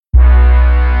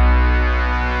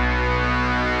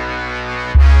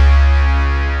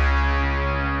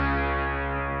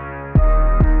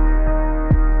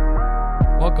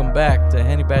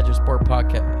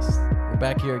Report podcast. We're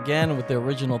back here again with the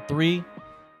original three: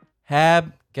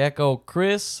 Hab, Gecko,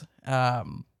 Chris.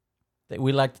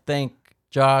 We'd like to thank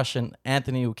Josh and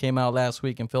Anthony, who came out last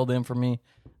week and filled in for me.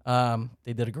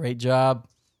 They did a great job,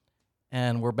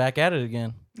 and we're back at it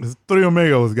again. It's Three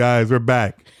Amigos, guys. We're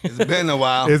back. It's been a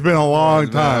while. It's been a long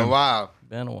time. Wow.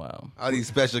 Been a while. All these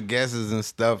special guests and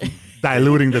stuff.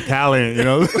 Diluting the talent, you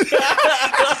know.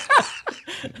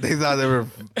 They thought they were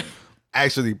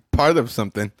actually part of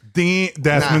something. Come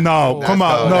on,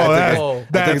 I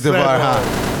took it too far, huh?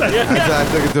 I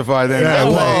took it too far. Then Yeah,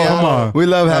 Hey, come on. We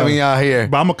love having y'all here.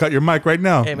 But I'm gonna cut your mic right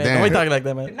now. Hey man, Damn. don't be talking like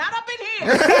that, man. Not up in here.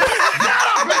 Not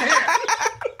up in here.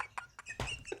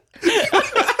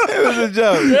 It was a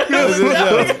joke.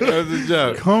 It was a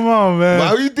joke. Come on, man.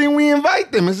 Why do you think we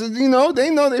invite them? It's just, they know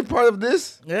they're part of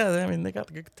this. Yeah, I mean they got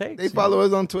the good takes. They follow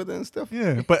us on Twitter and stuff.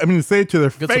 Yeah, but I mean, say it to their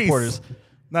Good face, supporters.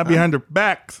 not behind their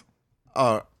backs.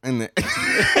 Oh, and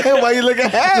why you looking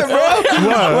at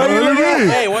bro? What you do looking at?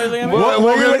 Hey, why are you looking at me?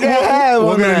 What you looking at?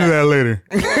 We'll get into that later.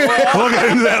 We'll get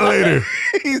into that later.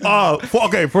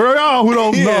 Okay, for y'all who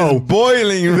don't He know, is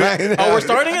boiling right now. Oh, we're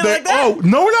starting it like that? Oh,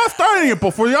 no, we're not starting it.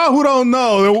 But for y'all who don't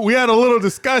know, we had a little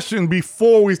discussion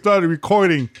before we started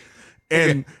recording,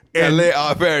 and Got lit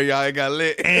off air, y'all. It got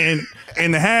lit. and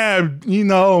Hab,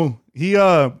 he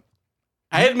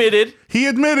I admitted.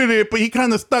 admitted it, but he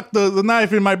kind of stuck the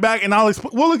knife in my back, and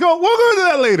we'll go into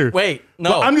that later. Wait, no.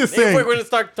 But I'm just saying. If we're gonna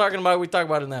start talking about it, we talk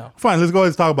about it now. Fine, let's go ahead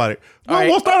and talk about it. All right.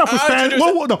 We'll start off with I'll fantasy.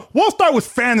 introduce We'll start with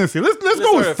fantasy. Let's go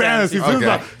start with with fantasy. fantasy.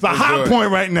 Okay. It's a Let's hot do it.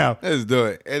 point right now. Let's do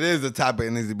it. It is a topic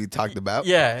that needs to be talked about.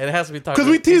 Yeah, it has to be talked Because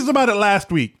we teased about it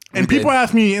last week, and We did. people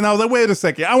asked me, and I was like, wait a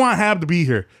second, I want Hab to be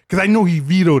here because I know he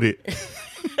vetoed it.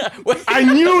 I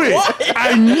knew it. What?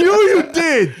 I knew you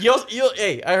did.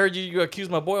 Hey, I heard you accuse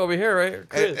my boy over here, right?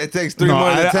 Chris. It takes three more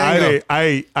to tango.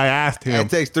 I asked him. It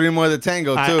takes three more to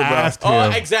tango, too, I bro. asked Oh,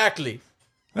 him. exactly.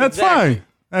 That's exactly. fine.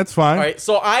 That's fine. All right,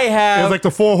 so I It have. was like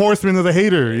the four horsemen of the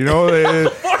hater, you know.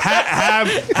 Hab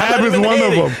not is even one of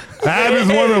hating. them. Hab is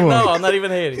one of them. No, I'm not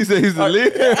even hating. He said he's the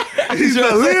leader. He's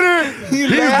the leader. He's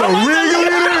the ring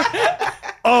leader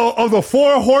of the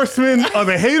four horsemen of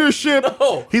the hatership.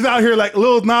 No. He's out here like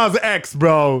Lil Nas X,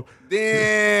 bro.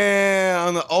 Damn,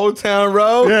 on the Old Town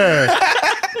Road. Yeah.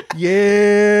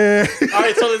 Yeah. All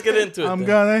right, so let's get into it. I'm then.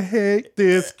 gonna hate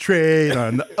this trade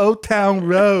on the Old Town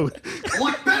Road.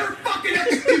 What better fucking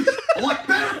execution? What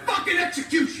better fucking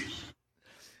execution?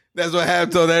 That's what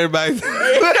Hab told everybody. Go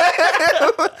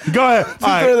ahead. All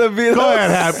right. throw the video. Go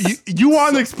ahead, Hab. You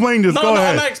want to explain this? No, go no, I'm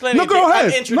ahead. not explaining No, go it. I'm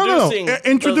ahead. introducing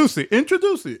Introduce it.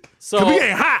 Introduce it. So- 'Cause we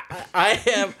ain't hot.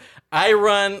 I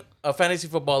run a fantasy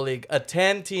football league, a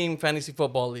 10-team fantasy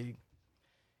football league.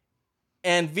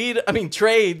 And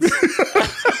trades.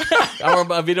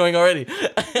 I'm vetoing already.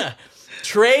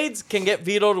 Trades can get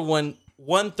vetoed when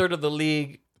 1/3 of the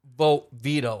league vote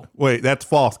veto. Wait, that's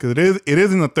false because it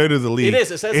isn't a third of the league. It is.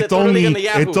 It says it's it's only in the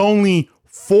Yahoo. It's only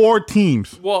 4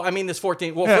 teams. Well, I mean, there's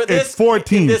 14. Well, Yeah, for this, it's 4 in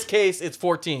teams. this case, it's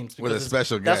 4 teams. With a because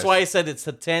special That's guest. why I said it's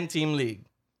a 10-team league.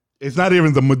 It's not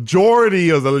even the majority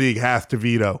of the league has to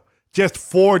veto. Just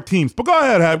 4 teams. But go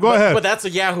ahead, Hab. Go ahead. But that's a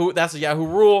Yahoo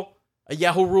rule. A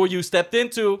Yahoo rule you stepped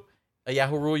into. A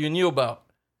Yahoo rule you knew about.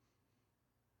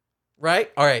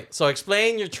 Right? All right. So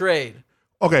explain your trade.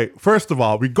 Okay, first of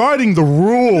all, regarding the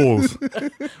rules,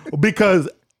 because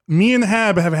me and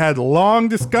Hab have had long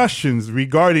discussions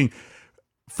regarding,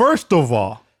 first of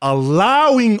all,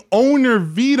 allowing owner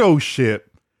vetoship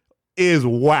is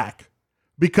whack.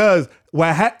 Because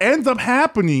what ends up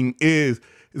happening is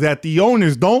that the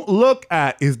owners don't look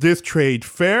at, is this trade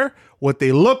fair? What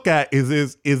they look at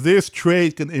is this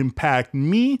trade can impact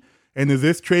me, and is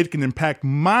this trade can impact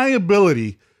my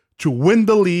ability to win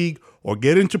the league or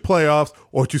get into playoffs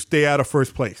or to stay out of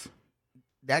first place.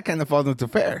 That kind of falls into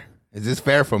fair. Is this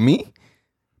fair for me?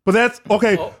 But that's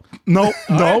okay. No.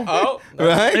 Oh, no.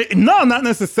 Right? No, not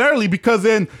necessarily, because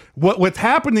then what's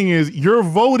happening is you're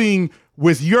voting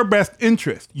with your best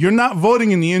interest. You're not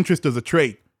voting in the interest of the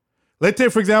trade. Let's say,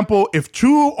 for example, if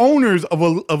 2 owners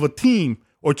of a team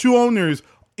or 2 owners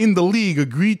in the league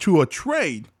agree to a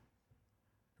trade,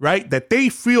 right, that they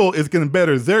feel is going to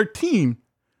better their team,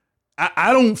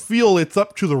 I don't feel it's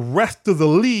up to the rest of the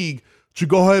league to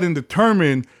go ahead and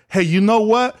determine, hey, you know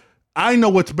what? I know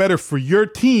what's better for your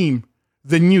team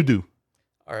than you do.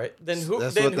 All right. Then who?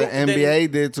 That's then what the who,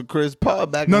 NBA did to Chris Paul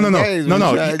back No. in the days. when he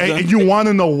tried to And jump- you want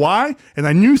to know why? And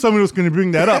I knew somebody was going to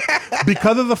bring that up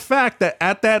because of the fact that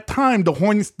at that time, the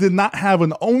Hornets did not have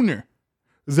an owner.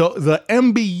 The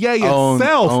NBA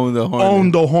itself owned the Hornets.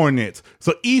 owned the Hornets.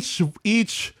 So each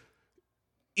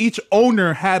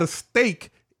owner had a stake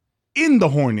in the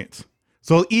Hornets.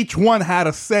 So each one had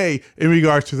a say in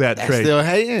regards to that That's trade. still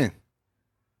hating.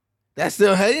 That's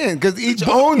still hating because each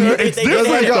owner it's is different,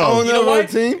 like an though. owner You know of why? a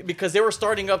team. Because they were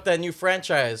starting up that new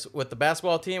franchise with the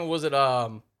basketball team. Was it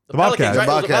the Bobcats. Pelicans? Right?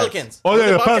 The It was the Bobcats. Pelicans. Oh, It was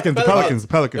yeah, the Bobcat-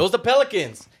 Pelicans. It was the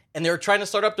Pelicans, and they were trying to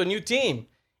start up the new team,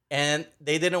 and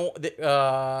they didn't.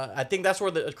 I think that's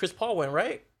where the Chris Paul went,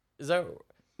 right? Is that?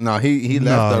 No, he left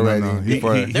No, no, already. no. He-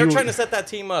 before. he- They were trying to set that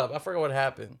team up. I forgot what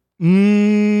happened.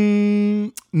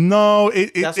 No,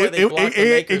 That's why they blocked the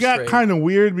Lakers it got trade. kind of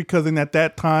weird because at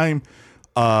that time,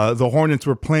 the Hornets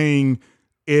were playing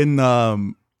in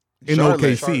Charlotte.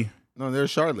 OKC. No, they're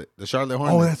Charlotte. The Charlotte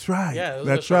Hornets. Oh, that's right. Yeah, those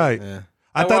that's are right. Charlotte. Yeah.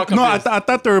 I We're thought all no, confused. I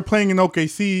thought they were playing in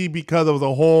OKC because of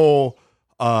the whole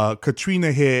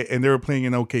Katrina hit, and they were playing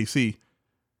in OKC.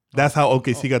 That's how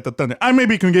OKC got the Thunder. I may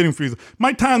be getting confused.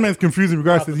 My timeline is confused in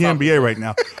regards to the NBA right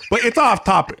now, but it's off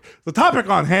topic. The topic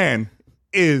on hand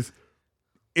is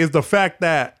the fact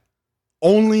that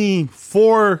only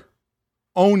 4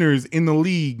 owners in the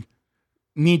league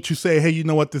need to say, hey, you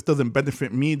know what? This doesn't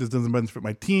benefit me. This doesn't benefit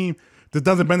my team. This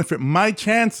doesn't benefit my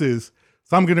chances.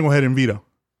 So I'm going to go ahead and veto.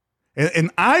 And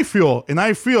I feel, and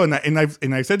I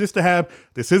said this to Hab.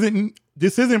 This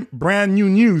isn't brand new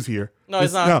news here. No,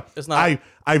 it's not. It's not.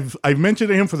 I've mentioned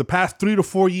to him for the past 3 to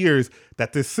 4 years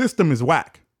that this system is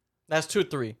whack. That's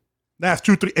 2-3. That's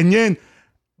 2, 3, and then.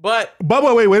 But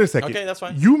Wait a second. Okay, that's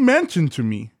fine. You mentioned to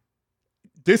me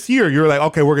this year. You're like,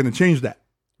 okay, we're going to change that,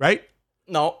 right?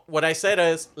 no, what I said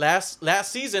is last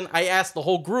season I asked the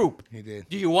whole group. He did.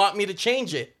 Do you want me to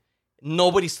change it?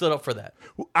 Nobody stood up for that.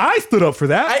 I stood up for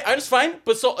that. I just fine.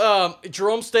 But so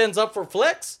Jerome stands up for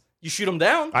flex. You shoot him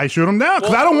down. I shoot him down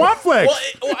because I don't want flex.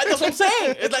 Well, that's what I'm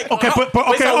saying. It's like Okay, but based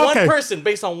okay, on okay. one person,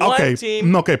 based on one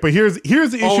team. Okay, but here's the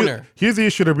issue. Owner. Here's the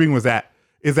issue to bring with that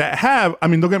is that Hab. I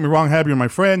mean, don't get me wrong, Hab, you're my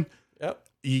friend. Yep.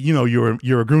 You know,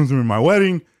 you're a groomsman in my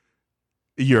wedding.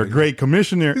 You're a great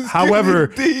commissioner. However,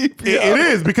 deep, it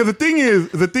is because the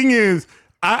thing is,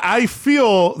 I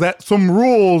feel that some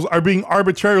rules are being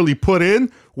arbitrarily put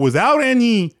in without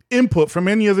any input from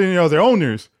any of the other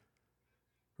owners.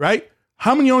 Right?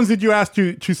 How many owners did you ask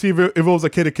to see if it was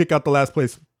okay to kick out the last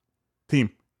place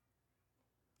team?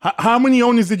 How many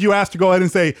owners did you ask to go ahead and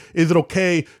say, is it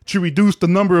okay to reduce the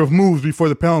number of moves before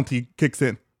the penalty kicks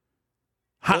in?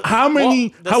 How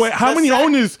many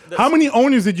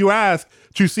owners did you ask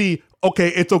to see, okay,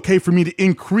 it's okay for me to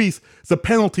increase the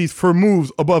penalties for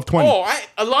moves above 20? Oh,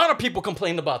 a lot of people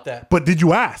complained about that. But did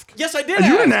you ask? Yes, I did.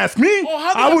 You didn't ask me. Oh,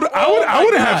 how I would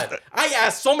my have God. I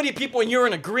asked so many people, and you're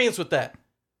in agreement with that.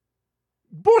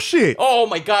 bullshit. Oh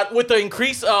my God! With the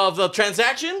increase of the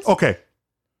transactions, Okay.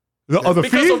 The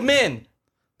because fee? of men.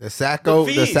 The Sacco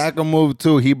fees. move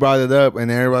too. He brought it up,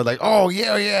 and everybody's like, "Oh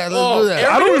yeah, let's do that."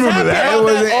 I don't remember that. It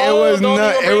was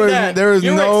there was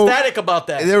you no were ecstatic about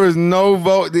that. There was no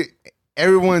vote.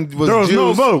 Everyone was. There was no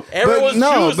juiced. vote. Everyone was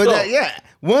juiced, though. Yeah.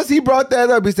 Once he brought that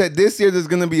up, he said this year there's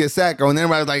gonna be a Sacco, and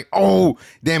everybody was like, "Oh,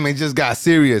 damn, it just got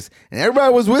serious," and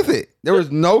everybody was with it. There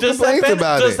was no complaints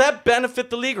about it. Does that benefit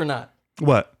the league or not?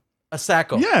 What? A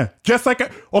Sacco. Yeah, just like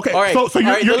okay. All right, So all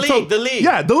right, you're the league.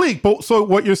 Yeah, the league. But so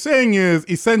what you're saying is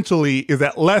essentially is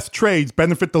that less trades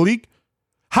benefit the league.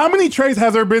 How many trades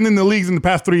has there been in the leagues in the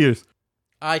past 3 years?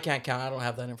 I can't count. I don't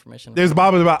have that information. There's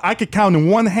about I could count in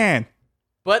one hand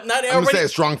But not I'm gonna everybody. say a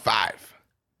strong 5.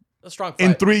 A strong in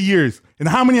five. 3 years. And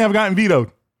how many have gotten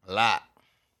vetoed? A lot.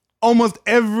 Almost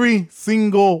every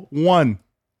single one,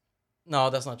 No,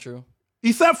 that's not true.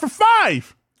 except for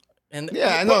 5. And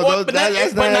Yeah, I know, But,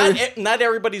 that's not, not not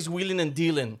everybody's wheeling and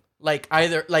dealing. Like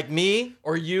either like me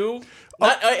or you.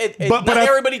 Not, But not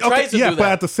everybody tries to do but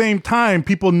that. at the same time,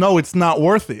 people know it's not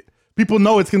worth it. People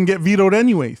know it's gonna get vetoed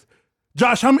anyways.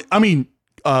 Josh,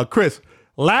 Chris,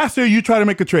 last year you tried to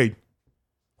make a trade.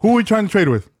 Who were you trying to trade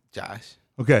with? Josh,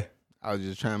 Okay. I was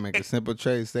just trying to make a simple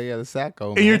trade, stay at a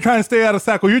Sacco. And you're trying to stay out of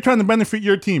Sacco. You're trying to benefit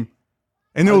your team.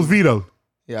 And it was vetoed.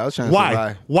 Yeah, I was trying to Why?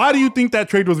 survive Why do you think that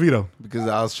trade was vetoed? because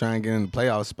I was trying to get in the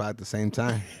playoff spot at the same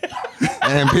time.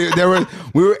 And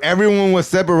everyone was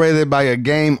separated by a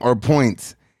game or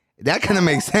points. That kind of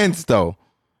makes sense though.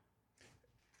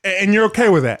 And you're okay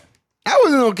with that? I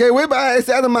wasn't okay with it, but it's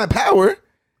out of my power.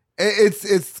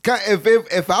 It's kind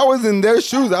if I was in their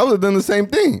shoes, I would have done the same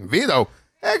thing. Veto.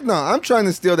 Heck no, I'm trying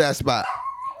to steal that spot.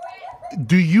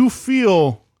 Do you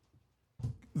feel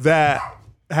that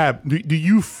do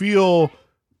you feel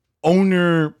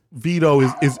owner veto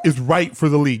is right for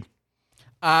the league?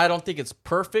 I don't think it's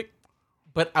perfect,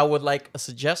 but I would like a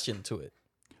suggestion to it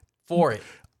for it.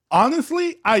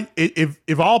 Honestly,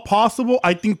 if all possible,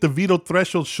 I think the veto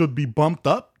threshold should be bumped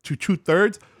up to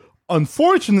 2/3.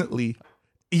 Unfortunately,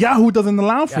 Yahoo doesn't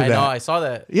allow for I that. know. I saw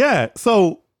that. Yeah,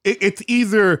 so it's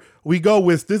either we go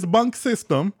with this bunk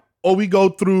system or we go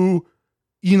through,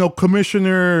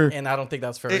 commissioner And I don't think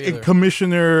that's fair either.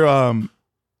 commissioner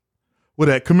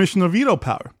commissioner veto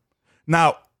power.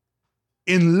 Now,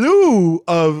 in lieu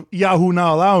of Yahoo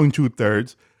now allowing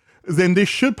 2/3, then they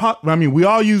should we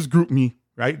all use GroupMe,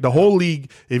 right? The whole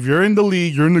league. If you're in the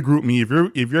league, you're in the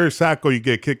GroupMe. If you're a Sacco, you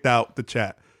get kicked out the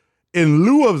chat. In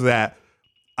lieu of that,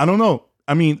 I don't know.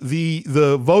 I mean,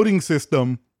 the voting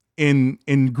system in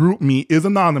GroupMe is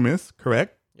anonymous,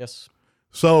 correct? Yes.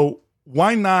 So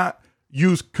why not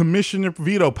use commissioner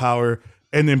veto power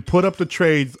and then put up the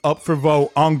trades up for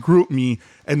vote on GroupMe,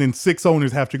 and then 6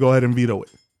 owners have to go ahead and veto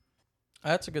it?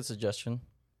 That's a good suggestion.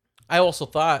 I also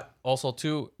thought,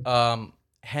 too,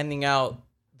 handing out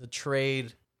the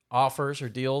trade offers or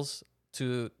deals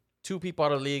to 2 people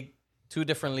out of the league, 2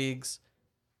 different leagues.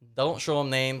 Don't show them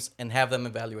names and have them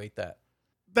evaluate that.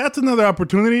 That's another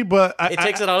opportunity, but It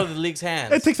takes it out of the league's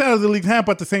hands. It takes it out of the league's hand,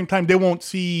 but at the same time, they won't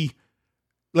see.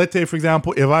 Let's say, for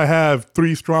example, if I have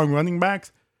 3 strong running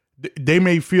backs, they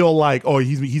may feel like, oh,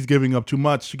 he's giving up too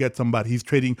much to get somebody. He's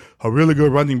trading a really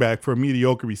good running back for a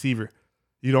mediocre receiver.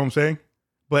 You know what I'm saying?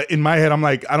 But in my head, I'm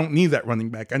like, I don't need that running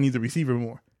back. I need the receiver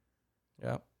more.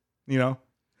 Yeah.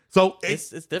 So It's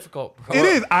difficult, bro. it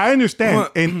is. I understand,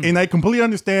 and I completely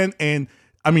understand. And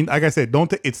I mean, like I said,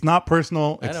 it's not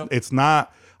personal. I know. It's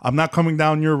not. I'm not coming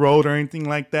down your road or anything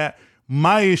like that.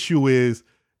 My issue is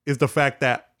the fact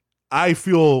that I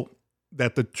feel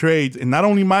that the trades, and not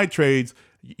only my trades,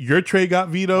 your trade got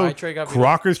vetoed. My trade got vetoed.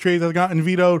 Crocker's trades has gotten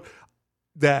vetoed.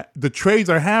 That the trades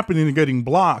are happening and getting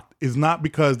blocked is not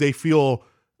because they feel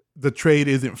the trade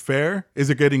isn't fair. Is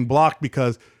it getting blocked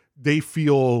because they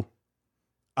feel,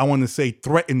 I want to say,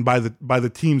 threatened by the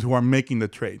teams who are making the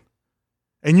trade?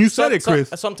 And you said it, Chris.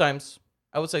 Sometimes.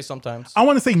 I would say sometimes. I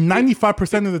want to say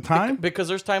 95% of the time. Because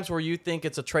there's times where you think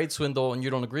it's a trade swindle and you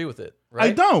don't agree with it, right?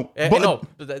 I don't. No,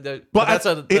 but that's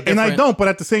a and I different- don't. But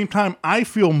at the same time, I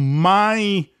feel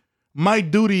my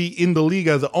duty in the league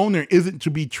as an owner isn't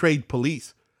to be trade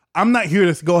police. I'm not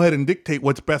here to go ahead and dictate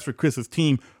what's best for Chris's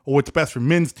team or what's best for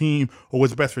Min's team or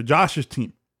what's best for Josh's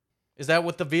team. Is that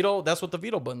what the veto? That's what the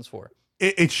veto button's for.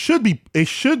 It should be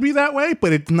that way,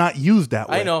 but it's not used that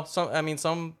way. I know.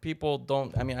 Some people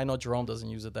don't. I mean, I know Jerome doesn't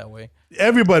use it that way.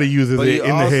 Everybody uses But it you in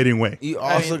the also- hating way. You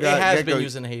I also mean, got it has Gecko, been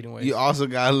used in a hating way. You also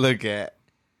got to look at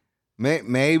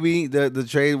maybe the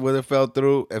trade would have fell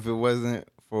through if it wasn't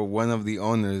for one of the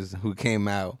owners who came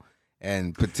out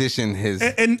and petitioned his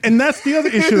And that's the other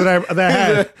issue that I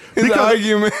had. his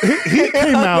argument. He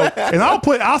came out, and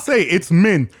I'll say it's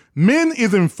Min. Min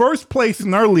is in first place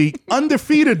in our league,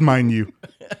 undefeated, mind you.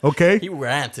 Okay? He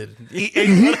ranted. And he,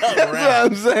 That's what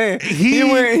I'm saying.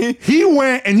 he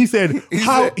went and he said, He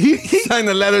signed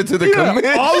a letter to the committee.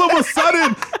 all of a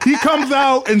sudden he comes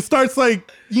out and starts like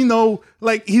he's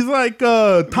like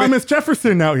Thomas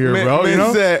Jefferson out here, bro.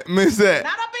 Min said,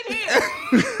 Not up in here.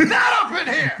 Not up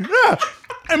in here. Yeah.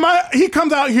 And he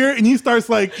comes out here and he starts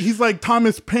he's like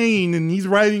Thomas Paine, and he's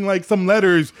writing like some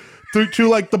letters to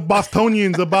like the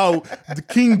Bostonians about the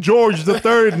King George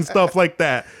III and stuff like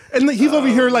that. And he's over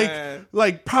here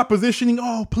like propositioning,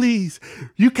 oh, please,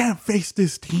 you can't face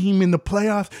this team in the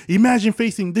playoffs. Imagine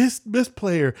facing this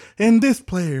player and this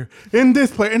player and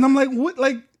this player. And I'm like, what?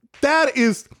 Like, that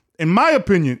is, in my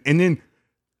opinion, and then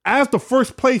as the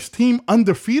first place team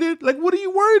undefeated, like, what are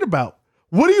you worried about?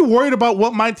 What are you worried about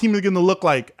what my team is going to look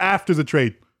like after the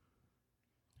trade?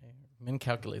 Min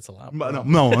calculates a lot.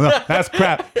 No, that's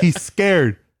crap. He's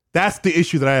scared. That's the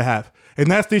issue that I have. And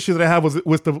that's the issue that I have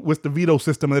with the veto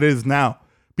system that it is now.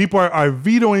 People are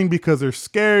vetoing because they're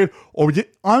scared, or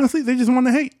honestly, they just want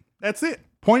to hate. That's it.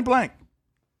 Point blank.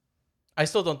 I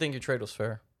still don't think your trade was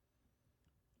fair.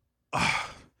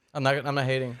 I'm not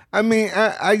hating. I mean,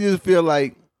 I just feel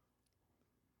like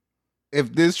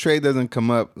if this trade doesn't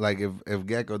come up, like if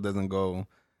Gecko doesn't go,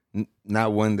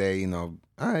 not one day, all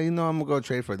right, I'm gonna go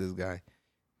trade for this guy,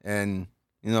 and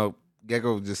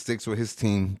Gecko just sticks with his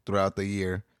team throughout the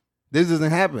year. This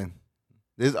doesn't happen.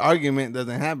 This argument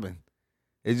doesn't happen.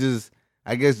 It's just,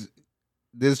 I guess,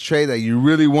 this trade that you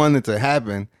really wanted to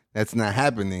happen, that's not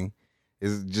happening,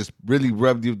 is just really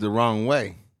rubbed you the wrong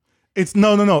way. It's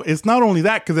no. It's not only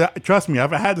that, because trust me,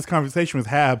 I've had this conversation with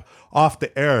Hab off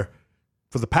the air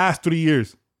for the past 3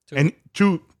 years. And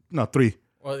 3.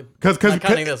 Well, Because not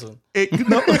counting this one. Because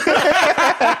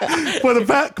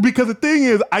the thing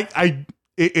is,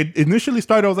 it initially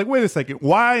started. I was like, wait a second,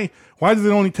 why does it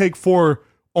only take 4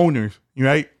 owners?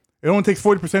 Right? It only takes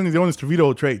 40% of the owners to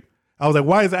veto a trade. I was like,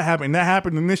 why is that happening? That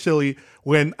happened initially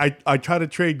when I tried to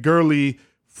trade Gurley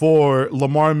for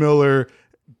Lamar Miller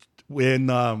when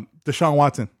Deshaun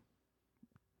Watson.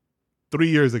 3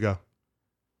 years ago,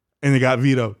 and it got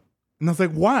vetoed. And I was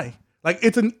like, why? Like,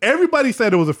 everybody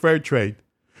said it was a fair trade.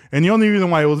 And the only reason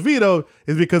why it was vetoed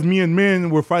is because me and Min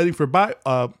were fighting for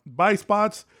buy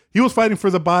spots. He was fighting for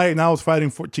the buy, and I was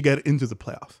fighting to get into the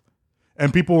playoffs.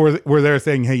 And people were there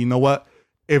saying, hey, you know what?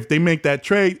 If they make that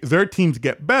trade, their teams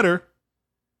get better,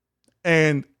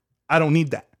 and I don't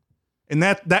need that. And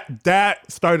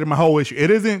that started my whole issue. It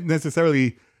isn't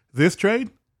necessarily this trade,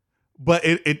 but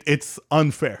it's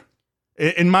unfair.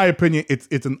 In my opinion,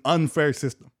 it's an unfair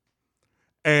system.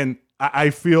 And I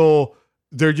feel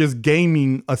they're just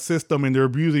gaming a system and they're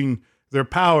abusing their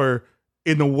power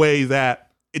in a way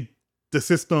that the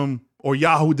system or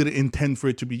Yahoo didn't intend for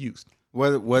it to be used.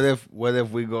 What if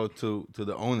we go to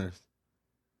the owners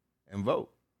and vote?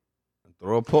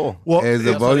 Throw a poll. Well, as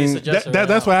the that's what he voting. suggested.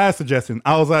 That's what I was suggesting.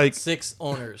 I was like, 6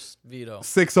 owners veto.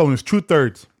 6 owners,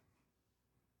 2/3.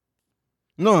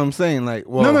 No, I'm saying like,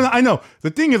 well, No, I know. The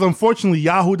thing is, unfortunately,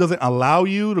 Yahoo doesn't allow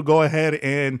you to go ahead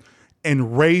and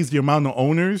raise the amount of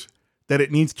owners that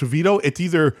it needs to veto. It's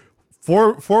either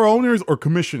four owners or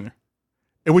commissioner,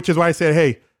 and which is why I said,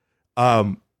 hey,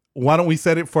 why don't we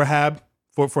set it for Hab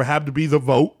for Hab to be the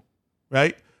vote,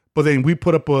 right? But then we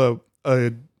put up a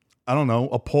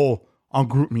poll on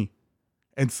GroupMe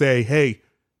and say, hey,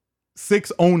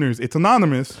 6 owners. It's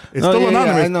anonymous. It's still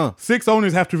anonymous. Yeah, I know. 6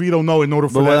 owners have to veto no in order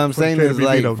for But that. what I'm for the saying trade to is be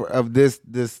like vetoed. of this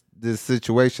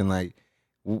situation, like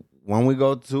when we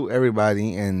go to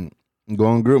everybody and go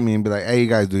on GroupMe and be like, hey, you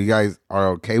guys are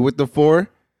okay with the 4,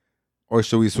 or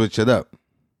should we switch it up?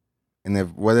 And if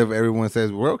everyone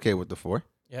says we're okay with the 4,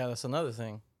 Yeah, that's another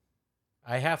thing.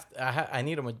 I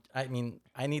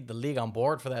need the league on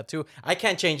board for that too. I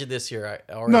can't change it this year.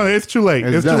 No, it's too late.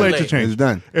 It's too done. late to change. It's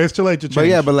done. It's too late to change. But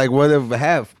yeah, but like what if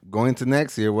Hab going to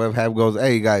next year? What if Hab goes,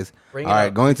 hey guys, Bring all it right,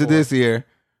 up going to before. this year,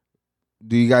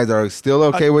 do you guys are still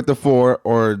okay with the 4,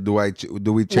 or do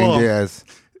we change it as?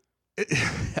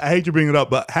 I hate to bring it up,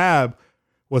 but Hab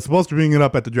was supposed to bring it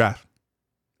up at the draft,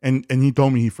 and he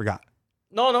told me he forgot.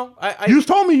 No. You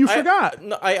told me you forgot.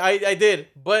 No, I did,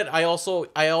 but I also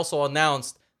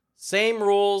announced same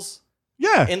rules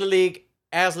Yeah, in the league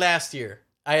as last year.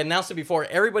 I announced it before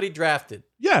everybody drafted.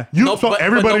 yeah. But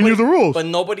Everybody nobody knew the rules. but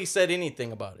nobody said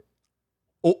anything about it.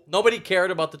 Oh. Nobody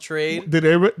cared about the trade.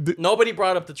 Nobody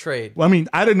brought up the trade. Well, I mean,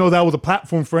 I didn't know that was a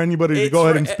platform for anybody to go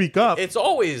ahead and speak up. It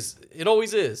always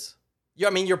is. Yeah,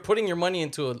 I mean, you're putting your money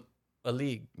into a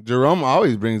league. Jerome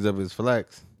always brings up his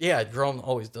flex. Yeah, Jerome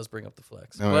always does bring up the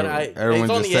flex. And but everyone it's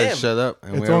just only said him. shut up.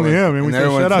 And It's only him, and we said,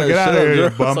 everyone shut up, said, get out of here, you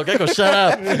Jerome." bum. So Gecko, shut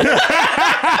up.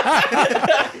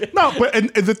 No, but and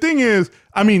the thing is,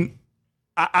 I mean,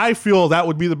 I feel that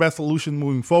would be the best solution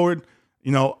moving forward.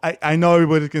 You know, I know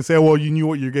everybody can say, well, you knew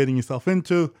what you're getting yourself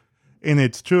into, and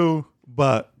it's true,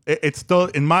 but it's still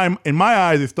in my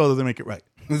eyes, it still doesn't make it right.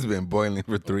 This has been boiling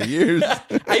for 3 years.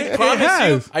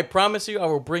 I promise you, I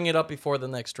will bring it up before the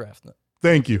next draft.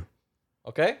 Thank you.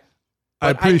 Okay?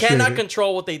 I But I appreciate cannot it.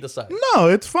 control what they decide. No,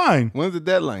 it's fine. When's the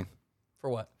deadline For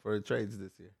what? for the trades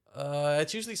this year?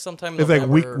 It's usually sometime It's like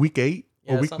November. week 8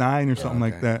 or Yeah, week 9 or something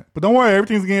like okay. that. But don't worry,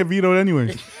 everything's gonna get vetoed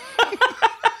anyway.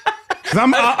 'Cause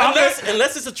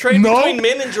Unless it's a trade Nope. between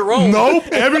Min and Jerome. nope,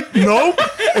 everything.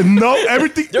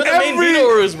 They're the main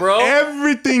vetoers, bro.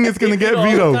 Everything is gonna They get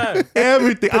veto all the vetoed. time.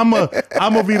 Everything.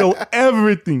 I'm a veto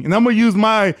everything, and I'm gonna use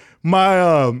my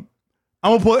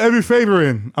I'm gonna put every favor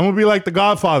in. I'm gonna be like the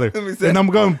Godfather, me say- and I'm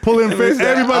gonna pull in me say-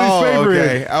 everybody's favor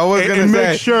okay. in. I was gonna and say-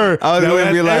 make sure I was that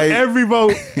gonna be at like- every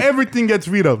vote, everything gets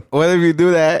vetoed. What if you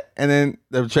do that and then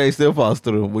the trade still falls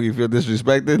through? Will you feel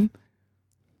disrespected?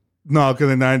 No,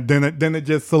 because then it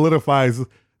just solidifies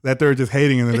that they're just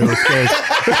hating and that they were scared.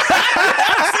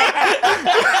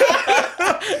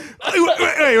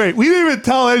 Wait. We didn't even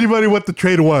tell anybody what the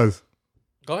trade was.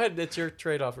 Go ahead. It's your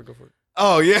trade offer. Go for it.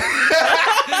 Oh yeah.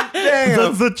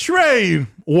 Damn. The trade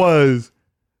was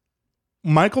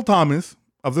Michael Thomas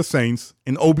of the Saints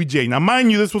and OBJ. Now,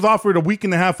 mind you, this was offered a week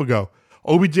and a half ago.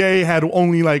 OBJ had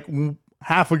only like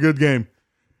half a good game.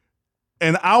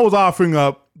 And I was offering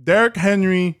up Derrick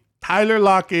Henry, Tyler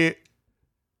Lockett,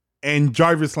 and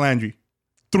Jarvis Landry.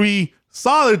 3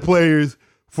 solid players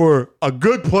for a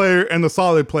good player and a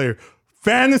solid player.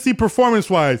 Fantasy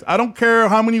performance-wise, I don't care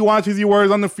how many watches he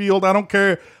wears on the field. I don't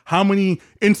care how many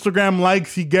Instagram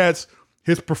likes he gets.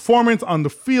 His performance on the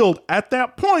field at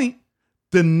that point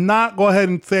did not go ahead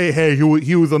and say, hey,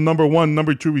 he was a number 1,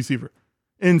 number 2 receiver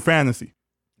in fantasy.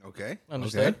 Okay.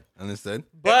 Understood. Okay. Understood.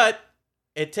 But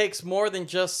it takes more than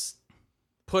just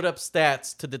put up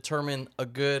stats to determine a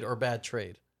good or bad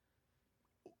trade.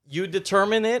 You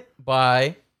determine it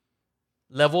by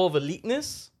level of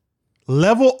eliteness.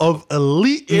 Level of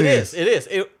eliteness. It is.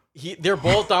 They're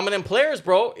both dominant players,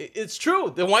 bro. It's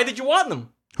true. Then why did you want them?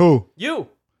 Who? You.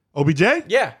 OBJ?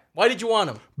 Yeah. Why did you want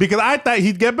him? Because I thought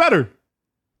he'd get better.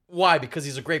 Why? Because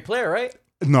he's a great player, right?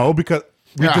 No, because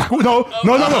we Yeah. we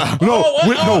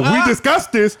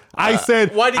discussed this. I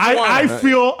said Why did you want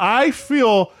him? I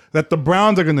feel that the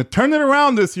Browns are going to turn it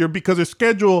around this year because their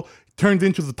schedule turns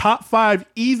into the top 5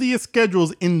 easiest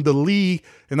schedules in the league.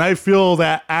 And I feel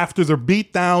that after their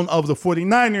beatdown of the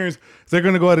 49ers, they're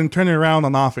going to go ahead and turn it around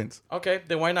on offense. Okay,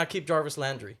 then why not keep Jarvis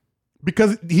Landry?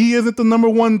 Because he isn't the number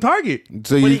 1 target.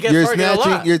 So he gets you're targeted a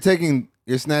lot.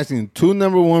 you're snatching 2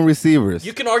 number 1 receivers.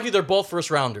 You can argue they're both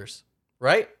first rounders,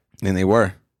 right? And they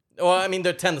were. Well, I mean,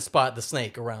 they're 10 to spot the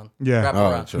snake around. Yeah. Wrap Oh,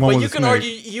 around. sure. One But was you a can snake. argue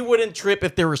you wouldn't trip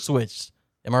if they were switched.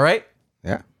 Am I right?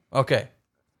 Yeah. Okay.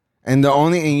 And the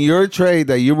only in your trade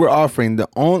that you were offering,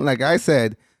 like I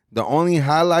said, the only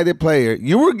highlighted player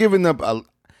you were giving up.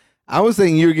 I was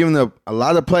saying you were giving up a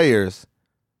lot of players,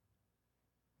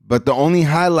 but the only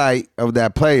highlight of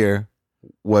that player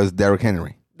was Derrick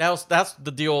Henry. That's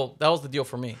the deal. That was the deal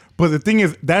for me. But the thing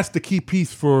is, that's the key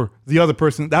piece for the other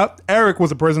person. That Eric was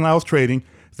the person I was trading.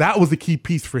 That was the key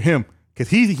piece for him because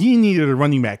he needed a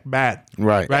running back bad.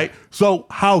 Right. Right. So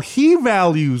how he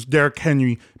values Derrick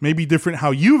Henry may be different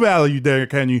how you value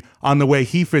Derrick Henry on the way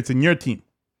he fits in your team.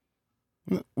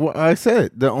 Well, I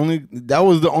said that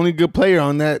was the only good player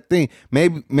on that thing.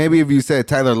 Maybe if you said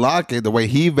Tyler Lockett, the way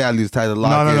he values Tyler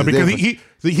Lockett, No, is because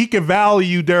different. he can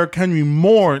value Derrick Henry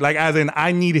more. Like as in,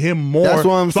 I need him more. That's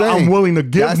what I'm so saying. I'm willing to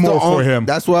give That's more the for only- him.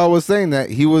 That's why I was saying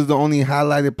that he was the only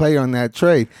highlighted player on that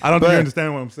trade. I don't think But- you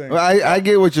understand what I'm saying. Well, I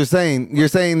get what you're saying. You're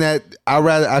saying that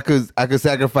I could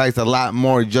sacrifice a lot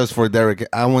more just for Derrick.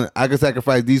 I could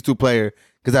sacrifice these 2 players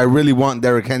because I really want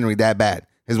Derrick Henry that bad.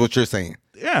 Is what you're saying?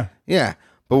 Yeah. Yeah.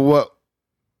 But what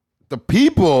the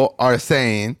people are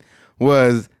saying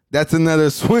was that's another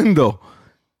swindle.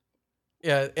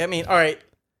 Yeah, I mean, all right.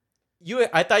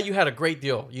 I thought you had a great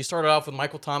deal. You started off with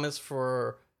Michael Thomas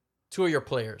for 2 of your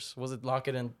players. Was it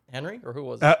Lockett and Henry, or who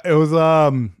was it? It was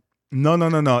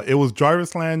no. It was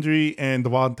Jarvis Landry and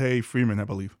Devontae Freeman, I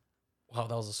believe. Wow,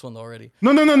 that was a swindle already.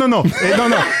 No. It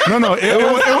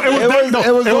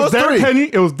was those Derrick 3. Henry.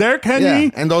 It was Derrick Henry.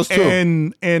 Yeah, and those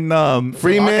 2. And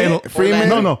Freeman.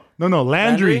 No.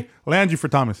 Landry for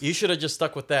Thomas. You should have just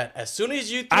stuck with that. As soon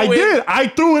as you threw I in, did. I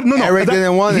threw it. No. Eric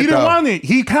didn't want He it, didn't though. want it.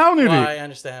 He countered Well, I it.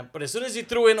 understand. But as soon as you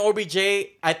threw in OBJ,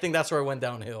 I think that's where it went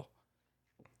downhill.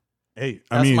 Hey,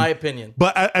 That's my opinion.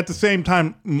 But at the same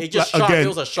time, It just shocked. again, It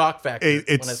was a shock factor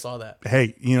it's- when I saw that.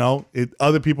 hey,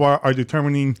 other people are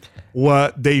determining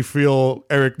what they feel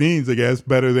Eric needs, I guess,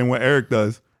 better than what Eric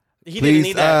does. He Please, didn't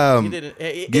need that. He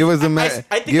didn't. give us a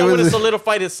I think give that us would have a-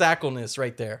 solidified his sackleness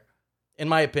right there, in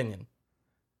my opinion.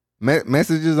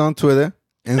 Messages on Twitter,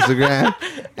 Instagram,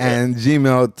 and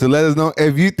Gmail to let us know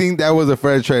if you think that was a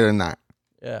fair trade or not.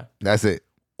 Yeah. That's it.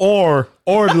 Or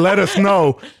to let us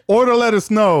know,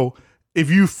 if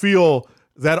you feel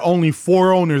that only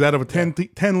 4 owners out of a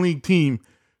 10 league team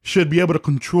should be able to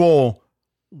control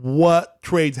what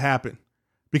trades happen.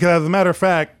 Because as a matter of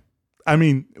fact, I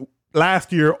mean,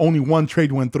 last year only 1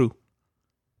 trade went through.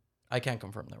 I can't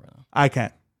confirm that right now. I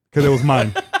can't because it was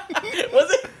mine.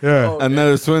 Was it? Yeah. Oh,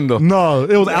 Another swindle. No,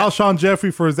 it was Alshon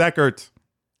Jeffrey for Zach Ertz.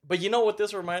 But you know what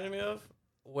this reminded me of?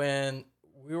 When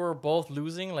we were both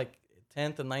losing like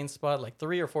 10th and 9th spot like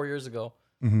 3 or 4 years ago,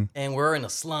 and we're in a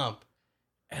slump.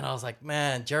 And I was like,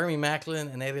 man, Jeremy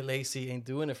Maclin and Eddie Lacy ain't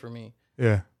doing it for me.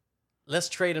 Yeah. Let's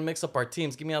trade and mix up our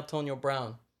teams. Give me Antonio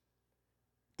Brown.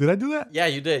 Did I do that? Yeah,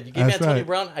 you did. You gave me That's Antonio right.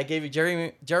 Brown. I gave you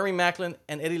Jeremy Maclin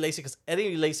and Eddie Lacy because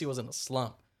Eddie Lacy was in a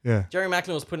slump. Yeah. Jerry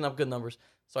Maclin was putting up good numbers.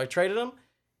 So I traded him.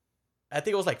 I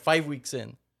think it was like 5 weeks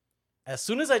in. As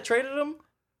soon as I traded him,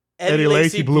 Eddie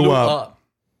Lacy blew up.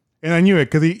 And I knew it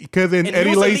because in And he Eddie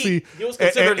was Lacy, elite. He was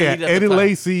considered elite at the Eddie time.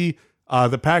 Lacy,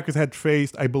 the Packers had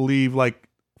faced, I believe, like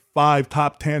 5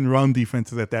 top 10 run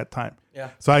defenses at that time.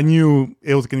 Yeah. So I knew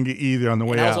it was going to get easier on the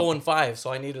way And I out. was 0-5,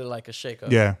 so I needed like a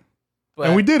shakeup. Yeah. But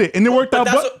And we did it, and it worked out.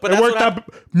 that's what- but It that's worked what out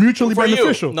mutually for you.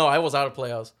 beneficial. No, I was out of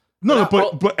playoffs. No,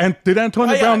 But but and did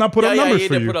Antonio Brown not put up numbers he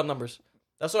for did you? put up numbers.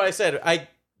 That's what I said.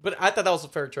 But I thought that was a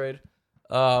fair trade.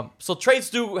 So trades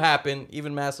do happen,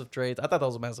 even massive trades. I thought that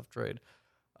was a massive trade.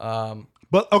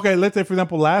 But okay, let's say for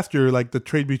example, last year, like the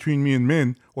trade between me and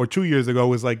Min, or 2 years ago,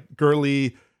 was like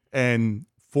Gurley and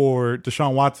for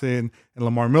Deshaun Watson and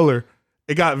Lamar Miller.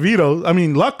 It got vetoed. I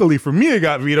mean, luckily for me, it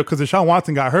got vetoed because Deshaun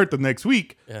Watson got hurt the next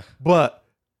week. Yeah. But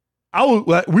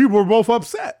we were both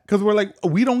upset because we're like,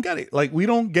 we don't get it. Like, we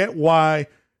don't get why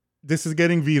this is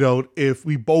getting vetoed if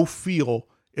we both feel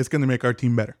it's going to make our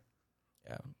team better.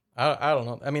 Yeah. I don't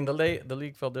know. I mean, the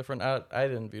league felt different. I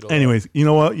didn't veto. Anyways, you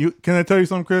know what? Can I tell you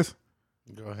something, Chris?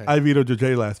 Go ahead. I vetoed your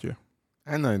J last year.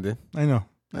 I know you did. I know.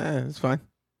 It's fine.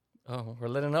 Oh, we're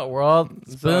letting out. We're all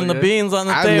spilling the good. beans on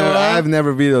the table. I've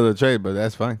never vetoed a trade, but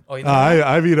that's fine. Oh, you know,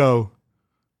 I veto.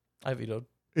 I vetoed,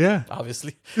 Yeah.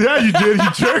 obviously. Yeah, you did.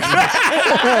 You jerk.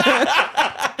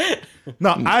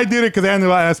 No, I did it because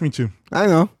Annabelle asked me to. I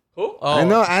know. Who? I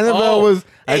know. Annabelle was.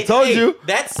 I told you.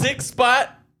 that 6th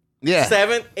spot. Yeah.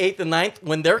 7th, 8th, and 9th.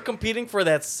 When they're competing for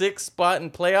that 6th spot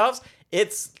in playoffs,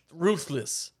 it's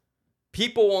ruthless.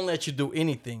 People won't let you do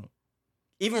anything,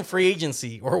 even free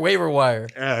agency or waiver wire.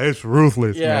 Yeah, it's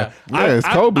ruthless, Yeah. man. Yeah, it's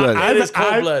cold-blooded. It is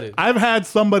cold-blooded. I've had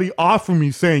somebody offer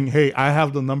me saying, hey, I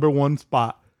have the number 1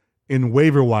 spot in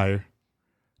waiver wire.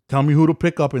 Tell me who to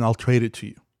pick up and I'll trade it to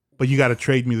you. But you got to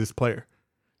trade me this player.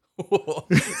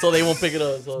 So they won't pick it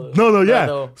up. So No, yeah.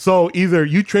 no. So either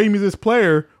you trade me this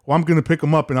player or I'm going to pick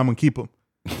him up and I'm going to keep him.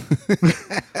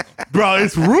 Bro,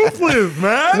 it's ruthless,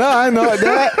 man. No, I know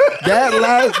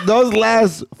those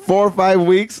last 4 or 5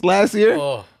 weeks last year,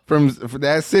 Oh. from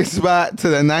that 6th spot to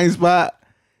the 9th spot,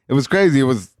 it was crazy. It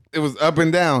was up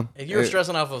and down. If you were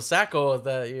stressing off of Sacco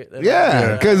that year.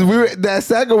 Yeah, because that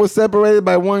Sacco was separated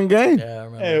by 1 game. Yeah, I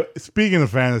remember. Hey, speaking of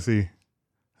fantasy,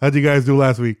 how'd you guys do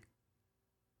last week?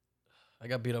 I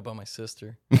got beat up by my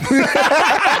sister.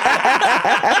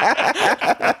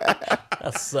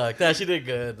 That sucked. Nah, she did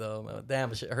good though. Damn,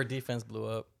 but her defense blew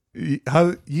up.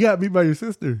 How you got beat by your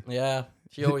sister? Yeah,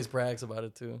 she always brags about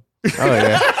it too. Oh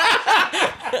yeah.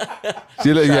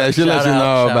 She'll let you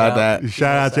know about that.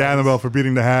 Shout out to Annabelle for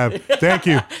beating the Hab. Thank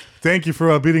you. Thank you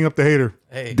for beating up the hater.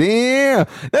 Hey, Damn,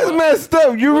 that's messed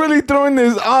up. You're really throwing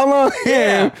this all on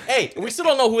yeah. him. Hey, we still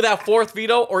don't know who that 4th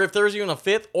veto or if there's even a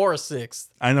 5th or a 6th.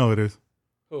 I know it is.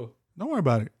 Who? Don't worry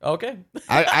about it. Okay.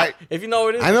 I If you know who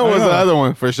it is. I know what's the other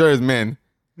one for sure is men.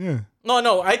 Yeah.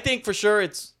 No, I think for sure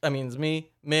it's me,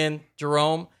 Min,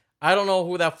 Jerome. I don't know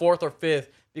who that 4th or 5th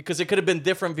because it could have been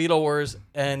different vetoers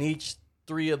and each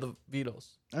 3 of the vetoes.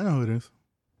 I know who it is.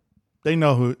 They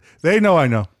know who. They know I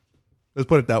know. Let's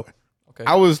put it that way. Okay.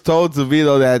 I was told to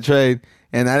veto that trade,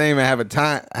 and I didn't even have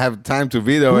time to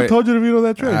veto Who it. told you to veto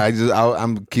that trade?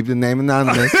 I'm keep the name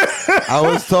anonymous. I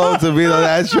was told to veto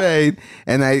that trade,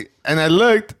 and I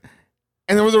looked,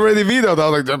 and it was already vetoed. I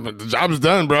was like, the job's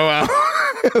done, bro.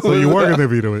 So you were going to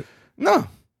veto it. No,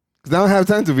 because I don't have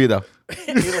time to veto.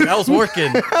 I was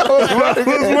working. It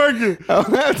was working. I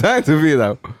don't have time to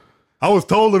veto. I was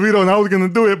told to veto and I was going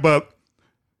to do it, but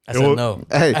I said no.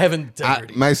 Hey, I have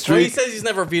integrity. my Well, he streak. says he's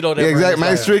never vetoed Yeah, ever. exactly.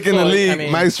 My streak in the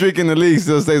league. My streak in the league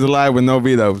still stays alive with no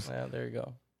vetoes. Yeah, there you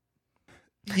go.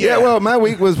 Yeah, well, my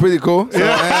week was pretty cool. So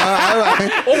Oh,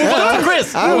 move on to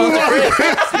Chris. I Move on to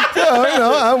Chris.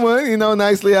 I won,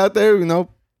 nicely out there.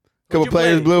 Couple Who'd you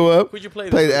players play? blew up. Who'd you play?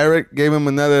 Played Eric, gave him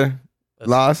another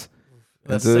loss.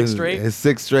 That's Into 6 straight. His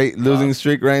 6th straight losing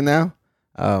streak right now.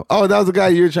 That was the guy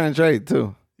you were trying to trade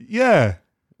too. yeah.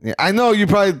 Yeah, I know you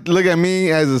probably look at me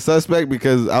as a suspect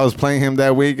because I was playing him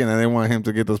that week and I didn't want him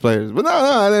to get those players. But no,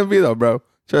 I didn't veto, bro.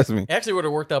 Trust me. It actually would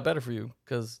have worked out better for you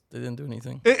because they didn't do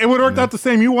anything. It would have worked out the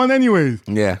same. You won anyways.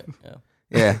 Yeah. Yeah.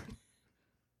 Yeah.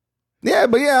 Yeah,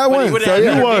 but yeah, I But he won. would So have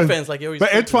yeah. had won. defense like he always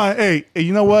But did. it's fine. Hey,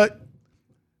 you know what?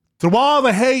 Through all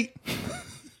the hate,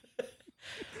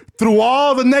 through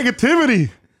all the negativity,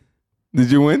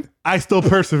 Did you win? I still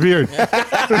persevered.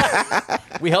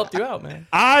 We helped you out, man.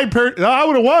 I would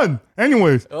have won.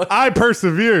 Anyways, I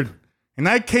persevered. And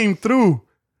I came through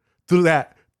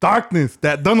that darkness,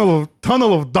 that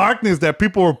tunnel of darkness that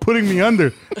people were putting me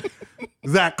under.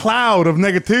 That cloud of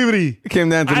negativity. It came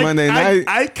down to Monday night.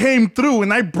 I came through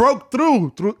and I broke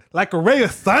through like a ray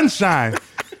of sunshine.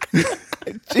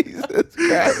 Jesus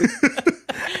Christ.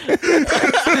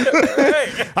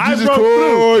 I Jesus broke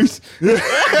through. Christ.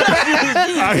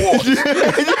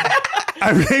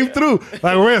 I came through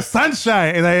like a ray of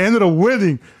sunshine and I ended up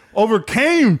winning.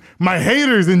 Overcame my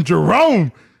haters in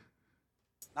Jerome.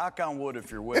 Knock on wood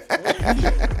if you're with me.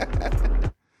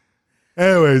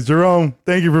 Anyways, Jerome,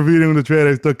 thank you for beating the trade.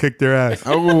 I still kicked their ass.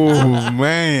 Oh,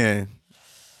 man.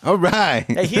 All right.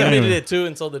 Hey, he admitted it too,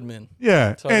 and so did Min.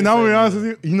 Yeah. Sorry And to I'm say, gonna be honest with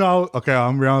you. I'm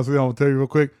gonna be honest with you. I'm gonna tell you real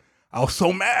quick. I was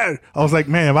so mad. I was like,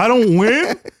 man, if I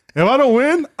don't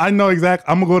win, I know exactly.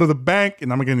 I'm gonna go to the bank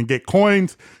and I'm gonna get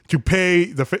coins to pay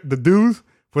the dues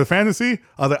for the fantasy.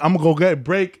 I was like, I'm gonna go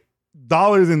break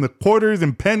dollars in the quarters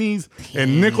and pennies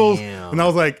and nickels. And I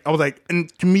was like, and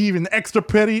to me even extra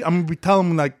petty, I'm gonna be telling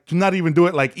them like to not even do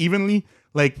it like evenly.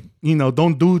 Like,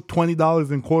 don't do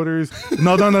 $20 in quarters.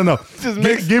 No. Just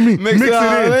mix mix it it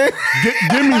all in. in.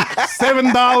 Give me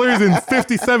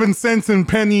 $7.57 in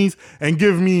pennies and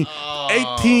give me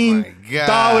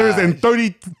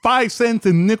 $18.35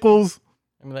 in nickels.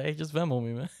 I'm like, hey, just Venmo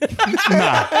me, man.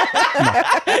 Nah.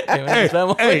 Hey, man, just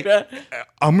Venmo me, man.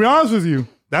 I'm gonna be honest with you.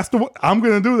 I'm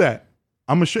gonna do that.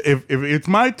 I'm gonna if it's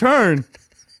my turn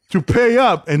to pay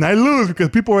up and I lose because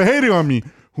people are hating on me.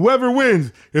 Whoever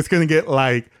wins, it's gonna get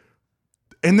and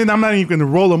then I'm not even gonna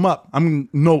roll them up. I'm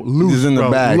lose. Just in the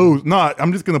bag. Lose. No,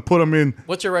 I'm just gonna put them in.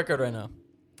 What's your record right now?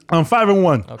 I'm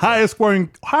 5-1. Okay.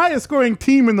 Highest scoring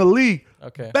team in the league.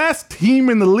 Okay. Best team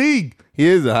in the league. He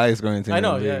is the highest scoring team. I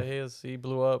know, in the yeah, league. he is. He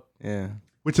blew up. Yeah.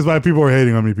 Which is why people are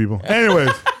hating on me, people.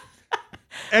 Anyways,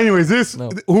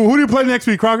 who do you play next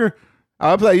week, Crocker?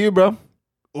 I'll play you, bro.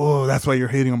 Oh, that's why you're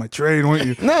hating on my trade, weren't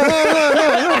you?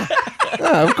 No,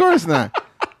 of course not.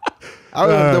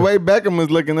 The way Beckham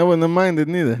was looking, I wouldn't have minded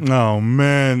neither. No,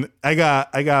 man. I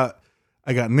got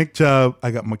Nick Chubb.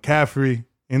 I got McCaffrey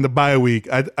in the bye week.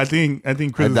 I think Chris I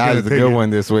is gonna dodged a take good it. one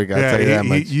this week. I'll tell you that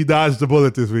much. You dodged the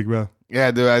bullet this week, bro.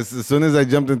 Yeah, dude. As soon as I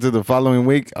jumped into the following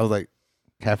week, I was like,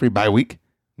 McCaffrey bye week,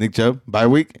 Nick Chubb bye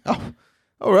week. Oh,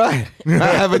 all right, I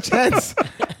have a chance.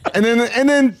 and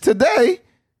then today,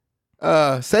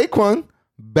 Saquon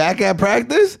back at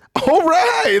practice. All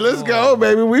right, let's go,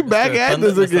 baby. We back at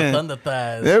this again. Thunder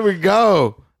thighs. There we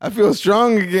go. I feel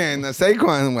strong again.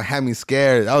 Saquon had me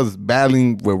scared. I was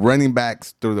battling with running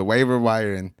backs through the waiver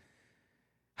wire, and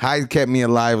Hyde kept me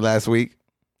alive last week,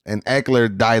 and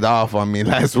Eckler died off on me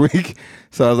last week.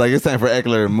 So I was like, it's time for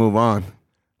Eckler to move on.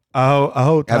 I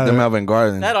hope After Melvin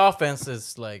Gordon. That offense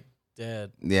is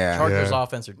dead. Yeah. Chargers Yeah.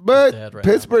 offense are But dead right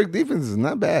Pittsburgh defense is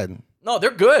not bad. now. No,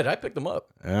 they're good. I picked them up.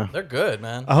 Yeah. They're good,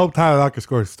 man. I hope Tyler Lockett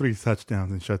scores 3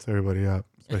 touchdowns and shuts everybody up,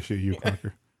 especially you,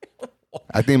 Crocker.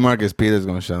 I think Marcus Peters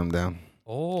going to shut him down.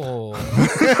 Oh.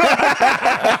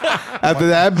 After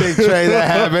that big trade that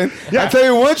happened. I tell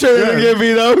you one trade that get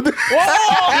vetoed.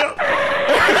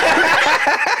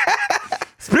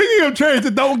 Speaking of trades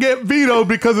that don't get vetoed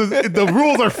because the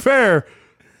rules are fair,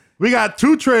 we got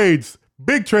 2 trades,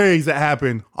 big trades that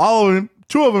happened. All of them,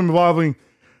 2 of them involving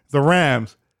the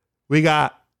Rams. We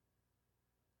got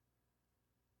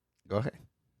Go ahead.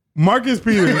 Marcus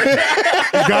Peters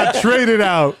got traded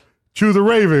out to the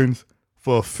Ravens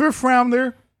for a 5th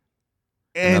rounder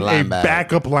and a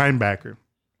backup linebacker.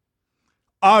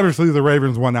 Obviously, the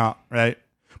Ravens won out, right?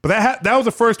 But that was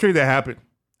the first trade that happened.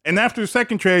 And after the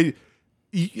second trade,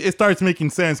 it starts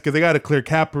making sense because they got to clear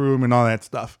cap room and all that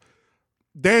stuff.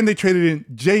 Then they traded in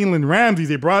Jalen Ramsey.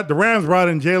 The Rams brought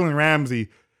in Jalen Ramsey,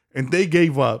 and they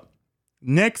gave up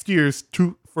next year's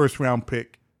 2 first-round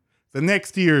pick, the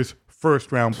next year's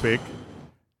first-round pick,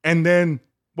 and then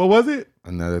what was it?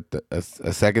 Another a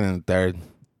second and a third.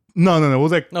 No. It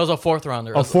was like No, it was a 4th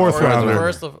rounder. A 4th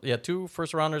rounder. 2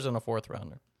 first rounders and a 4th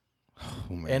rounder.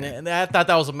 Oh, man. And I thought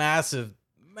that was a massive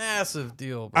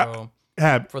deal, bro.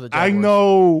 Hab, For the I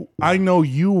Jaguars. know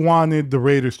you wanted the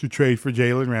Raiders to trade for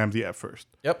Jalen Ramsey at first.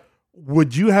 Yep.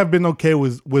 Would you have been okay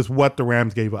with what the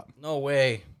Rams gave up? No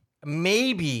way.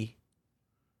 Maybe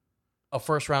a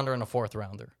 1st rounder and a 4th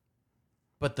rounder.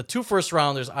 But the 2 first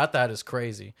rounders, I thought is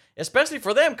crazy. Especially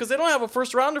for them, because they don't have a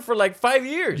 1st rounder for 5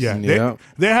 years. Yeah, Yeah.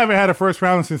 They haven't had a first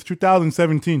round since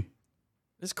 2017.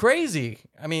 It's crazy.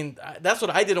 I mean, that's what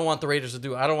I didn't want the Raiders to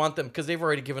do. I don't want them, because they've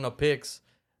already given up picks.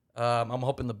 I'm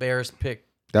hoping the Bears pick.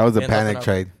 That was a end up panic in a-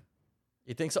 trade.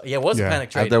 You think so? Yeah, it was Yeah. a panic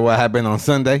trade. After what happened on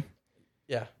Sunday.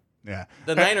 Yeah. Yeah.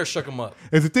 The Niners shook them up.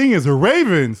 And the thing is, the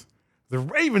Ravens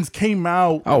came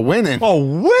out Winning. winning.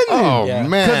 Oh, Yeah.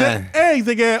 man.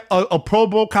 They get a Pro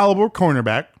Bowl caliber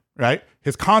cornerback, right?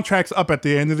 His contract's up at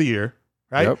the end of the year,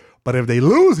 right? Yep. But if they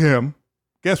lose him,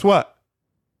 guess what?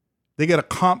 They get a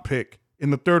comp pick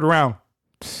in the 3rd round.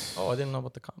 Oh, I didn't know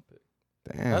about the comp pick.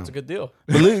 Damn. That's a good deal.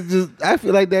 But I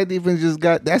feel like that defense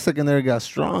that secondary got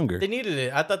stronger. They needed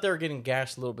it. I thought they were getting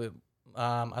gashed a little bit.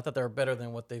 I thought they were better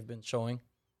than what they've been showing.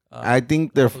 I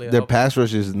think their hopefully it their helps. pass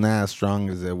rush is not as strong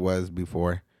as it was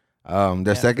before. Their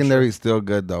for secondary is still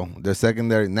good though. Their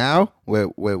secondary now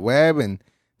with Webb and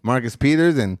Marcus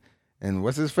Peters and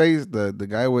what's his face, the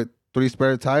guy with 3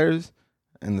 spare tires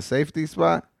in the safety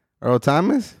spot, Earl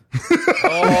Thomas.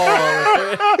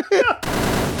 Oh,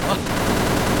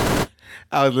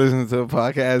 I was listening to a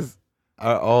podcast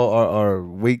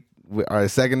our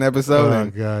second episode, Oh,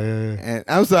 and, God, yeah. and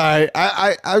I'm sorry,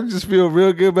 I just feel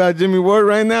real good about Jimmy Ward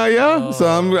right now, yo. So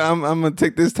I'm gonna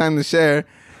take this time to share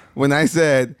when I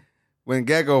said when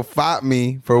Gecko fought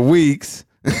me for weeks.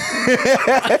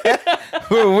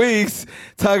 For weeks,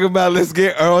 talking about let's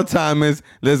get Earl Thomas.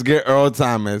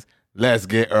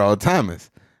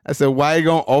 I said, why you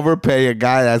gonna overpay a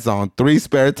guy that's on 3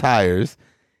 spare tires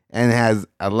and has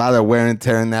a lot of wear and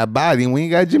tear in that body when you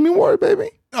got Jimmy Ward, baby?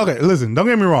 Okay, listen, don't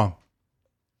get me wrong.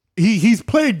 He's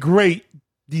played great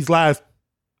these last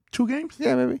 2 games?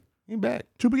 Yeah, baby. He back.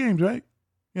 2 games, right?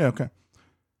 Yeah, okay.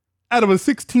 Out of a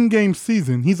 16-game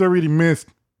season, he's already missed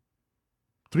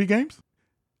 3 games?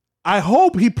 I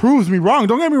hope he proves me wrong.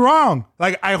 Don't get me wrong.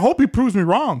 Like, I hope he proves me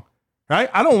wrong, right?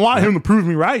 I don't want him to prove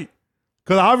me right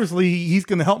because obviously he's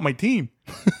going to help my team.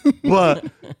 But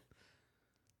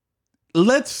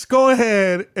let's go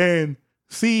ahead and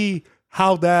see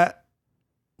how that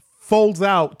folds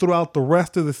out throughout the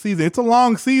rest of the season. It's a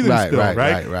long season still,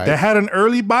 right? They had an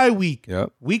early bye week.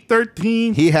 Yep. Week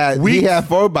 13. He had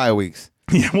 4 bye weeks.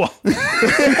 Yeah, well,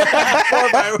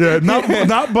 yeah,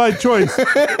 not by choice.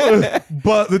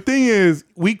 But the thing is,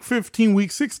 week 15,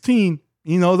 week 16,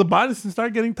 the bodies can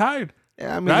start getting tired.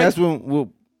 Yeah, I mean, right? that's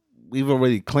when we've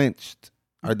already clinched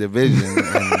our division.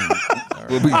 And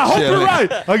we'll be I hope chilling. you're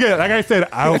right. Again, like I said,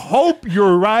 I hope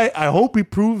you're right. I hope he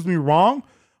proves me wrong.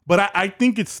 But I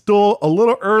think it's still a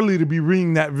little early to be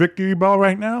ringing that victory bell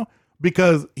right now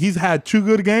because he's had 2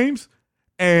 good games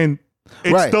and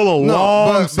it's still a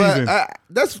long season.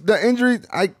 That's the injury.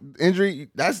 Injury.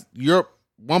 That's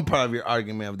one part of your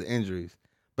argument of the injuries,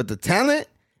 but the talent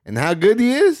and how good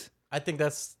he is. I think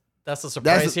that's the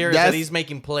surprise here is that he's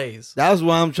making plays. That's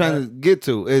what I'm trying to get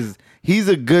to. Is he's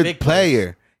a good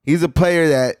player. He's a player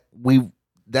that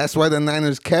that's why the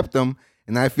Niners kept him,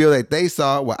 and I feel like they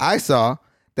saw what I saw,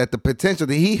 that the potential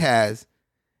that he has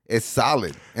is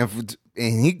solid, and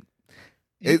he.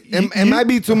 It might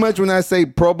be too much when I say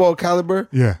Pro Bowl caliber,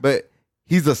 but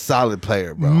he's a solid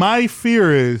player, bro. My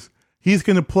fear is he's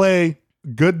going to play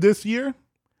good this year.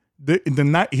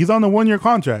 He's on the 1-year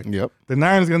contract. Yep. The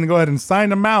Niners going to go ahead and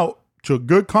sign him out to a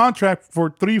good contract for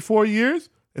 3-4 years,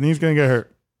 and he's going to get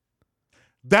hurt.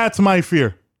 That's my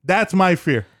fear. That's a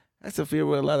fear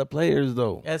with a lot of players,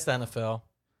 though. That's the NFL.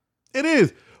 It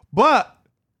is. But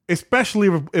especially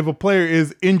if a player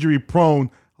is injury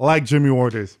prone like Jimmy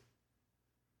Ward is.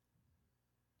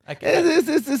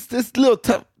 It's little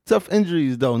tough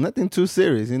injuries though. Nothing too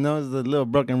serious, It's a little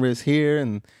broken wrist here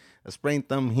and a sprained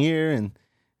thumb here and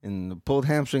a pulled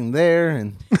hamstring there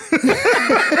and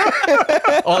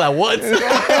all at once. Yeah,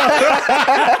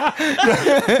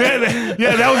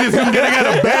 that was just him getting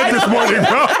out of bed this morning,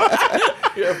 bro.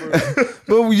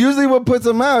 But usually what puts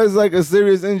him out is like a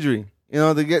serious injury.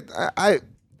 We'll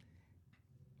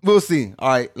see. All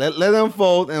right, let it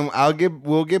unfold, and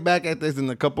we'll get back at this in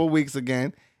a couple of weeks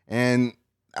again. And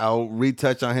I'll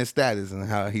retouch on his status and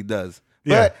how he does.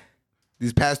 Yeah. But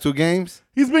these past 2 games,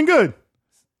 he's been good.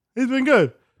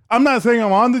 I'm not saying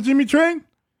I'm on the Jimmy train.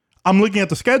 I'm looking at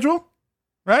the schedule,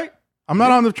 right? I'm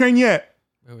not on the train yet.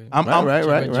 Right.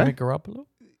 Jimmy Garoppolo?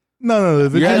 No.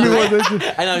 The Jimmy Ward.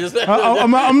 I know. Just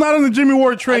I'm not on the Jimmy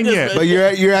Ward train yet. But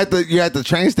you're at the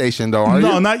train station though, aren't you?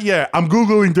 No, not yet. I'm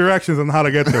Googling directions on how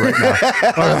to get there right now.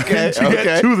 Okay. To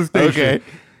get to the station. Okay.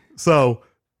 So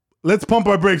let's pump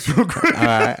our brakes real quick. All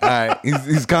right.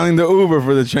 He's calling the Uber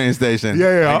for the train station.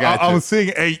 Yeah. I was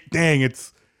seeing, dang,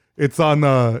 it's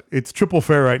on it's triple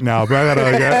fare right now, but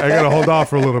I gotta hold off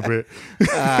for a little bit. All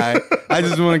right. I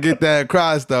just want to get that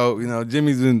across though.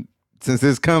 Jimmy's been, since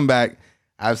his comeback,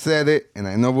 I've said it, and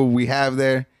I know what we have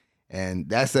there, and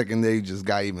that secondary just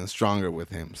got even stronger with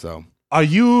him. So are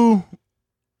you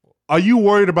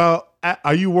worried about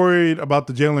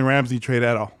the Jalen Ramsey trade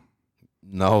at all?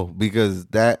 No, because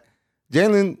that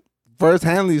Jalen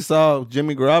first-handly saw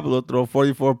Jimmy Garoppolo throw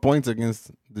 44 points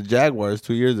against the Jaguars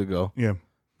 2 years ago. Yeah.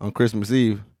 On Christmas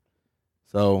Eve.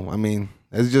 So, I mean,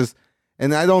 it's just,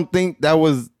 and I don't think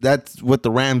that's what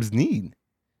the Rams need.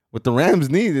 What the Rams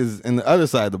need is in the other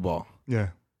side of the ball. Yeah.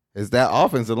 Is that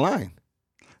offensive line.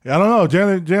 I don't know.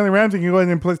 Jalen Ramsey can go ahead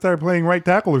and start playing right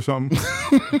tackle or something.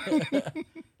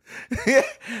 Yeah.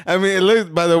 I mean, it looks,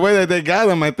 by the way that they got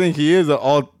him, I think he is an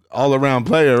all-around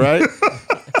player, right?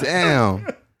 Damn.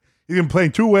 He can play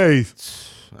 2 ways.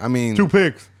 I mean, 2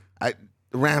 picks.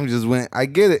 The Rams just went. I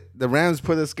get it. The Rams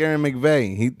put a scare in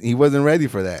McVay. He wasn't ready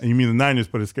for that. And you mean the Niners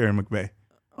put a scare in McVay?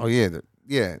 Oh yeah, that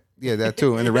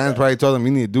too. And the Rams probably told him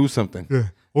you need to do something. Yeah,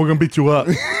 we're gonna beat you up.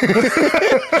 and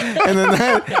then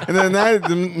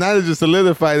the Niners just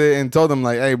solidified it and told him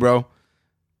like, hey, bro,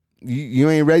 you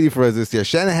ain't ready for us this year.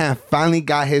 Shanahan finally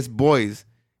got his boys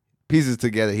pieces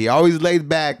together. He always laid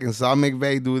back and saw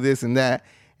McVay do this and that,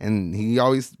 and he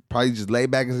always probably just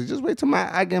laid back and said, just wait till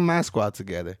I get my squad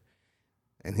together.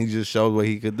 And he just showed what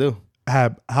he could do.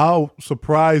 How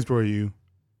surprised were you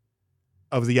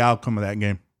of the outcome of that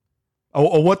game?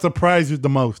 Or what surprised you the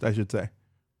most, I should say?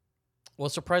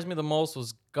 What surprised me the most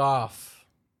was Goff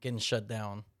getting shut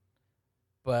down.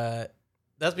 but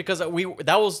that's because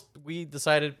we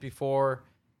decided before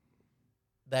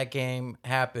that game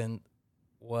happened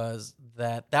was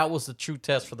that was the true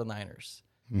test for the Niners.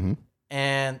 Mm-hmm.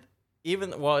 And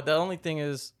the only thing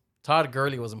is Todd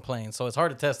Gurley wasn't playing, so it's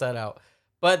hard to test that out.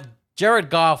 But Jared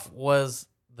Goff was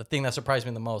the thing that surprised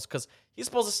me the most because he's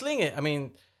supposed to sling it. I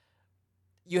mean,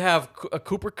 you have a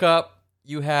Cooper Kupp,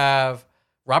 you have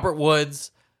Robert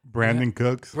Woods, Brandon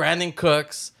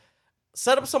Cooks.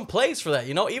 Set up some plays for that,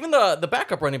 Even the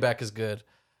backup running back is good.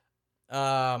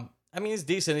 I mean, he's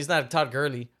decent. He's not Todd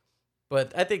Gurley,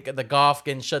 but I think the Goff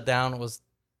getting shut down was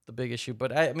the big issue.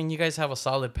 But I mean, you guys have a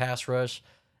solid pass rush.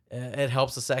 It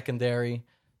helps the secondary.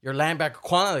 Your linebacker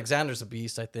Quan Alexander's a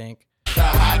beast, I think.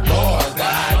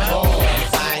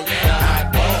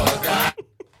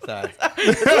 Sorry.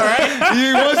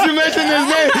 Once you mentioned his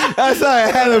name, I'm sorry.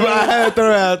 I had to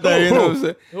throw it out there. You know what I'm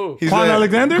saying? Who? Quan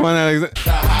Alexander? Quan Alexander.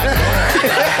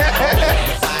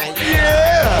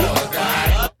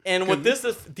 Yeah. And with this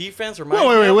defense reminds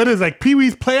Wait, me of- what is like Pee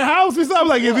Wee's Playhouse or something?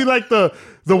 Like, is he like the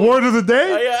word of the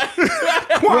day? Oh,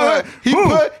 yeah.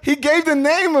 Well, he gave the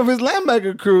name of his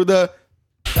linebacker crew you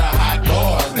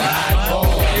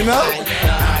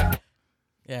know?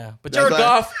 Yeah, but Jared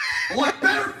Goff What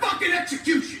better fucking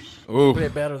execution? Ooh,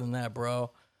 played better than that,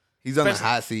 bro. he's on the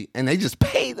hot seat, and they just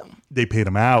paid him. They paid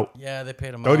him out. Yeah, they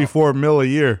paid him 34 mil a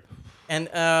year. And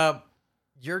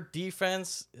your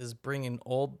defense is bringing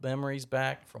old memories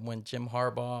back from when Jim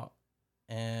Harbaugh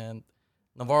and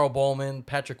Navarro Bowman,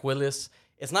 Patrick Willis.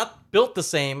 It's not built the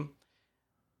same,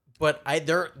 but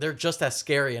they're just as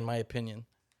scary in my opinion.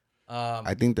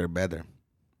 I think they're better.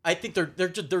 I think they're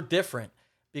different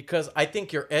because I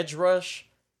think your edge rush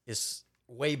is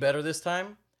way better this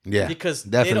time. Yeah, because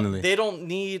definitely. they don't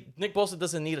need Nick Bosa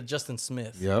doesn't need a Justin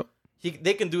Smith. Yep.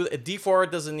 They can do it. D Ford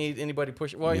doesn't need anybody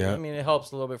pushing. Well, Yeah. I mean it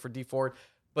helps a little bit for D Ford,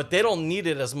 but they don't need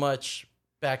it as much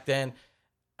back then.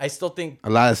 I still think A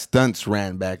lot of stunts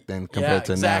ran back then compared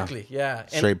to exactly. Yeah, and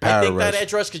Straight power I think that rush.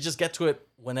 edge rush could just get to it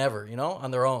whenever,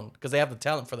 on their own because they have the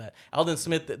talent for that. Aldon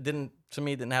Smith didn't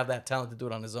have that talent to do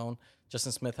it on his own.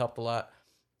 Justin Smith helped a lot.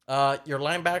 Your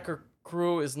linebacker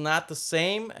crew is not the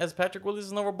same as Patrick Willis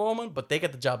and Navarro Bowman, but they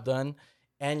get the job done.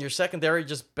 And your secondary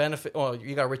just benefit. Well,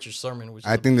 you got Richard Sherman, which is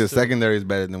now. I think the too. secondary is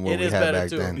better than what It we is had better back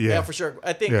too. then. Yeah. For sure.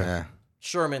 I think Yeah.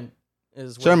 Sherman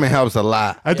is. Sherman helps a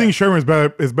lot. I think Sherman's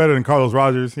is better than Carlos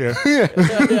Rogers. Yeah.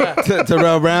 Yeah.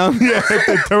 Terrell Brown. Yeah.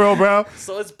 Terrell Brown.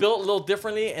 So it's built a little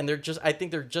differently, and I think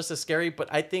they're just as scary. But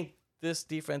I think this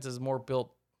defense is more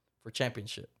built for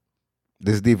championship.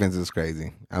 This defense is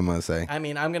crazy, I must say. I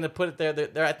mean, I'm gonna put it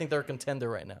there. I think they're a contender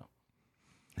right now.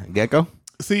 Gecko?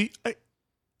 See,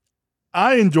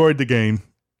 I enjoyed the game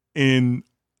in,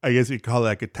 I guess you'd call it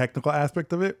like a technical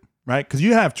aspect of it, right? Because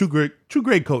you have two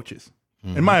great coaches.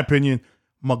 In my opinion,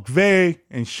 McVay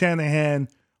and Shanahan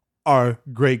are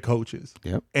great coaches.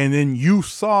 Yep. And then you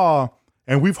saw,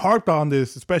 and we've harped on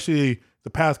this, especially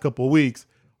the past couple of weeks,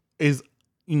 is,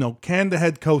 can the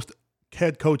head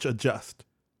coach adjust?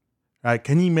 Right?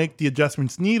 Can he make the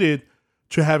adjustments needed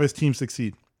to have his team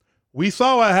succeed? We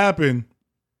saw what happened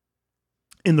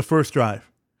in the first drive.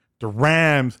 The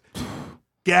Rams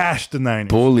gashed the Niners.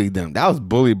 Bullied them. That was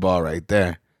bully ball right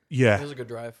there. It Yeah. was a good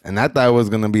drive. And I thought it was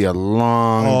going to be a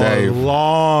long day. A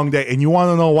long day. And you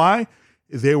want to know why?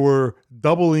 Is they were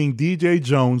doubling DJ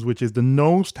Jones, which is the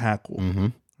nose tackle,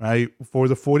 right, for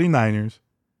the 49ers.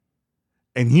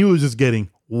 And he was just getting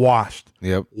washed.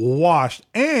 Yep. Washed.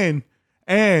 And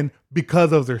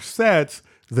because of their sets,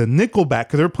 the nickel back,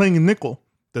 because they're playing in nickel,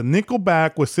 the nickel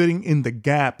back was sitting in the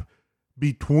gap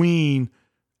between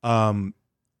Buckner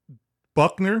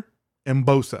and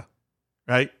Bosa,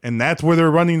 right? And that's where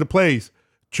they're running the plays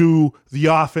to the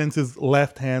offense's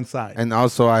left-hand side. And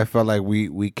also, I felt like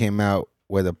we came out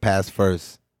with a pass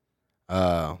first.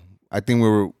 I think we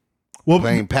were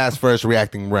playing pass first,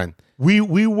 reacting run. We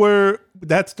were,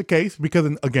 that's the case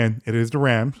because, again, it is the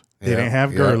Rams. They Yeah, didn't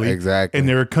have yeah, Gurley. exactly. And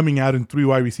they were coming out in 3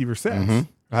 wide receiver sets,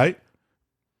 right?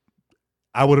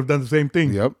 I would have done the same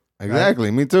thing. Yep.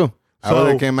 Exactly. Me too. I So-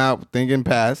 would have came out thinking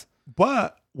pass.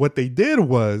 But what they did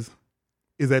is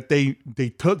that they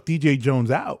took DJ Jones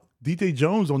out. DJ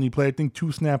Jones only played, I think,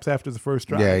 2 snaps after the first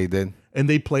drive. Yeah, he did. And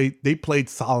they played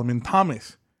Solomon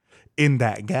Thomas in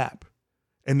that gap.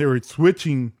 And they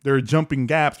were jumping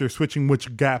gaps. They're switching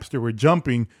which gaps they were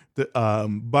jumping,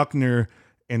 Buckner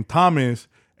and Thomas.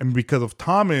 And because of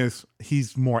Thomas,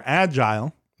 he's more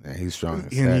agile. Yeah, he's strong.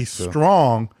 And he's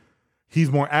strong. He's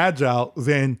more agile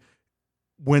than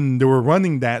when they were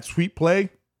running that sweep play,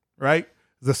 right?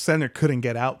 The center couldn't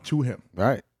get out to him,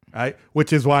 Right. right?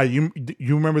 Which is why you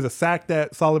remember the sack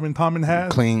that Solomon Thomas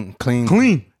has? Clean.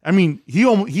 Clean. I mean,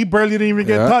 he barely didn't even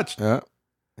get touched. Yeah.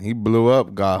 He blew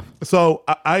up Goff. So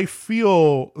I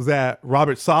feel that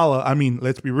Robert Saleh, I mean,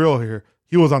 let's be real here.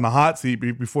 He was on the hot seat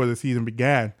before the season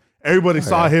began. Everybody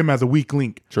saw him as a weak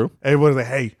link. True. Everybody's like,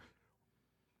 hey,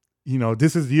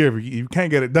 this is the year. If you can't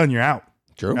get it done, you're out.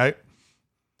 True. Right?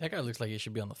 That guy looks like he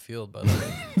should be on the field, by the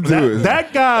way. Dude.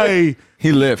 That guy,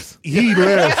 He lifts. he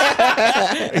lives.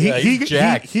 He's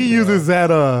jacked, he uses that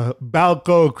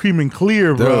Balco Cream and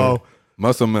Clear, bro. Dude.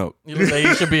 Muscle milk. He looks like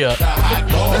he should be a.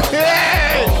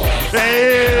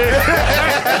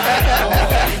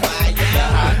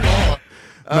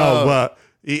 No, but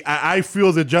I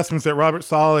feel the adjustments that Robert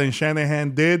Saleh and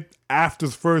Shanahan did after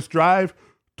his first drive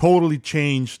totally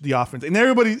changed the offense. And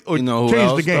everybody You know who changed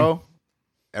else, the game. though?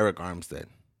 Eric Armstead.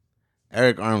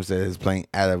 Eric Armstead is playing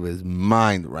out of his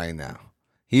mind right now.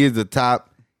 He is the top.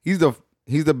 He's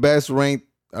the best ranked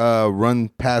run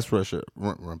stopper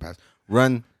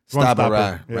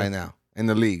stopper, right now in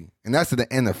the league, and that's in the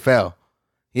NFL.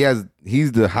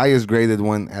 He's the highest graded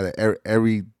one out of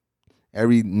every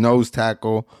nose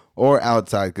tackle or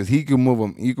outside because he can move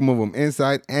him. You can move him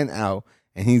inside and out,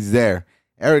 and he's there.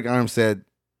 Eric Armstead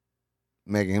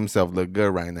making himself look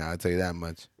good right now. I'll tell you that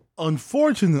much.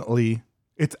 Unfortunately,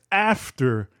 it's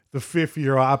after the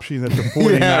 5th-year option that the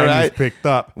 49ers picked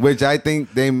up. Which I think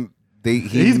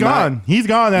He's gone. He's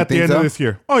gone at the end of this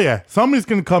year. Oh, yeah. Somebody's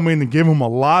going to come in and give him a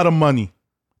lot of money.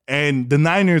 And the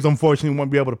Niners, unfortunately, won't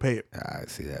be able to pay it. I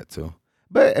see that too.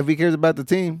 But if he cares about the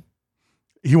team,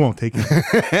 he won't take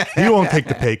it. He won't take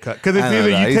the pay cut. Because it's I know, either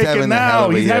you he's take having it a hell now,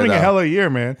 of a he's year, having a though. hell of a year,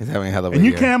 man. he's having a hell of a And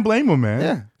you year. can't blame him, man.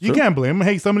 Yeah, you true. can't blame him.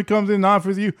 Hey, somebody comes in and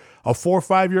offers you a 4 or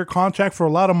 5 year contract for a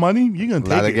lot of money, you're going to A take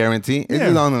lot it. of guarantee. It's Yeah.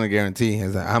 just on the guarantee.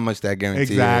 Is how much that guarantee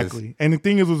is. Exactly. And the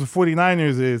thing is with the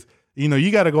 49ers is,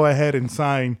 you got to go ahead and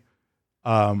sign,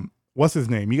 what's his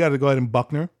name? You got to go ahead and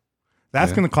Buckner.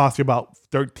 That's going to cost you about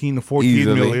 13 to 14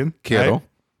 Easily. million. Kittle. Right?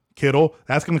 Kittle.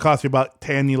 That's going to cost you about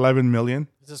 10, 11 million.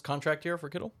 Is this contract year for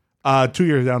Kittle? 2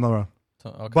 years down the road.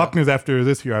 Okay. Buckner's after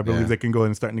this year, I believe Yeah. they can go ahead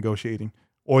and start negotiating.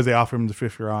 Or they offer him the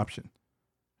 5th-year option.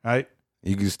 Right?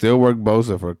 You can still work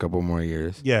Bosa for a couple more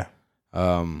years. Yeah.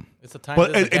 It's a time.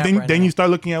 But there's a gap then, right then now. you start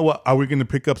looking at what are we going to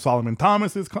pick up Solomon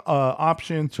Thomas's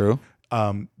option? True.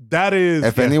 That is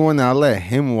If anyone, I'll let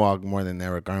him walk more than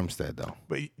Eric Armstead, though.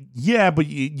 but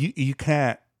you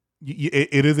can't.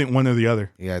 It isn't one or the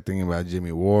other. You got to think about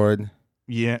Jimmy Ward.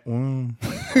 Yeah.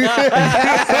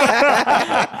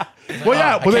 Well,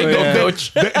 yeah.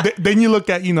 But then you look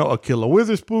at Akilla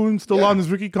Witherspoon still on his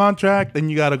rookie contract. Then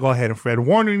you got to go ahead and Fred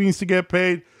Warner needs to get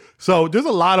paid. So there's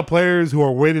a lot of players who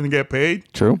are waiting to get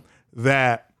paid. True.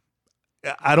 That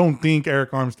I don't think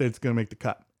Eric Armstead's going to make the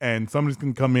cut. And somebody's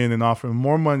going to come in and offer him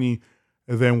more money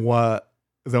than what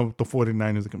the 49ers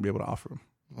are going to be able to offer him.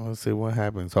 We'll see what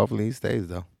happens. Hopefully he stays,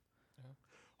 though.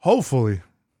 Hopefully.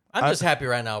 I'm just happy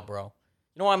right now, bro.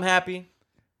 You know why I'm happy?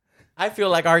 I feel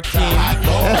like our team.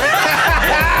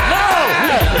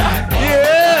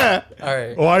 Yeah. All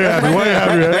right. Why are you happy? Why are you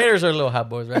happy? Right? Raiders are little hot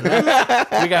boys right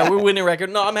now. We're winning record.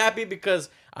 No, I'm happy because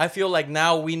I feel like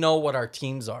now we know what our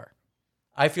teams are.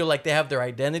 I feel like they have their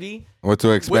identity. What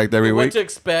to expect every What week? to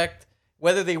expect.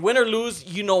 Whether they win or lose,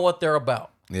 you know what they're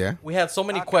about. Yeah. We had so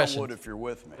many Knock on questions. wood if you're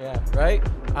with me. Yeah,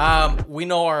 right? We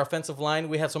know our offensive line.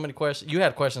 We had so many questions. You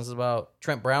had questions about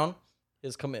Trent Brown,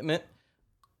 his commitment.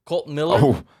 Colton Miller.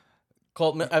 Oh,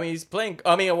 He's playing.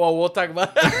 We'll talk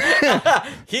about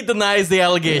he denies the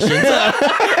allegations.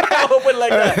 I'll put it like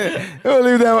that. we'll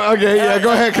leave that one. Okay, yeah,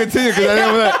 go ahead, continue, because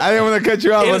I didn't want to cut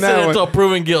you off on that Innocent one. until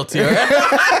proven guilty. All right?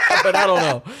 But I don't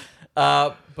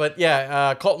know. But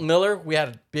yeah, Colton Miller, we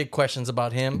had big questions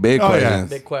about him. Big Oh, yeah. questions.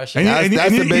 Big questions. That's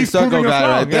the big he's circle proving us guy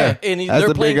wrong. right there. And That's they're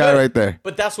the playing big guy good. right there.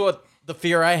 But that's what the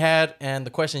fear I had and the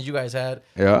questions you guys had.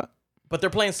 Yeah. But they're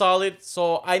playing solid,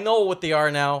 so I know what they are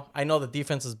now. I know the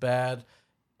defense is bad.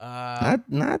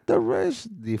 Not the rush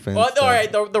defense. All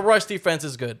right, the rush defense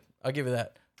is good. I'll give you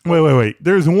that. Wait.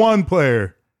 There's one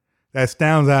player that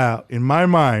stands out in my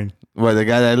mind. What, the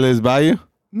guy that lives by you?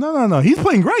 No. He's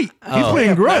playing great. He's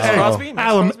playing great. Max Crosby?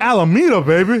 Max Crosby? Alameda,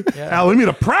 baby.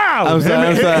 Alameda proud. I'm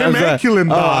sorry. Him and Killing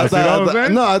Dogs. You know what I'm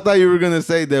saying? No, I thought you were going to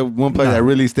say that one player that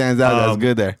really stands out that's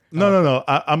good there. No.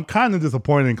 I'm kind of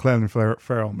disappointed in Clelin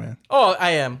Ferrell, man. Oh,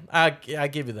 I am. I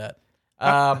give you that.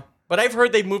 But I've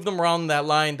heard they moved them around that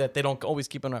line that they don't always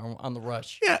keep him on the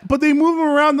rush. Yeah, but they move him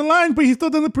around the line, but he still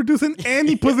doesn't produce in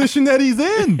any position that he's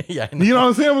in. Yeah, I know. You know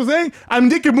what I'm saying? I mean,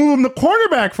 they could move him to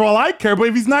cornerback for all I care, but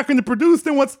if he's not going to produce,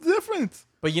 then what's the difference?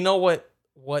 But you know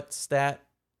what stat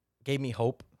gave me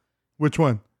hope? Which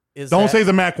one? Is Don't that- say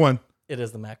the Mac one. It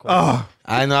is the Mac one. Oh,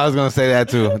 I know I was gonna say that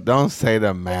too. Don't say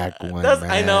the Mac one. That's, man.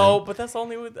 I know, but that's the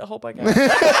only hope I got.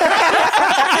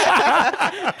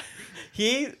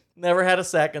 He never had a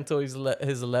sack until his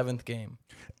 11th game.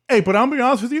 hey, but I'm gonna be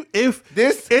honest with you. If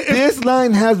This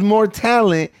line has more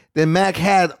talent than Mac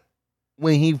had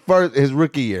when he his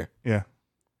rookie year. yeah,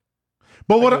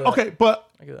 but what? get that. Okay, but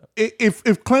I get that.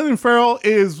 if Clinton Farrell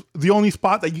is the only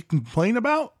spot that you complain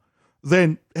about,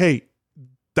 then hey,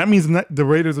 that means the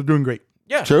Raiders are doing great.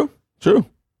 Yeah. True.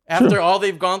 After all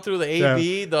they've gone through, the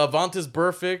AB, the Vontaze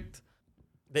Burfict,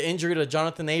 the injury to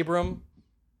Jonathan Abram,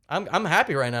 I'm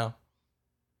happy right now.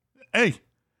 Hey,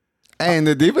 And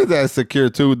the defense has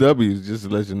secured 2 W's, just to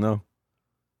let you know.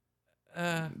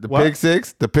 The What? pick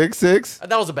six.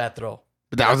 That was a bad throw.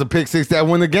 But that was a pick six that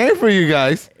won the game for you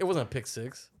guys. It wasn't a pick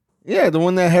six. Yeah, the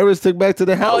one that Harris took back to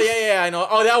the house. Oh, yeah, I know.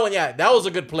 Oh, that one, yeah. That was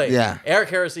a good play. Yeah. Eric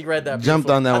Harris, he read that. Jumped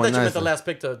beautiful. on that I one thought you meant the nicely. last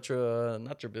pick to,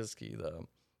 not Trubisky, the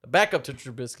backup to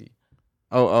Trubisky.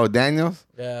 Oh, Daniels?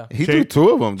 Yeah. He Chase- threw 2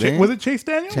 of them, didn't he? was it Chase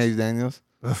Daniels? Chase Daniels.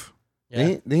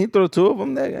 Yeah. Did he throw 2 of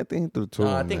them there? I think he threw 2 of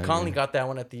them. I think that Conley game. got that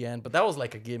one at the end, but that was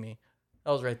like a gimme.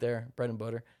 That was right there, bread and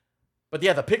butter. But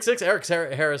yeah, the pick six, Eric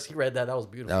Harris, he read that. That was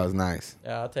beautiful. That was nice.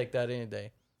 Yeah, I'll take that any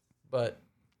day. But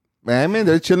Man,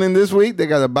 they're chilling this week. They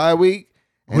got a bye week.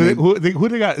 And Who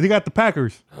they got? They got the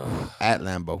Packers at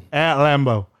Lambeau. at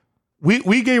Lambeau.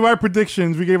 We gave our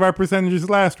predictions. We gave our percentages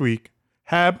last week.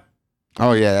 Hab,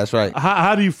 Oh, yeah, that's right.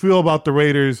 how do you feel about the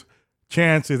Raiders'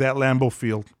 chances at Lambeau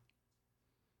Field?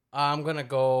 I'm going to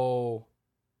go.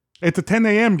 It's a 10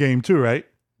 a.m. game too, right?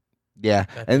 Yeah.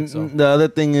 think And so. the other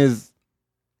thing is,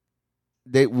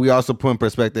 we also put in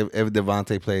perspective if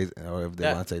Devontae plays or if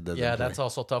Devontae doesn't Yeah, play. that's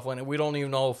also a tough one. And we don't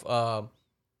even know if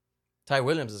Ty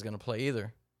Williams is going to play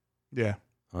either. Yeah.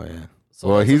 Oh, yeah. So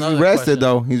Well, that's he's another rested, question.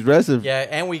 though. He's rested. Yeah,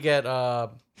 and we get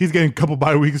He's getting a couple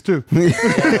bye weeks too. we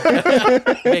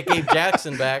get Gabe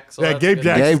Jackson back. So Yeah, that's Gabe good.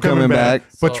 Jackson's Gabe coming back.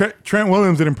 But So- Trent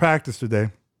Williams didn't practice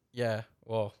today. Yeah,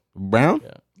 well, Brown?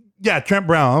 Yeah, Trent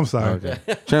Brown. I'm sorry. Okay.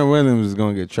 Trent Williams is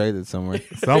going to get traded somewhere.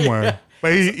 Somewhere.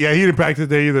 But he didn't practice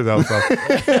today either, though. So.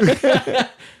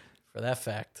 for that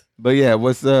fact. But, yeah,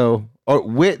 what's or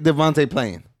with Devontae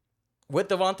playing? With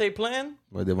Devontae playing,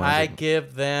 With Devontae I playing.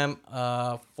 give them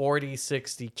a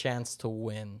 40-60 chance to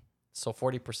win. So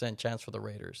 40% chance for the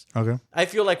Raiders. Okay. I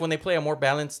feel like when they play a more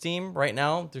balanced team right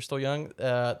now, they're still young,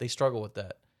 they struggle with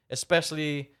that.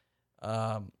 Especially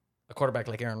a quarterback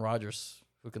like Aaron Rodgers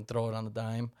who can throw it on the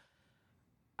dime.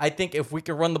 I think if we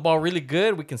can run the ball really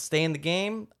good, we can stay in the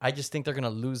game. I just think they're going to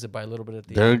lose it by a little bit at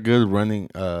the They're a end. good running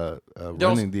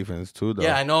defense, too, though.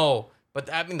 Yeah, I know.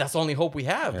 But I mean, that's the only hope we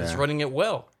have is Yeah. running it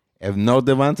well. If no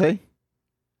Devontae?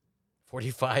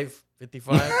 45,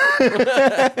 55.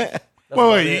 That's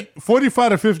about Wait. it.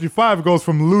 45 to 55 goes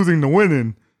from losing to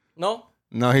winning. No?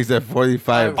 No, he said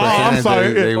 45%. Oh, I'm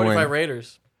sorry. They 45 win.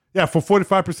 Raiders. Yeah, for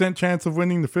 45% chance of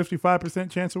winning, the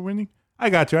 55% chance of winning. I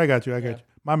got you.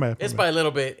 My bad. It's by a little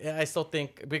bit. I still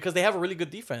think because they have a really good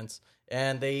defense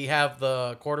and they have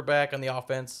the quarterback and the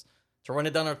offense to run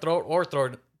it down our throat or throw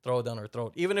it down our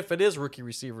throat. Even if it is rookie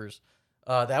receivers,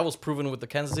 that was proven with the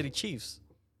Kansas City Chiefs.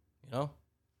 You know,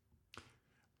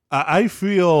 I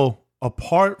feel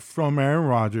apart from Aaron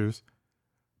Rodgers,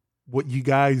 what you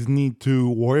guys need to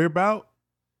worry about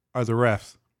are the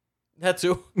refs. that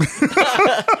too.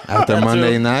 After That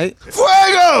Monday too. night?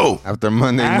 Fuego! After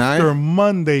Monday After night?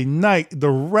 Monday night, the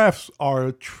refs are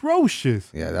atrocious.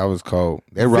 Yeah, that was cold.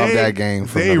 They robbed that game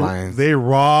from the Lions. They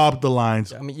robbed the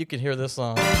Lions. I mean, you can hear this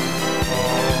song.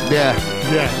 Yeah,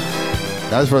 Yeah.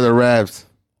 that's for the refs.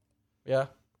 Yeah.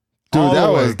 Dude,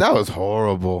 All the way. that was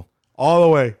horrible. All the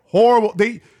way. Horrible.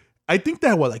 I think they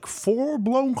had 4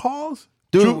 blown calls?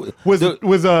 Dude, was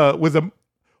a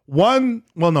one,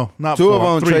 well, no, not 2 4, of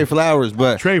them 3. Trey Flowers,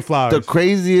 but Trey Flowers. the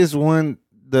craziest one,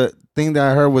 the thing that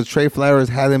I heard was Trey Flowers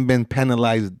hadn't been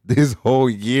penalized this whole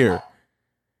year.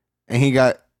 And he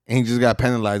just got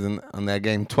penalized on that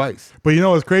game twice. But you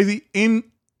know what's crazy? In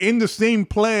the same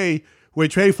play where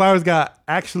Trey Flowers got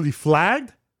actually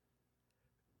flagged,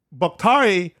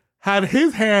 Bakhtari had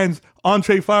his hands on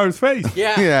Trey Flowers' face.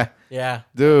 Yeah. Yeah, Yeah.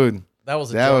 dude. That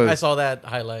was a That joke. was- I saw that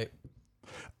highlight.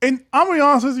 And I'm gonna be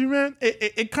honest with you, man.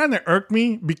 It kind of irked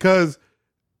me because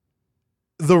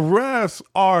the refs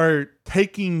are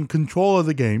taking control of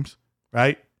the games,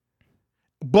 right?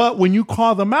 But when you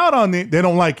call them out on it, they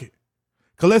don't like it.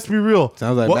 Cause let's be real.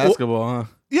 Sounds like basketball, huh?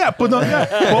 Yeah, but no, yeah.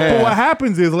 but what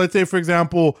happens is, let's say, for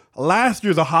example, last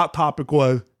year's a hot topic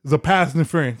was the pass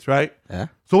interference, right? Yeah.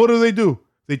 So what do?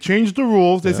 They change the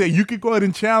rules. They say you can go ahead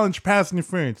and challenge pass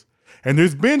interference. And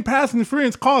there's been pass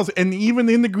interference calls, and even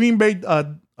in the Green Bay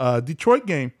Detroit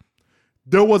game,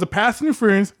 there was a pass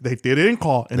interference they didn't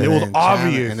call, and it was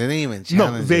obvious. And they didn't even No,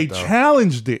 challenge they it, though.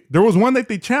 challenged it. There was one that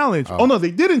they challenged. Oh, no,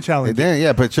 they didn't They challenge it. didn't,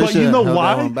 yeah. Patricia But you know held that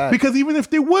why? one back. Because even if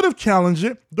they would have challenged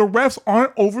it, the refs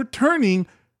aren't overturning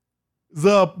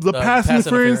the pass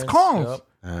interference calls. Yep.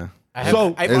 Yeah. It's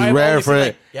I've rare only for seen, it.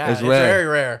 like, yeah, It's it's rare. very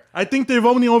rare. I think they've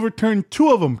only overturned 2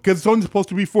 of them because it's only supposed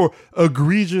to be for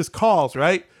egregious calls,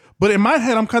 right? But in my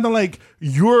head, I'm kind of like,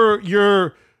 you're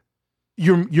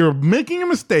making a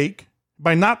mistake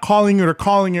by not calling it or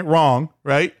calling it wrong,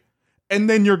 right? And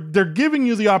then they're giving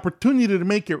you the opportunity to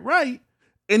make it right,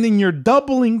 and then you're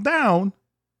doubling down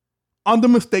on the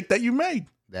mistake that you made.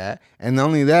 That and not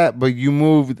only that, but you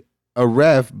moved a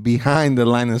ref behind the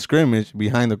line of scrimmage,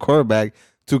 behind the quarterback,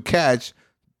 to catch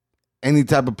any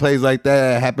type of plays like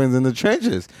that happens in the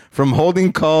trenches, from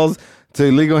holding calls to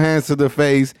illegal hands to the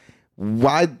face.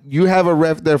 Why you have a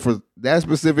ref there for that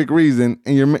specific reason,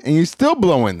 and you're still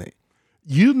blowing it?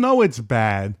 You know it's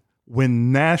bad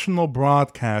when national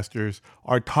broadcasters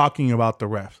are talking about the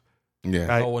refs. Yeah,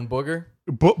 Right? Oh, and Booger.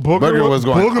 Booger was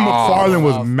going Booger off. McFarland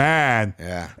was mad.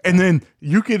 yeah. And then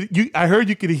I heard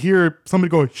you could hear somebody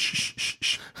going shh, shh, shh,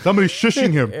 shh. Somebody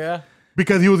shushing him Yeah.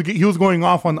 because he was going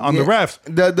off on the refs.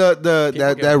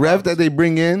 That ref that they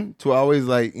bring in to always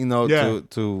Yeah.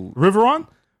 to Riveron?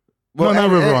 well, No, not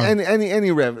Riveron.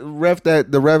 any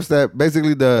refs that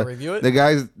basically Review it?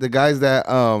 the guys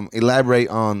that elaborate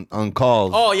on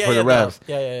calls Oh yeah, for yeah, the refs.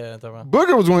 yeah.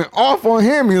 Booger was going off on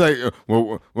him. He's like,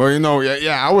 well,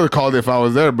 yeah, I would have called it if I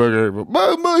was there, Booger,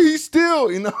 but he's still,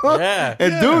 Yeah.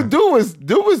 And Yeah.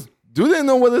 dude didn't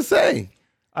know what to say.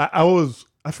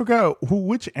 I forgot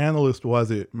which analyst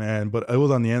was it, man, but it was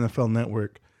on the NFL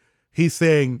Network. He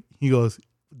goes,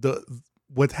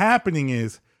 what's happening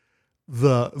is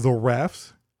the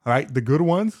refs, all right, the good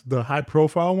ones, the high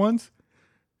profile ones,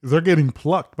 they're getting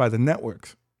plucked by the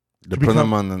networks. To put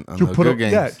them on the good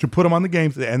games. Yeah, to put them on the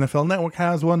games. The NFL Network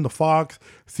has one, the Fox,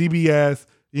 CBS,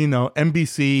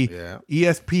 NBC, Yeah.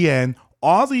 ESPN.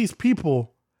 All these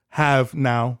people have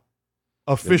now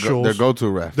officials. Their go-to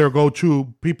ref. Their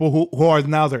go-to people who are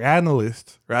now their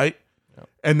analysts, right? Yep.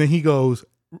 And then he goes,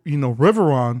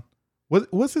 Riveron.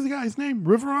 What's his guy's name?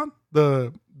 Riveron,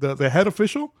 the head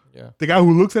official, Yeah. the guy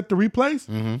who looks at the replays.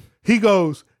 Mm-hmm. He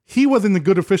goes, he wasn't a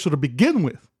good official to begin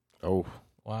with. Oh,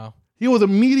 Wow. He was a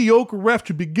mediocre ref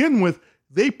to begin with.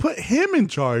 They put him in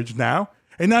charge now,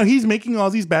 and now he's making all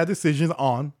these bad decisions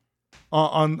on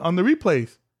the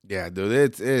replays. yeah, dude.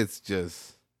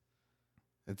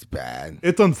 It's bad.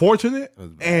 It's unfortunate, It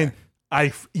was bad.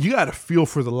 and you got to feel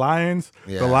for the Lions.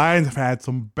 Yeah. The Lions have had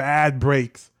some bad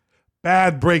breaks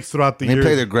throughout the They year.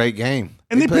 played a great game.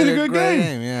 And they played a good great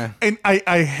game. Yeah. And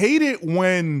I hate it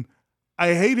when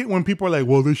people are like,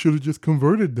 well, they should have just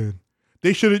converted then.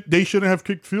 They shouldn't have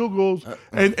kicked field goals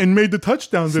and made the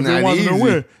touchdowns if they not wanted to easy.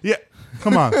 win. Yeah,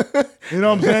 come on. You know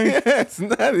what I'm saying? It's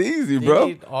not easy, You bro.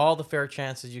 need all the fair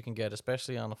chances you can get,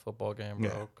 especially on a football game, bro.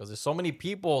 Yeah. Because there's so many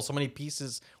people, so many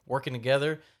pieces working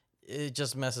together. It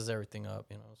just messes everything up.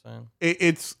 You know what I'm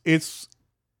saying? It's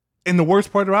and the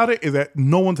worst part about it is that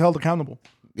no one's held accountable.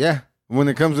 Yeah. When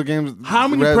it comes to games, How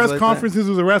many refs press like conferences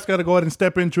does the refs got to go ahead and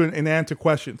step into and answer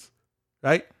questions,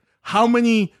 right? How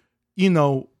many,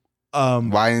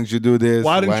 why didn't you do this?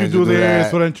 why didn't you do this?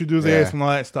 that? Why didn't you do this? Yeah. And all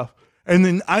that stuff. And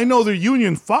then I know the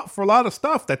union fought for a lot of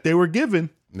stuff that they were given.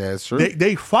 That's true.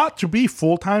 They fought to be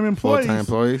full-time employees. Full-time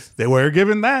employees. They were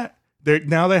given that.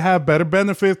 Now they have better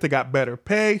benefits. They got better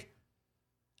pay.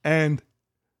 And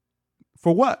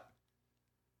for what?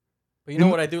 But you know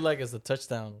what I do like is the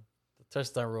touchdown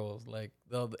rules. Like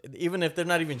even if they're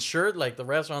not even sure, like the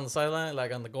refs are on the sideline,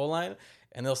 like on the goal line,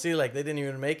 and they'll see like they didn't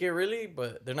even make it really,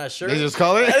 but they're not sure. They just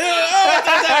call it.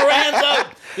 Hands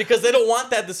up, because they don't want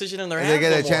that decision in their hands. They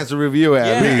get no a more. chance to review it.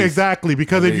 Yeah. At least. Exactly.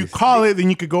 Because At if you least. call it, then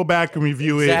you could go back and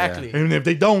review Exactly. it. And if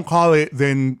they don't call it,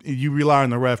 then you rely on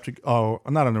the ref not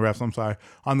on the refs, I'm sorry,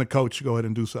 on the coach to go ahead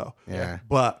and do so. Yeah.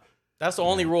 But That's the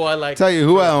only rule I like. Tell you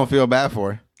who I don't feel bad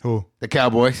for. who? The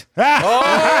Cowboys.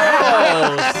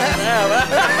 Oh, snap.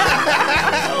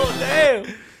 Oh,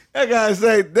 damn. I gotta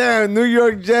say, damn, New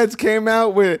York Jets came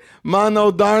out with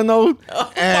Mono Darnold.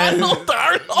 And Mono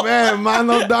Darnold. Man,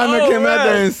 Mono Darnold Oh, came out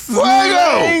there man. and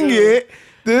swung it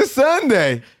this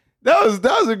Sunday. That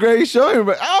was a great showing.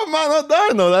 But Mono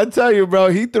Darnold, I tell you, bro,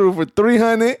 he threw for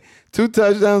 300, 2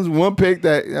 touchdowns, 1 pick.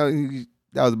 That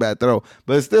was a bad throw.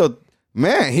 But still,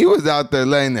 man, he was out there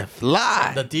letting it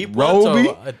fly. The deep Roby.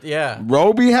 one. Yeah.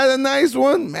 Roby had a nice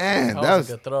one. Man, That was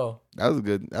a good throw. that was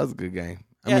a good game.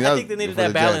 Yeah, that I was think they needed for that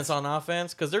the balance Jets. on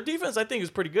offense because their defense, I think, is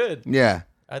pretty good. Yeah.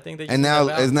 I think they just And need now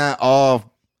that balance. it's not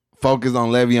all focused on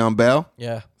Le'Veon Bell.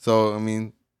 Yeah, So, I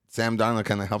mean, Sam Darnold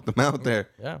kind of helped them out there.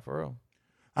 yeah, for real.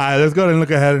 All right, let's go ahead and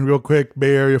look ahead and real quick.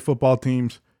 Bay Area football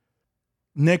teams.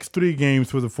 Next 3 games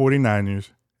for the 49ers.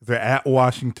 They're at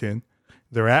Washington.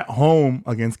 They're at home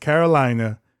against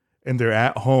Carolina. And they're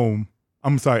at home.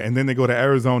 I'm sorry. And then they go to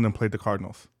Arizona and play the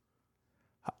Cardinals.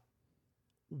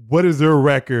 What is their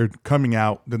record coming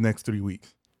out the next 3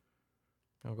 weeks?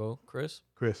 I'll go, Chris.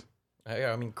 Chris.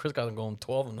 Yeah, I mean, Chris got them going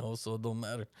 12-0, so it don't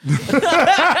matter. He don't even need to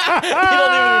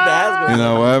ask him. You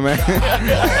know what, man?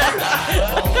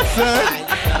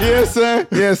 Son.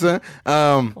 Yes, son.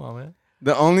 Come on, man.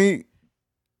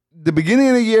 The beginning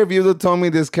of the year, if you would have told me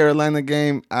this Carolina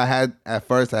game, at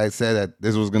first I said that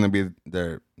this was going to be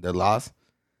their loss.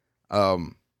 But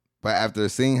after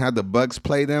seeing how the Bucks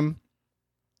play them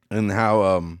and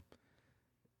how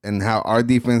our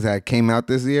defense had came out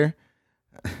this year,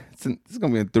 it's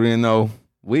going to be a 3-0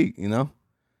 week, you know?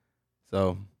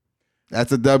 So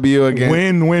that's a W again.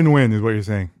 Win is what you're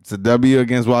saying. It's a W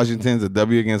against Washington. It's a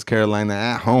W against Carolina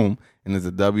at home. And it's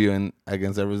a W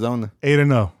against Arizona.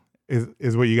 8-0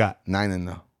 is what you got.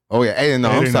 9-0. Oh, yeah. 8-0.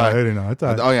 I'm sorry. 8-0. It's all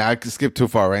right. Oh, yeah. I could skip too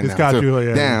far right It's now. got too. you.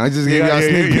 Yeah, Damn. I just gave y'all a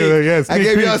sneak peek. Yeah, I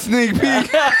gave y'all a sneak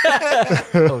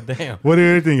peek. Oh, damn. What do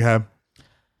you think, Hab?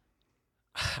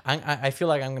 I feel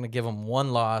like I'm going to give them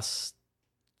one loss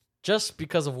just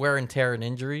because of wear and tear and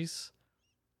injuries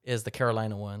is the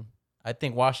Carolina one. I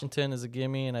think Washington is a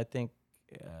gimme, and I think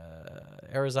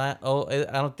Arizona.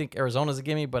 I don't think Arizona's a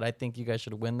gimme, but I think you guys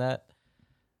should win that,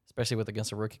 especially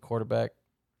against a rookie quarterback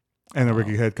And a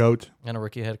rookie head coach. and a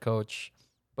rookie head coach.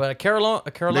 But Carolina,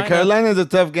 Carolina's a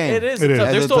tough game. it is. It Tough. is.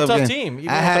 They're That's still a tough tough game. team. even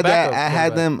I with had the that.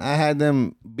 backup I had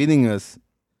them beating us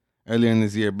earlier in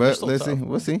this year, but still let's see.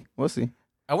 tough. We'll see.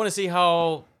 I want to see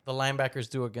how the linebackers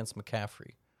do against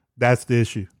McCaffrey. That's the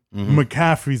issue.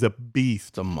 McCaffrey's a beast.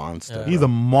 It's a monster. Yeah. He's a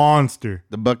monster.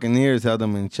 The Buccaneers held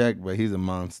him in check, but he's a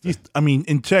monster.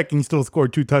 In check, and he still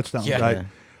scored 2 touchdowns, Yeah. right?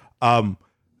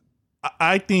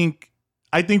 I think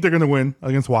they're gonna win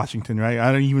against Washington, right?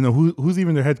 I don't even know who's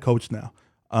even their head coach now.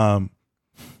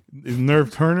 Is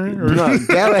Nerve Turner or No,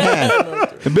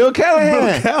 Callahan. Bill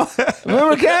Callahan.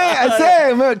 Remember Callahan? I said,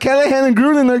 remember Callahan and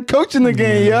Gruden are coaching the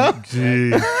game, yo.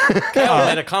 Jeez. Kyle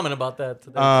made a comment about that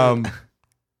today.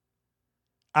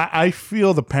 I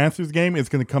feel the Panthers game is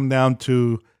going to come down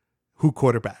to who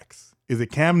quarterbacks. Is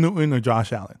it Cam Newton or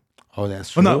Josh Allen? Oh,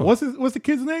 that's Oh, true. no, what's the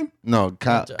kid's name? No,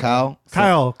 Kyle. Kyle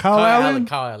Kyle Allen.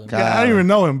 Allen. Yeah, I don't even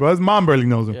know him, bro. His mom barely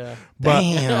knows him. Yeah. But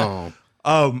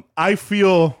Damn. I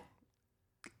feel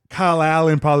Kyle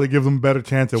Allen probably gives him a better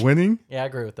chance of winning Yeah, I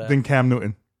agree with that. than Cam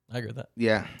Newton. I agree with that.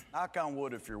 Yeah, Knock on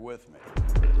wood if you're with me.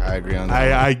 I agree on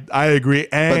that. I agree.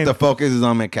 But And the focus is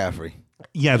on McCaffrey.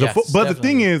 yeah, Yes, but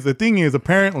definitely. the thing is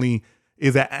apparently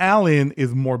is that Allen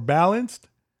is more balanced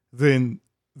than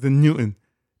Newton.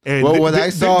 And Well, what I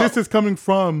saw- this is coming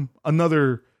from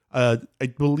another, I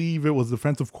believe it was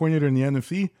defensive coordinator in the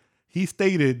NFC. He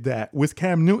stated that with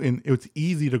Cam Newton, it's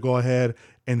easy to go ahead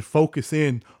and focus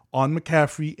in on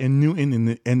McCaffrey and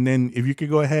Newton, and then if you could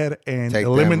go ahead and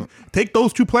take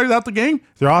those 2 players out the game,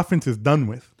 their offense is done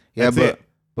with. Yeah, That's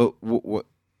but what,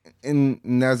 and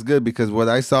that's good because what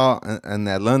I saw in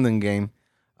that London game,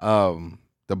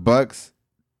 the Bucks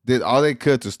did all they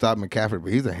could to stop McCaffrey,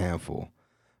 but he's a handful.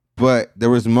 But there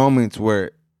was moments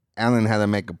where Allen had to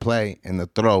make a play and the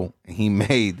throw, and he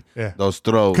made those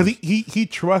throws because he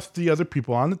trusts the other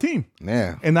people on the team.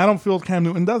 Yeah, And I don't feel Cam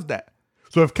Newton does that.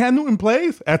 So if Cam Newton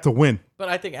plays, that's a win. But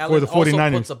I think Allen the also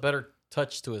 49ers. puts a better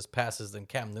touch to his passes than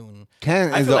Cam Newton.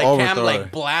 Cam I is feel the like Cam overthrower.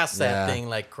 blasts that Yeah. thing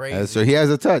like crazy. So he has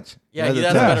a touch. Yeah, he has a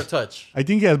a touch. better touch. I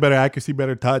think he has better accuracy,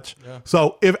 better touch. Yeah.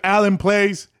 So if Allen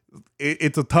plays,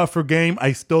 it's a tougher game.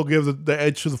 I still give the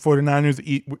edge to the 49ers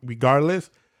regardless.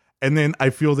 And then I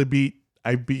feel they beat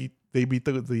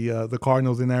the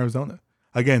Cardinals in Arizona.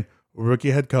 Again,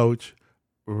 rookie head coach,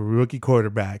 rookie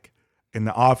quarterback, and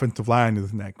the offensive line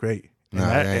isn't that great.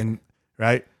 And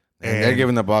And they're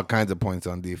giving up all kinds of points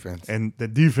on defense. And the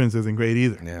defense isn't great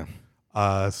either.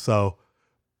 Yeah. So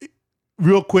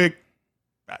real quick,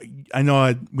 I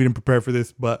know we didn't prepare for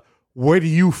this, but where do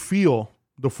you feel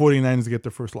the 49ers get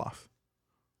their first loss?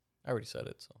 I already said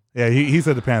it. So Yeah, he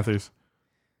said the Panthers,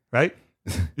 right?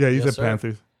 Yeah, he Yes, said sir.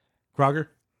 Panthers. Kroger?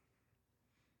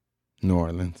 New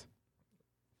Orleans.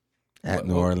 At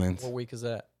New Orleans. What week is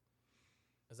that?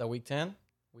 Is that week 10?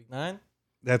 Week 9?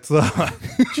 That's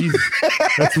Jesus.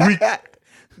 That's week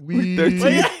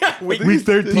 13. Week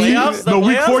 13. Playoffs? The No,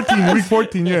 week playoffs? 14. Week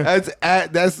 14, yeah.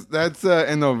 That's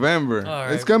in November. All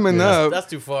right. It's coming up. That's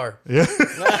too far. Yeah.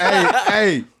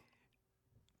 hey.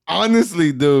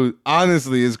 Honestly, dude.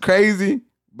 Honestly, it's crazy.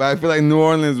 But I feel like New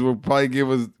Orleans will probably give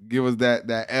us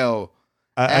that L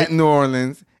at New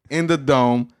Orleans in the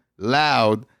dome,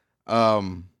 loud.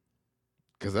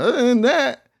 Because other than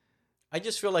that, I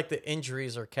just feel like the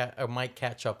injuries might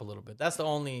catch up a little bit. That's the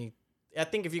only. I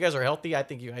think if you guys are healthy, I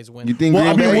think you guys win. you think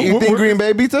Well, Green I mean, Bay? You think we're- Green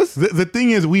Bay beats us? The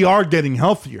thing is, we are getting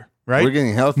healthier, right? We're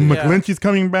getting healthy. McGlinchey's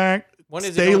coming back. When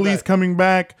is he coming Staley's back? coming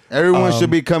back. Everyone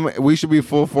should be coming. We should be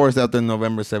full force after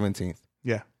November 17th.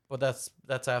 Yeah. But that's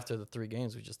after the 3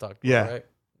 games we just talked about, Yeah. right?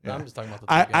 Yeah. I'm just talking about the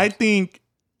 3 I games. think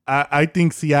I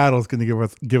think Seattle's going to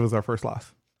give us our first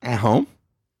loss. At home,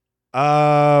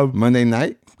 Monday Monday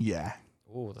night. Yeah,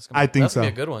 Ooh, that's I think that's gonna so.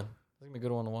 be a good one. That's gonna be a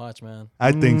good one to watch, man.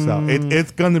 I think so.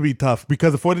 It's going to be tough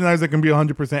because the 49ers are going to be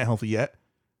 100% healthy yet,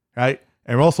 right?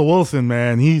 And Russell Wilson,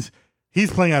 man, he's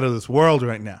playing out of this world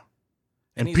right now.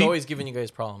 And he's Pete- always giving you guys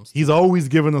problems. he's always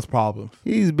giving us problems.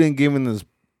 He's been giving us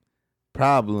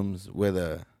problems with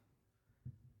a.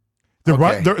 The Okay.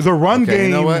 run Okay, you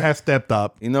game know what? has stepped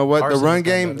up. You know what? Parsons the run done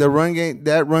game. better. The run game.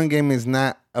 That run game is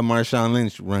not a Marshawn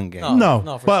Lynch run game. No.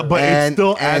 No, for but sure. but it's And-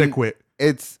 still and- adequate.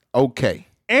 It's okay.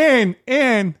 And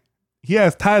he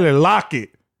has Tyler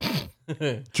Lockett.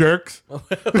 Jerks. No,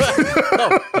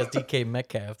 that's DK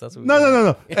Metcalf. That's what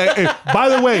No. Hey, by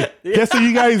the way, just so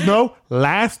you guys know,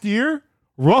 last year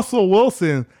Russell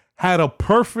Wilson had a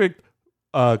perfect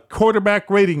quarterback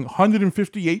rating,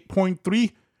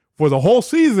 158.3 for the whole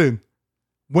season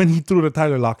when he threw to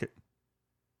Tyler Lockett.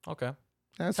 Okay.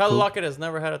 That's Tyler cool. Lockett has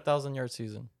never had a 1,000-yard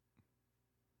season.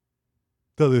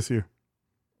 Till this year.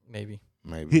 Maybe.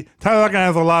 Maybe. Tyler Lockett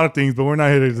has a lot of things, but we're not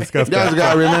here to discuss You guys that.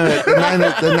 gotta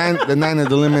remember the Niners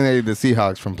eliminated the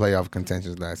Seahawks from playoff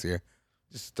contentions last year.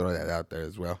 Just throw that out there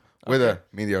as well. With a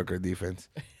mediocre defense.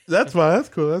 That's fine. That's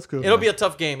cool. That's cool. It'll be a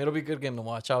tough game. It'll be a good game to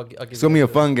watch. I'll give It's gonna be a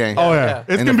fun game. Oh yeah, Yeah. it's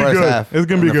in gonna the be first good. half. It's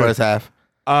gonna In be the good. first half.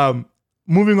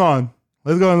 Moving on.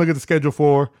 Let's go and look at the schedule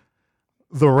for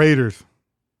the Raiders.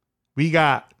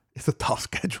 It's a tough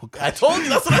schedule, I guys. told you.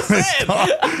 That's what I It's said.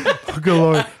 tough. Good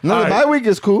lord. No, All the right. bye week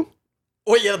is cool.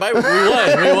 Oh yeah, the bye week. We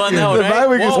won that one. The Right? bye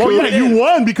week is Whoa, Oh cool. yeah, we you did.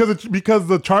 won because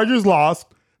the Chargers lost,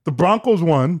 the Broncos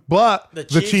won, but The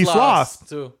the Chiefs lost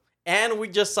too. And we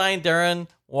just signed Darren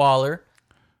Waller,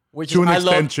 which to is an I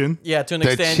love- extension. Yeah, to an The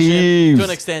extension. Chiefs. To an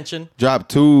extension. Drop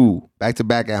 2 back to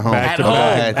back at home. Back At to home.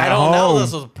 back. At At home. That home.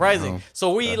 was surprising.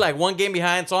 So we like one game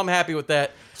behind, so I'm happy with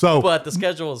that. So But the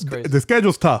schedule is crazy, the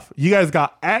schedule's tough. You guys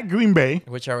got at Green Bay,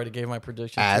 which I already gave my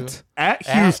prediction At to. at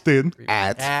Houston,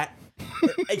 At.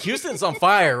 Houston's on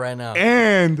fire right now.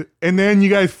 and then you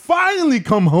guys finally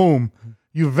come home,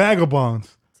 you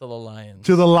vagabonds, To the Lions.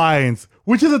 to the Lions,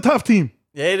 which is a tough team.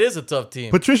 Yeah, it is a tough team.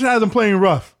 Patricia has them playing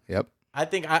rough. Yep. I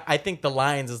think the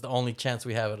Lions is the only chance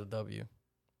we have at a W.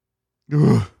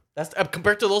 Ugh. That's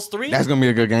compared to those 3. That's gonna be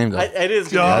a good game though. It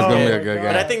is. Yeah, that's gonna be game. a good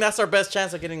But game. I think that's our best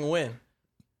chance of getting a win.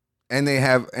 And they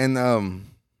have their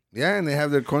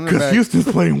Because cornerback Houston's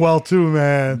playing well too,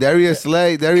 man. Darius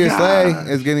Slay. Darius Slay Gosh.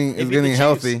 is getting He beat the Chiefs.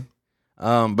 healthy.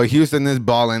 But Houston is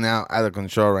balling out of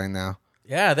control right now.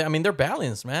 Yeah, they're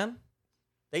balanced, man.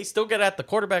 They still get at the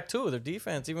quarterback too. Their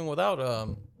defense, even without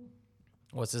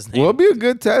what's his name? Will be a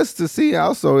good test to see.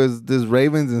 Also, is this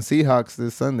Ravens and Seahawks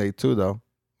this Sunday too, though.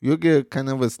 You'll get kind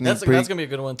of a sneak That's peek gonna be a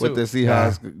good one too. what the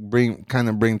Seahawks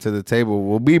bring to the table.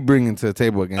 Will be bringing to the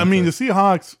table again. I mean, the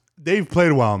Seahawks, they've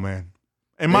played well, man.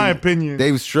 In my opinion,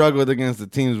 they've struggled against the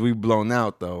teams we've blown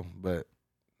out, though. But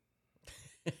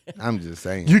I'm just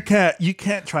saying. you can't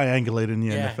triangulate in the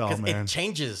yeah, NFL, man. it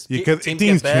changes. Because teams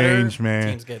teams get better, change, man.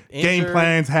 Teams get Game injured.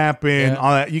 plans happen, Yeah.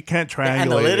 all that. You can't The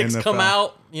triangulate. in analytics the come NFL.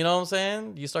 out. You know what I'm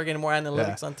saying? You start getting more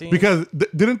analytics on teams. Because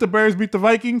didn't the Bears beat the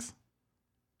Vikings?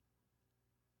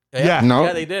 Yeah. No.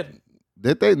 Yeah, they did.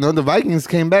 Did they? No, the Vikings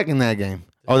came back in that game.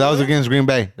 Oh, that was against Green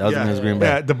Bay. That was against Green Bay.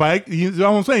 Yeah, you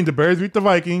know what I'm saying? The Bears beat the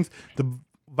Vikings. The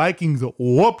Vikings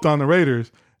whooped on the Raiders,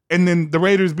 and then the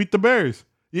Raiders beat the Bears.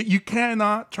 You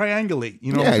cannot triangulate.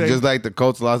 You know what I'm Yeah, saying? just like the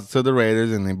Colts lost to the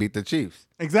Raiders and they beat the Chiefs.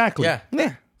 exactly. Yeah.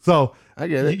 Yeah, So I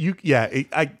get it.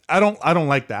 I don't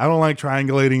like that. I don't like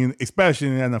triangulating, especially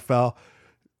in the NFL.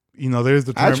 You know, there's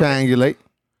the I term. triangulate,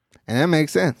 and that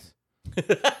makes sense.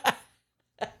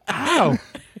 How?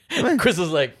 Chris is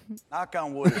like, Knock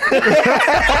on wood.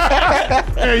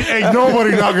 hey,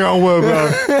 nobody knocking on wood,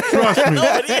 bro. Trust me.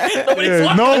 nobody's Yeah,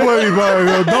 walking. nobody,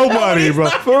 bro. Nobody, bro.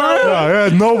 Yeah,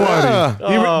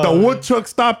 nobody. Even the woodchuck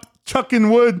stopped chucking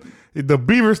wood. The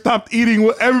beaver stopped eating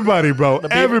wood. Everybody, bro.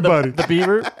 Everybody. The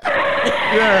Beaver.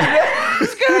 Yeah.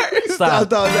 Stop.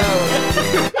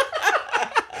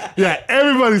 Yeah,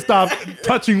 everybody stopped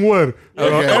touching wood. Bro.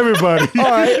 Okay. Everybody.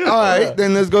 All right.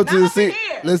 Then let's go to the Sea.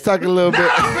 Let's talk a little bit.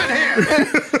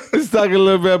 Let's talk a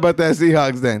little bit about that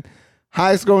Seahawks. Then,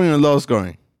 high scoring or low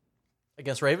scoring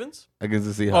Against Ravens?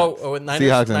 against the Seahawks? Oh, Niners?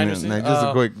 Seahawks and Niners, them.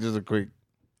 Just a quick.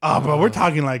 Oh, bro, we're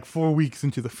talking like 4 weeks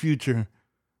into the future.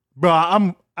 Bro,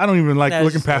 I don't even like Nah, it's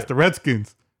looking just past the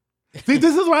Redskins. See,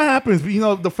 this is what happens. You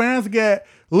know, the fans get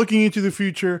looking into the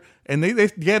future and they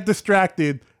get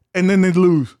distracted and then they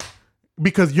lose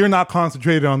because you're not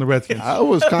concentrated on the Redskins. I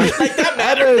was concentrating. That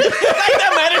matters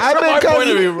from our point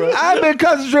of view, bro. I've been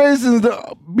concentrating since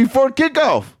before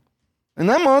kickoff,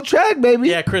 and I'm on track, baby.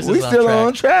 Yeah, Chris we is on still track.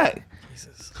 on track.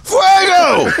 Jesus.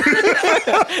 Fuego!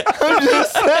 I'm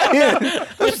just saying,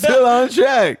 I'm still on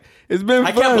track. It's been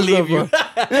I fun can't believe so you.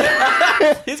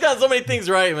 far. He's got so many things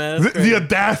right, man. That's The crazy.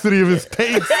 audacity of his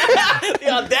takes. The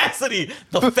audacity,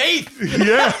 the faith.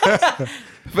 Yeah.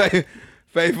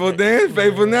 Faithful then,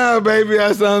 faithful now, baby.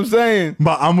 That's what I'm saying.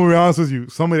 But I'm going to be honest with you.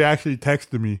 Somebody actually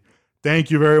texted me.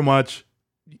 Thank you very much.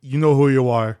 You know who you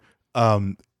are.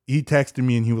 He texted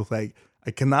me and he was like,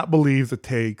 I cannot believe the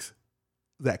takes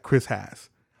that Chris has.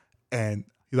 And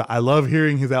he's like, I love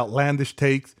hearing his outlandish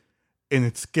takes, and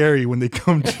it's scary when they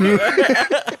come true.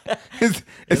 It's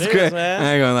is, crazy. man.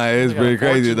 I ain't gonna lie, it's pretty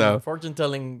crazy though. Fortune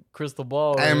telling crystal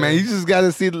ball. Hey man, you just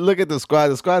gotta look at the squad.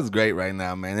 The squad's great right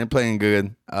now, man. They're playing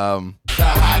good.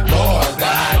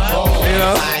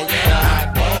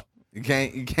 You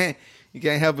can't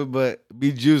help it but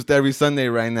be juiced every Sunday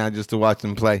right now just to watch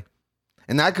them play.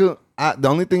 And the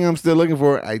only thing I'm still looking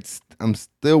for, I'm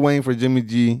still waiting for Jimmy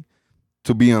G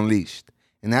to be unleashed,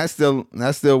 and that's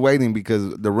still waiting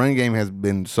because the run game has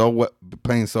been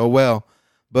playing so well.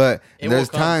 But there's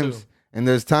times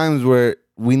where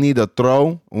we need a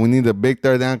throw, we need a big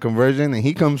third down conversion, and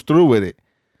he comes through with it.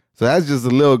 So that's just a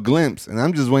little glimpse, and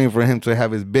I'm just waiting for him to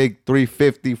have his big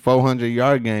 350,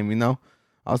 400-yard game, you know,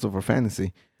 also for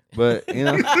fantasy. But, you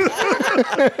know.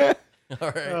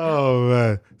 All right. Oh,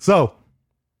 man. So,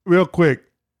 real quick,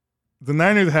 the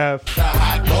Niners have...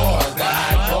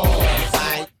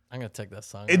 I'm going to take that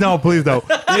song. No, please don't.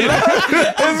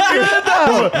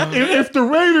 If the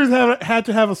Raiders had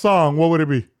to have a song, what would it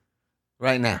be?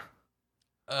 Right now.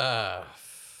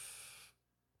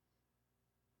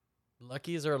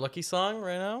 Lucky, is there a Lucky song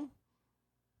right now?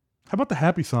 How about the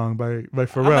Happy Song by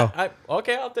Pharrell?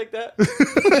 Okay, I'll take that.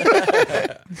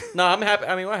 No, I'm happy.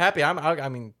 I mean, we're happy. I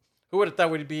mean, who would have thought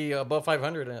we'd be above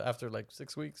 500 after like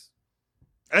 6 weeks?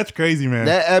 That's crazy, man.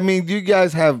 You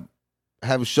guys have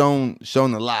shown a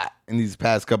lot in these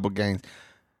past couple games.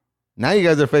 Now you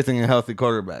guys are facing a healthy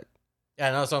quarterback.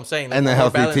 Yeah, that's what I'm saying. Like, And a more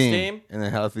healthy balanced team. And a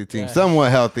healthy team. Yeah.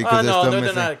 Somewhat healthy because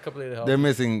they're not completely healthy. they're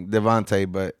missing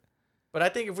Devontae, but But I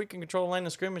think if we can control the line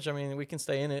of scrimmage, I mean, we can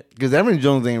stay in it. because Aaron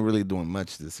Jones ain't really doing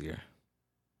much this year.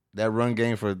 That run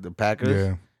game for the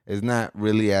Packers is not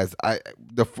really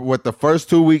what the first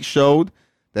 2 weeks showed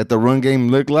that the run game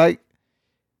looked like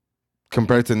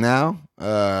compared to now.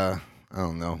 I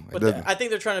don't know. But I think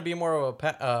they're trying to be more of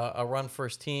a run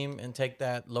first team and take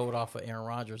that load off of Aaron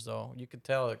Rodgers, though. You could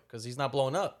tell it because he's not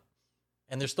blowing up,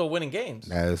 and they're still winning games.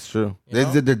 That is true. You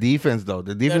know? The defense, though.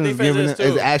 The defense, defense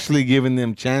is too. actually giving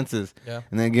them chances, Yeah.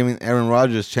 and then giving Aaron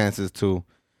Rodgers chances to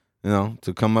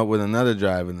come up with another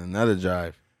drive and another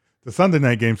drive. The Sunday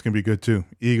night games can be good, too.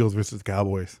 Eagles versus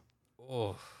Cowboys.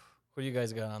 Oh, who do you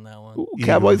guys got on that one? Ooh,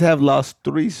 Cowboys have lost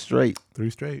 3 straight, 3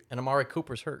 straight. And Amari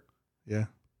Cooper's hurt. Yeah.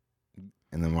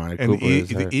 and Amari And Cooper is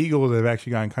the hurt. Eagles have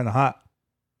actually gotten kind of hot.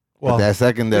 But that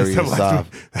secondary is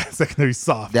soft. That secondary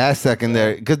soft. That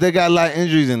secondary, because they got a lot of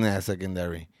injuries in that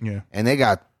secondary, Yeah. and they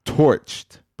got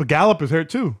torched. But Gallup is hurt,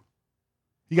 too.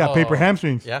 He got paper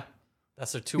hamstrings. Yeah.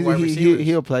 That's their 2 wide receivers.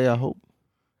 He'll play, I hope.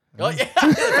 Oh, yeah.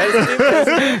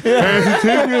 Fantasy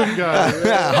champions, guys.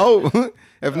 I hope.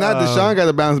 If not, Deshaun got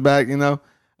to bounce back, you know.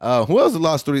 Who else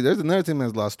lost 3? There's another team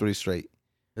that's lost 3 straight.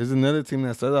 There's another team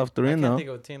that started off 3-0. I can't think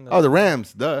of a team Oh, the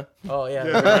Rams. Duh. Oh, yeah.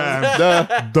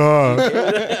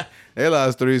 Duh. They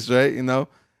lost 3 straight, you know.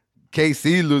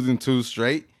 KC losing 2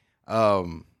 straight.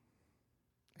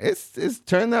 It's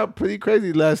turned out pretty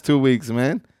crazy the last 2 weeks,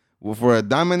 man. Well, for a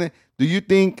dominant, do you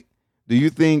think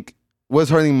what's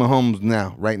hurting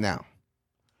Mahomes right now?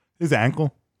 His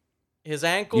ankle. His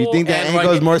ankle. You think that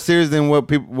ankle is more serious than what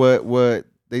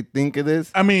they think it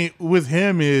is? I mean, with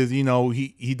him is,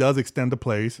 he does extend the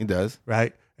plays, He does.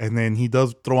 right? And then he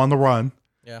does throw on the run.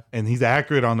 Yeah. And he's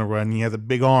accurate on the run. He has a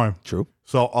big arm. True.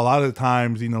 So a lot of the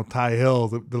times, Ty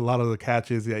Hill, a lot of the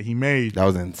catches that he made That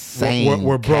was insane.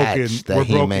 were broken. catch that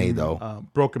he made though.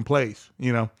 Broken plays,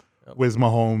 with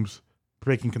Mahomes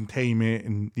breaking containment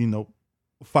and,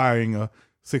 firing a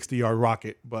 60-yard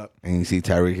rocket. But And you see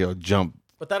Tyreek Hill jump.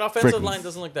 But that offensive Freaking- line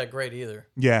doesn't look that great either.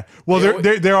 yeah. Well,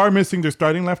 Yeah, they are missing their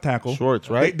starting left tackle. Schwartz,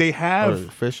 right? They have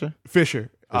Or Fisher Fisher.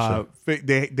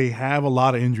 They have a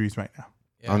lot of injuries right now.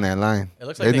 Yeah. on that line. It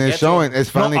looks like and they it's get showing. to him.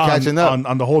 It's finally No, catching up.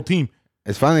 on the whole team.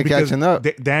 It's finally Because catching up.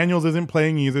 Daniels isn't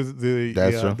playing either.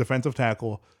 That's true. Defensive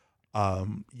tackle.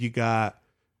 You got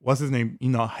what's his name?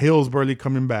 Hillsbury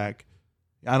coming back.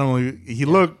 I don't know. He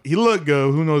looked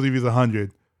good. Who knows if he's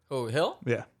 100? Oh, Hill?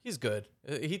 Yeah. He's good.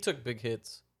 He took big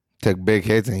hits. Took big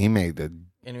hits and he made the And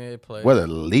he made a play. what a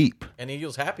leap. And he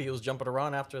was happy. He was jumping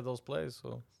around after those plays.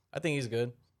 So I think he's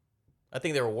good. I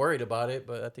think they were worried about it,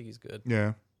 but I think he's good.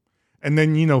 Yeah. And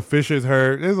then Fisher's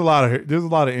hurt. There's a lot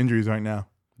of injuries right now.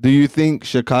 Do you think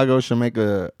Chicago should make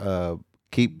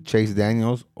keep Chase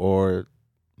Daniels or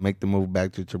make the move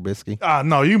back to Trubisky?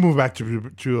 No, you move back to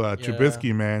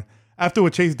Trubisky, man. After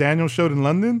what Chase Daniels showed in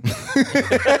London,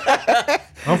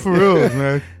 I'm for real,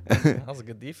 man. That was a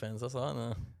good defense. That's all I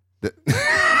know.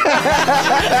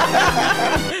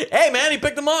 Hey, man, he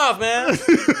picked them off, man.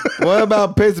 What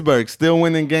about Pittsburgh still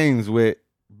winning games with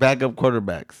backup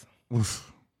quarterbacks?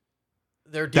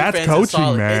 Their defense That's coaching, is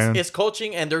solid. man. It's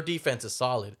coaching, and their defense is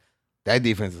solid. That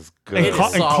defense is good. It is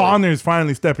And solid. Connor's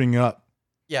finally stepping up.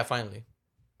 Yeah, finally.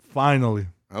 Finally.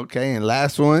 Okay, and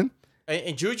last one.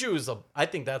 And Juju I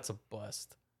think that's a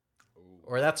bust.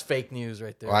 Or that's fake news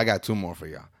right there. Oh, I got two more for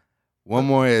y'all. One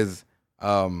more is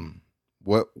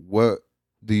what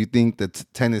do you think that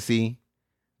Tennessee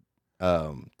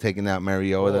taking out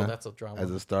Mariota that's a drama. as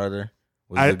a starter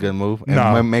was a good move? And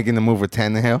No. making the move with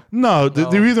Tannehill? No, No.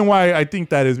 the reason why I think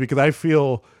that is because I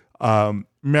feel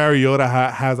Mariota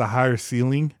has a higher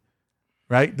ceiling,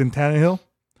 right, than Tannehill.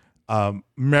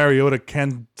 Mariota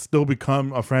can still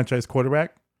become a franchise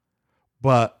quarterback,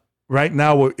 but right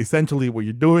now, what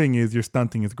you're doing is you're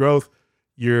stunting his growth.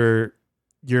 You're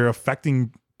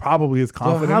affecting probably his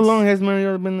confidence. Well, how long has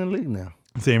Mariota been in the league now?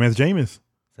 Same as Jameis.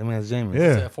 Same as Jameis. Yeah.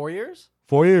 Is that 4 years?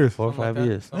 4 years. 4 or Something like 5 that.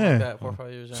 years. Something Yeah. like that. 4 or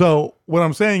 5 years. Yeah. So what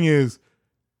I'm saying is,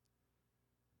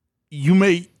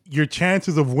 your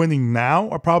chances of winning now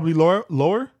are probably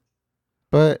lower.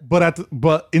 But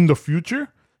in the future,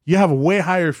 you have a way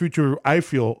higher future, I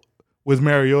feel, with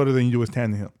Mariota than you do with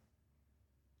Tannehill.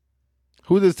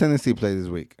 Who does Tennessee play this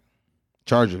week?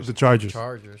 Chargers. The Chargers.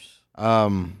 Chargers.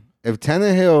 If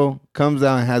Tannehill comes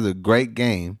out and has a great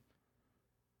game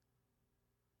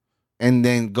and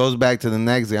then goes back to the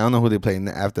next game, I don't know who they play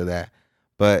after that.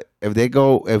 But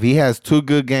if he has 2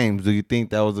 good games, do you think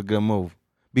that was a good move?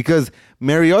 Because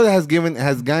Mariota has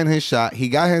gotten his shot. He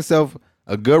got himself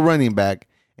a good running back,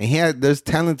 and there's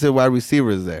talented wide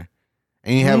receivers there.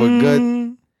 And you have a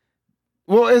good.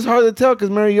 Well, it's hard to tell because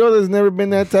Mariota's never been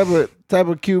that type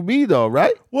of QB though,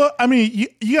 right? Well, I mean,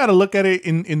 you got to look at it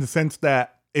in the sense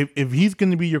that if he's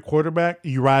going to be your quarterback,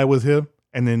 you ride with him,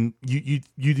 and then you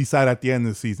decide at the end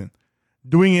of the season.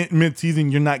 Doing it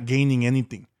mid-season, you're not gaining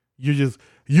anything.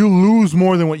 You lose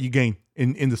more than what you gain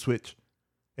in the switch,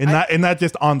 and not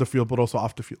just on the field, but also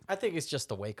off the field. I think it's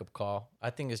just a wake-up call.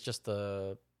 I think it's just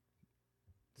a...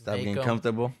 Stop getting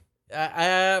comfortable.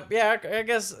 I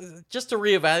guess just to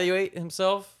reevaluate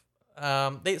himself.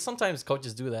 Sometimes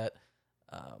coaches do that.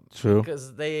 True.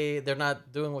 Because they're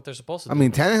not doing what they're supposed to do. I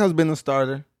mean, Tannehill's been a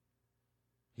starter.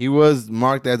 He was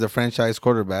marked as a franchise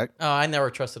quarterback. Oh, I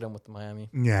never trusted him with Miami.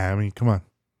 Yeah, I mean, come on,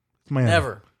 it's Miami.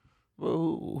 Never.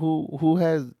 Well,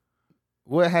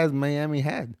 what has Miami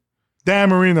had? Dan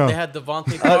Marino. They had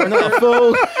Devontae Parker. No,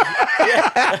 fool.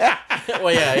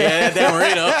 Well, yeah, Dan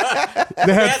Marino.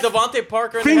 They had Devontae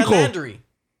Parker and they had Finkel. Landry.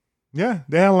 Yeah,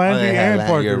 they had Landry and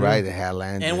Parker. You're right, they had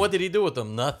Landry. And what did he do with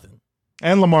them? Nothing.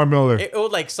 And Lamar Miller. It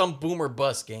was like some boomer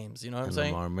bust games. You know what I'm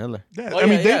saying? Lamar Miller. Yeah, Oh, I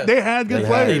mean, yeah. they had They good had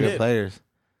players. did. good players.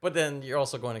 But then you're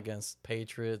also going against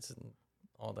Patriots and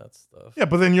all that stuff. Yeah,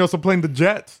 but then you're also playing the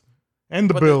Jets and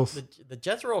the But Bills. The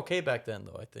Jets were okay back then,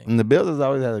 though, I think. And the Bills has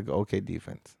always had an okay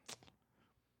defense.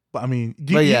 But I mean,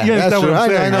 But yeah, that's understand true. what I'm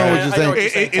I saying, know right? what you're I know saying. what you're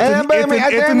saying.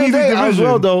 It's an easy as division.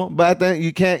 well, though. But I think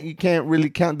you can't really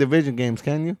count division games,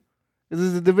 can you? This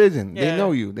is a division. They Yeah.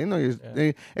 know you. They know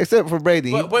you. Except for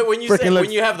Brady. But when you freaking when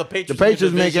you have the Patriots, the in your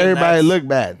Patriots make division, everybody look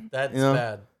bad. That's you know?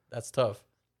 bad. That's tough.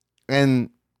 And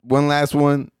one last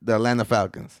one, the Atlanta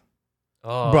Falcons.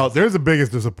 Oh, Bro, they're the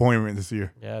biggest disappointment this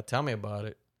year. yeah. Tell me about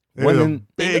it. They're Well, the then-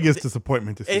 biggest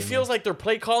disappointment this year. It feels like their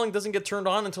play calling doesn't get turned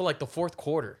on until like the fourth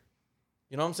quarter.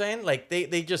 You know what I'm saying? Like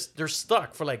they're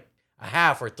stuck for like a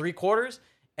half or 3 quarters,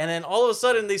 and then all of a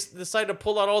sudden they decide to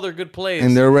pull out all their good plays,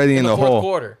 And they're already in the fourth hole.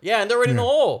 quarter. Yeah, and they're already in the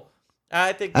hole.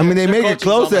 I think. I mean, they their make it coaching's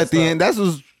close all at the messed end.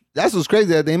 up. That's what's crazy.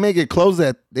 That they make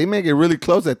it really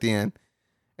close at the end,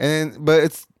 but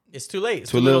it's It's too late.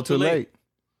 It's too little, too late.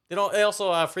 They don't. They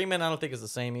also Freeman. I don't think is the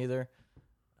same either.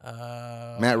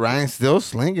 Matt Ryan's still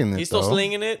slinging it. He's still though.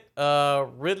 slinging it.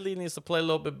 Ridley needs to play a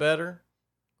little bit better,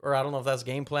 or I don't know if that's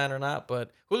game plan or not. But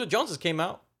Julio Jones just came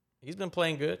out. He's been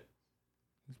playing good.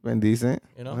 It's been decent.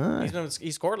 You know, All right.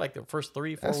 he scored like the first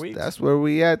 3-4 weeks. That's where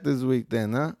we at this week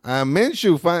then, huh?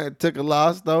 Minshew took a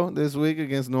loss though this week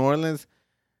against New Orleans.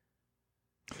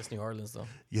 It's New Orleans though.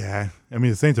 Yeah, I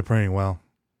mean the Saints are playing well,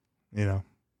 you know,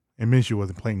 and Minshew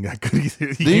wasn't playing that good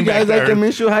either. Do you guys like the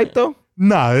Minshew hype though?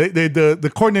 No,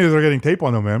 the coordinators are getting tape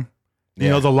on them, man. You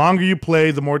know, the longer you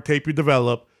play, the more tape you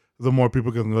develop, the more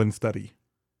people can go and study.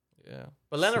 Yeah,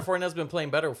 but Leonard Fournette's been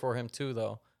playing better for him too,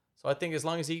 though. So I think as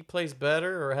long as he plays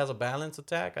better or has a balanced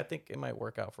attack, I think it might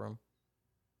work out for him.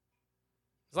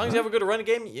 As long as you have a good running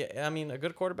game, yeah, I mean, a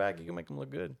good quarterback, you can make him look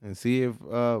good. And see if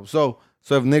so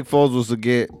if Nick Foles was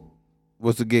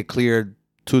to get cleared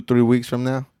 2-3 weeks from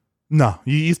now. No,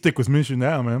 you stick with Minshew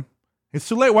now, man. It's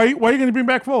too late. Why are you going to bring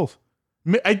back Foles?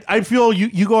 I feel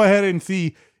you go ahead and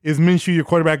see, is Minshew your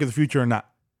quarterback of the future or not?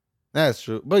 That's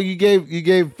true. But you gave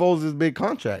Foles this big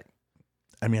contract.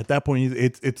 I mean, at that point,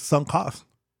 it's sunk cost.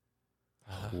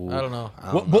 I don't know.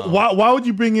 Why would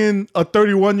you bring in a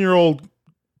 31-year-old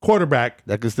quarterback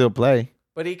that can still play?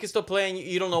 But he can still play, and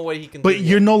you don't know what he can do. But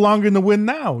you're no longer in the win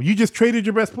now. You just traded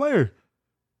your best player.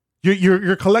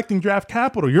 You're collecting draft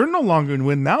capital. You're no longer in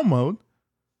win now mode.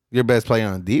 Your best player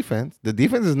on defense. The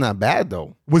defense is not bad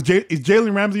though. Is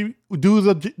Jalen Ramsey? Do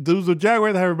the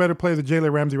Jaguars have a better player than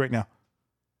Jalen Ramsey right now?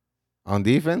 On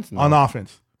defense? No. On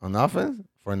offense? On offense?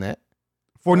 Fournette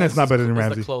Fournette's not better than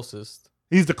Ramsey. The closest.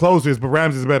 He's the closest, but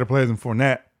Ramsey's a better player than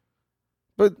Fournette.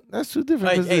 But that's two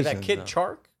different positions. Hey, that kid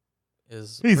Chark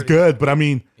he's good, but I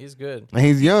mean, he's good. And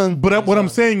he's young. But what I'm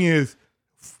saying is,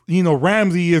 you know,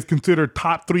 Ramsey is considered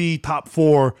top 3, top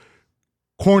 4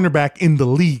 cornerback in the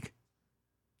league.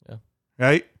 Yeah.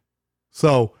 Right?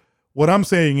 So what I'm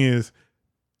saying is,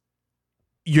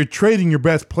 you're trading your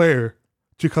best player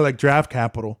to collect draft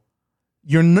capital.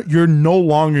 You're no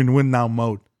longer in win now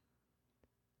mode.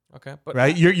 Okay, but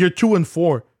right, you're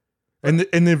 2-4,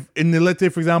 and let's say,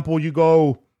 for example, you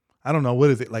go, I don't know, what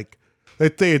is it like?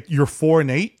 Let's say you're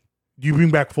 4-8. Do you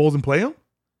bring back Foles and play him?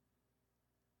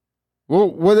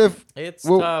 Well, what if it's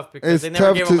tough because they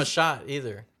never gave him a shot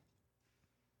either.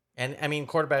 And I mean,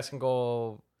 quarterbacks can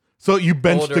go. So you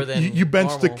bench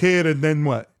the kid, and then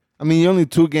what? I mean, you're only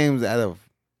 2 games out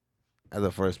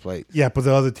of first place. Yeah, but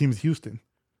the other team is Houston,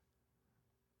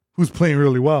 who's playing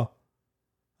really well.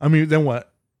 I mean, then what?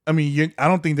 I mean, I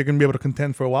don't think they're going to be able to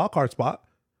contend for a wild card spot.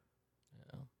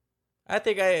 Yeah. I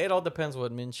think it all depends how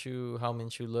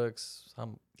Minshew looks,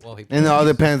 how well he plays. And it all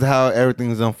depends how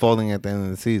everything's unfolding at the end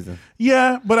of the season.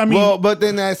 Yeah, but I mean... but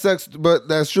then that sucks. But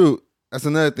that's true. That's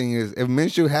another thing is, if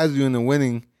Minshew has you in the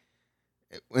winning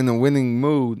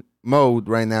mode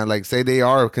right now, like say they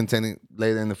are contending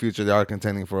later in the future, they are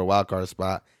contending for a wild card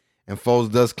spot, and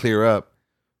Foles does clear up,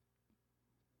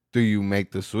 do you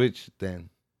make the switch then?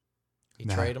 You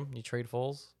trade him? You trade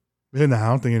Foles? Yeah, I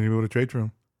don't think anybody would trade for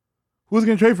him. Who's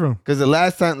going to trade for him? Because the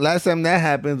last time that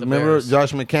happened, remember Bears.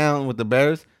 Josh McCown with the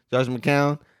Bears? Josh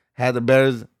McCown had the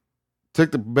Bears,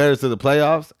 took the Bears to the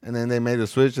playoffs, and then they made a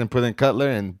switch and put in Cutler,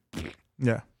 and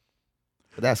yeah,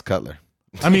 but that's Cutler.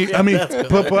 I mean,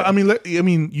 but I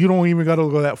mean, you don't even got to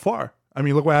go that far. I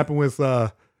mean, look what happened with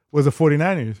the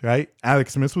 49ers, right?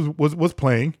 Alex Smith was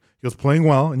playing. He was playing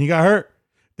well, and he got hurt.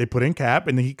 They put in Cap,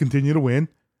 and then he continued to win.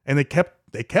 And they kept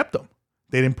him.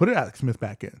 They didn't put Alex Smith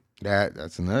back in.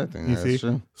 That's another thing. You That's see?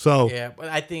 true. So yeah, but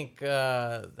I think Jim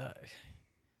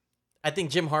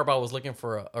Harbaugh was looking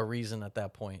for a reason at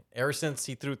that point. Ever since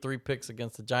he threw 3 picks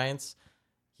against the Giants,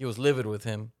 he was livid with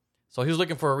him. So he was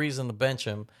looking for a reason to bench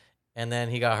him, and then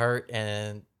he got hurt,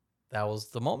 and that was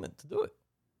the moment to do it.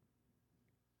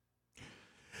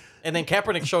 And then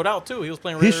Kaepernick showed out too. He was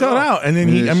playing really well. He showed out, and then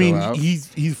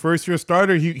he's first year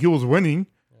starter. He was winning.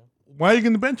 Why are you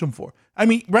going to bench him for? I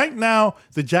mean, right now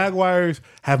the Jaguars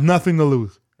have nothing to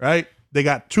lose. Right? They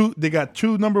got two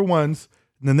number ones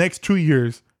in the next 2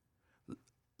 years.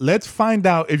 Let's find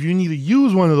out if you need to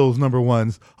use one of those number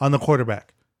ones on the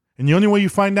quarterback. And the only way you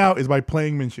find out is by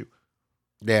playing Minshew.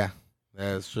 Yeah,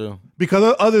 that's true.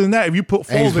 Because other than that, if you put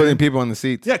Foles, he's putting people on the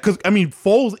seats. Yeah, because I mean,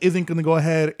 Foles isn't going to go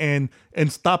ahead and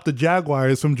stop the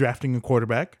Jaguars from drafting a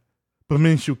quarterback, but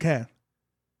Minshew can.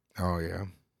 Oh yeah.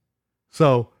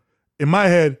 So in my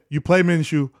head, you play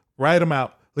Minshew, ride him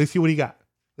out. Let's see what he got.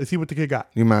 Let's see what the kid got.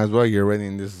 You might as well. You're already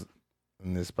in this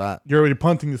spot. You're already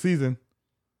punting the season.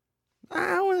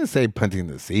 I wouldn't say punting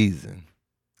the season.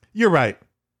 You're right.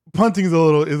 Punting is a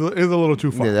little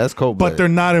too far. Yeah, that's cold. But they're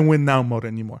not in win now mode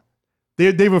anymore.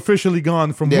 They've officially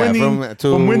gone from winning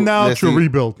from win now to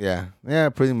rebuild. Yeah,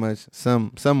 pretty much.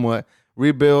 Somewhat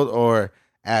rebuild or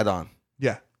add on.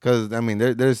 Yeah, because I mean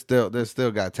they're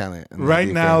still got talent. Right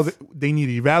now they need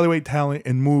to evaluate talent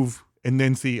and move, and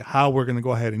then see how we're going to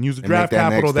go ahead and use the draft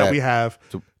capital that we have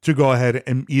to go ahead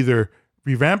and either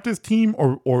revamp this team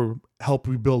or help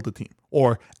rebuild the team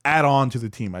or add on to the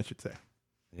team, I should say.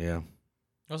 Yeah.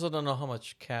 I also don't know how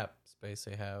much cap space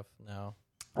they have now.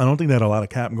 I don't think they had a lot of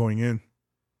cap going in.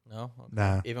 No, okay.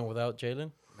 Nah. Even without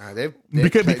Jalen. Nah, they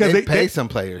Because they pay some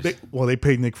players. They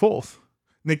paid Nick Foles.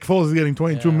 Nick Foles is getting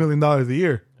 $22 million a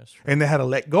year. That's true. And they had to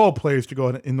let go of players to go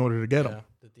in order to get them. Yeah,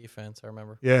 the defense. I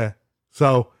remember. Yeah.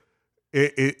 So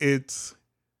it's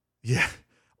yeah.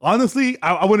 Honestly,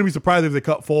 I wouldn't be surprised if they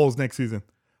cut Foles next season.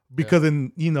 Because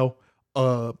in,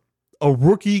 a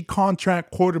rookie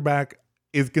contract quarterback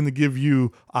is going to give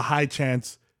you a high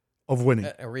chance of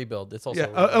winning. A rebuild. It's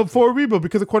also For a rebuild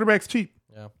because the quarterback's cheap.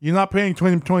 Yeah. You're not paying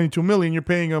 $22 million. You're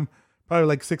paying them probably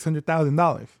like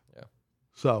 $600,000. Yeah.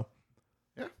 So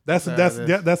Yeah. that's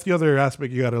the other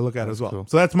aspect you got to look at as well. cool.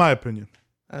 So that's my opinion.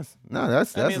 That's I mean,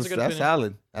 it's a good opinion.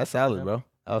 solid. That's solid, Yeah. bro.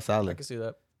 That was I solid. can see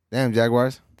that. Damn,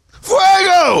 Jaguars.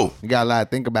 Fuego! You got a lot to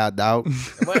think about, dog.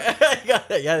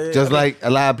 yeah, Just like a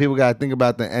lot of people got to think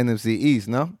about the NFC East,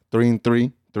 no?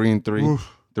 3-3, 3-3,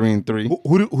 Oof. 3-3.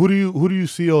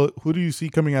 Who do you see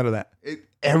coming out of that?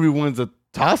 Everyone's a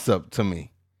toss-up to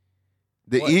me.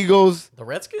 The What? Eagles. the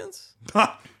Redskins. No,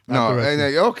 the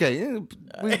Redskins. okay. Yeah,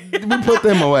 we put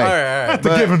them away. All right. To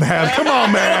give him half. Come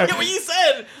on, man. What you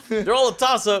said? They're all a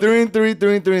toss up. 3-3,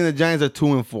 3-3, and the Giants are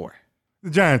 2-4. The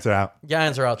Giants are out.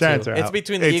 Giants are out Giants too. are It's out.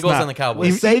 between the It's Eagles not. and the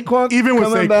Cowboys. With Saquon Even with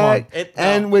coming Saquon. back, No.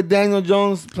 and with Daniel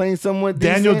Jones playing somewhat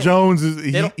Daniel decent. Jones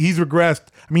don't- he's regressed.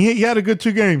 I mean, he had a good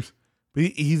 2 games, but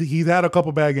he's had a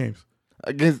couple bad games.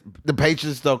 Against the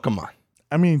Patriots, though, come on.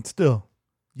 I mean, still,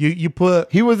 you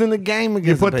put He was in the game you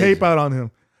against put the tape Patriots. out on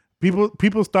him.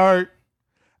 People start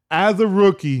as a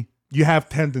rookie. You have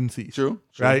tendencies, True.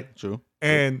 Right? True.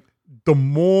 and the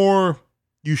more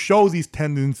you show these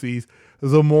tendencies,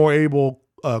 the more able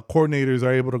coordinators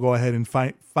are able to go ahead and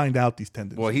find out these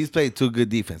tendencies. Well, he's played 2 good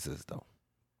defenses, though.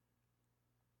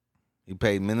 He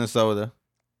played Minnesota,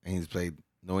 and he's played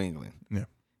New England. Yeah.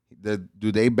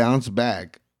 Do they bounce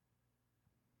back?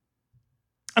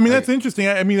 I mean, that's interesting.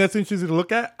 I mean, that's interesting to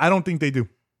look at. I don't think they do.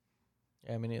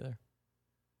 Yeah, me neither.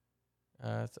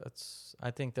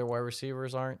 I think their wide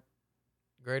receivers aren't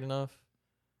great enough.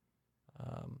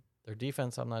 Their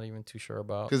defense, I'm not even too sure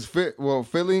about. Because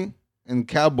Philly and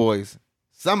Cowboys,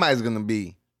 somebody's gonna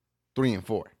be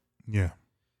 3-4. Yeah.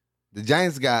 The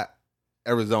Giants got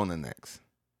Arizona next.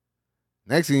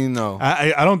 Next thing you know,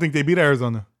 I don't think they beat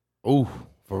Arizona. ooh,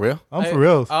 for real? I'm for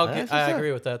real. I That's what's I up.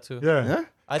 agree with that too. Yeah. Yeah.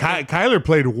 I think Kyler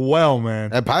played well,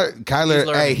 man. Kyler, He's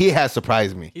learning. hey, he has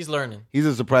surprised me. he's learning. He's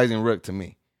a surprising rook to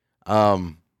me.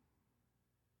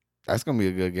 That's gonna be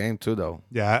a good game too, though.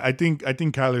 Yeah, I think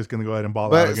Kyler's gonna go ahead and ball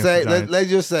out But against say the Giants. let's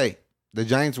just say the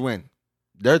Giants win.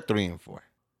 They're 3-4.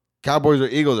 Cowboys or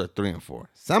Eagles are 3-4.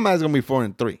 Somebody's gonna be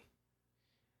 4-3.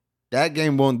 That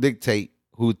game won't dictate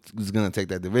who's gonna take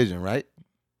that division, right?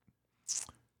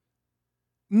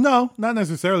 No, not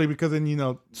necessarily, because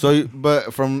then So,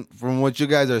 but from what you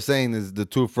guys are saying is the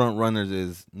 2 front runners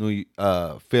is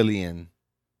Philly and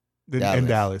in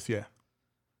Dallas, yeah.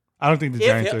 I don't think the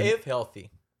Giants are. If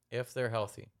healthy, if they're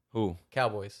healthy, who?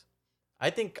 Cowboys. I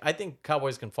think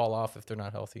Cowboys can fall off if they're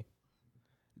not healthy.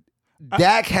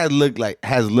 Dak has looked like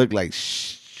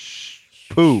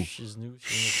poo She's new.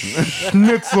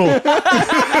 Schnitzel.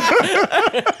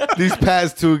 these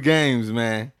past 2 games,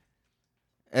 man.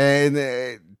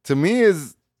 And to me,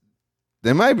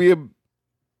 there might be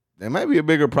a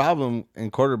bigger problem in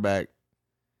quarterback.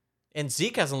 And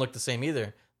Zeke hasn't looked the same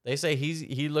either. They say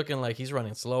he's looking like he's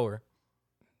running slower.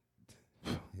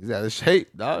 He's out of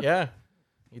shape, dog. Yeah.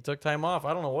 He took time off.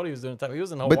 I don't know what he was doing. He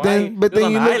was in Hawaii. But then he was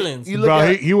on you the look, islands. you look Bro,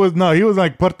 at he was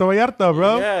like Puerto Vallarta,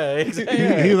 bro. Yeah,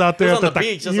 exactly. He's out there He was at on the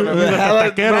beach. That's he what I was mean.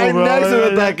 at the taquero, right bro. next to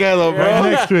the taquero, bro.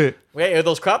 Right next to it. Wait, with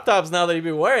those crop tops now that he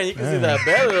be wearing, you can see that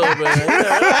belly a little bit.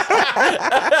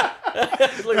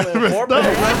 He's looking like a poor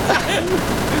man.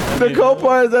 The cool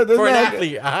part is that For an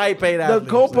athlete, a high-paid the athlete.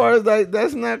 cool part is like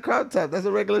that's not crop top. That's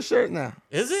a regular shirt now.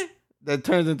 Is it? That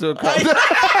turns into a crop top.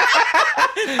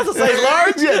 That's a size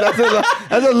large? Yeah,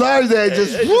 that's a large that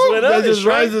just, It just whoop, went up, that it just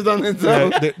shrunk. rises on its Yeah,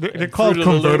 own. they're called Fruit of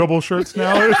the Loom. convertible shirts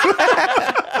now.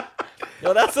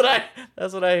 Yo, that's what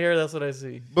I hear. That's what I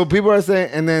see. But people are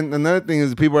saying, and then another thing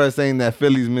is people are saying that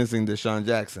Philly's missing Deshaun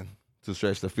Jackson to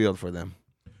stretch the field for them.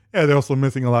 Yeah, they're also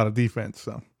missing a lot of defense.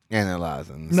 So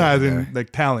Analyzing. no, as in like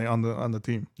talent on the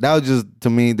team. That was just, to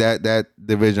me, that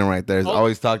division right there is Oh.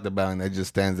 always talked about, and that just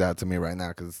stands out to me right now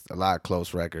because a lot of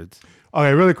close records.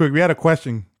 Okay, really quick, we had a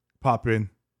question pop in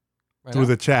Right through now?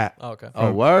 the chat Oh, okay.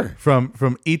 Oh, word? from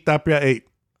Itapia8.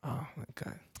 Oh, my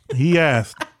God. He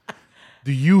asked,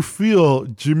 "Do you feel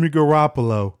Jimmy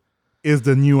Garoppolo is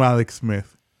the new Alex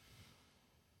Smith?"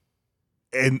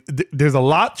 And there's a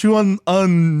lot to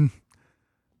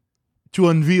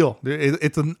unveil.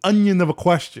 It's an onion of a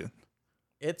question.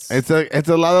 It's It's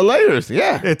a lot of layers.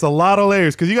 Yeah. It's a lot of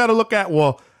layers because you got to look at,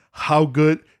 well, how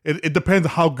good. It depends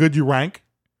how good you rank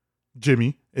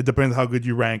Jimmy. It depends how good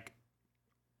you rank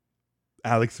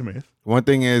Alex Smith. One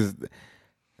thing is,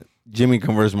 Jimmy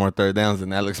converts more third downs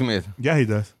than Alex Smith. Yeah, he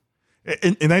does.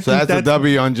 And I So think that's a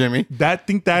W on Jimmy.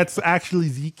 that's actually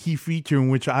the key feature in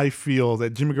which I feel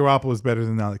that Jimmy Garoppolo is better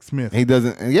than Alex Smith. He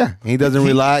doesn't have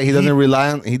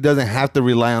to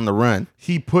rely on the run.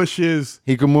 He pushes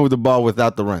He can move the ball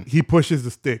without the run. the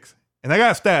sticks. And I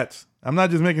got stats. I'm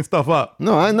not just making stuff up.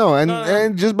 No, I know.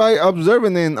 And just by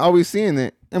observing it and always seeing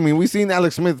it. I mean, we've seen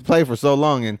Alex Smith play for so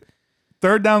long, and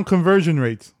Third down conversion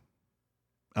rates.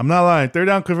 I'm not lying. Third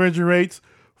down conversion rates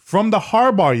from the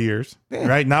Harbaugh years,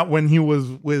 right? Not when he was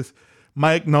with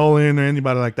Mike Nolan or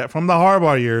anybody like that. From the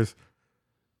Harbaugh years,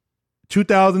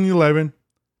 2011,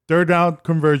 third down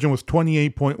conversion was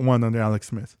 28.1 under Alex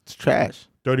Smith. it's trash.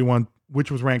 31, which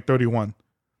was ranked 31.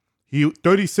 He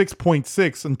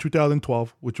 36.6 in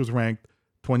 2012, which was ranked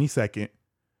 22nd.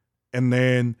 And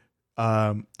then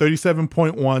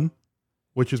 37.1,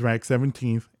 which is ranked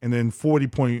 17th. And then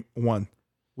 40.1,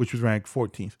 which was ranked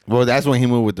 14th. Well, that's when he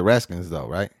moved with the Redskins, though,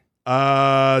 right?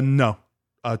 No.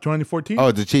 2014?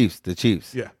 Oh, the Chiefs.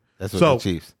 Yeah. That's what So, the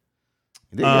Chiefs.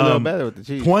 He did get a little better with the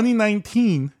Chiefs.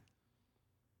 2019,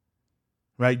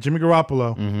 right? Jimmy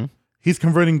Garoppolo, Mm-hmm. he's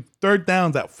converting third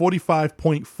downs at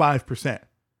 45.5%,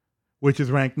 which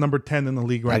is ranked number 10 in the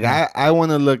league right Like now. I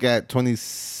want to look at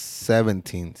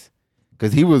 2017's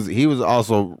because he was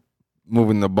also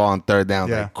moving the ball on third down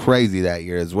Yeah. like crazy that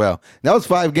year as well. That was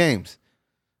 5 games,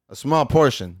 a small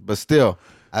portion, but still,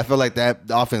 I feel like that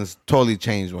offense totally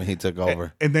changed when he took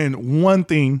over. And then one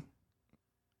thing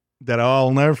that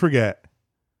I'll never forget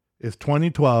is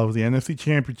 2012, the NFC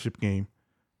Championship game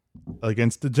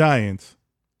against the Giants.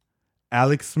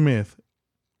 Alex Smith,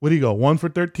 what do you go? 1 for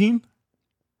 13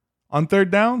 on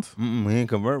third downs? He didn't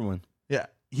convert one. Yeah.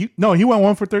 He went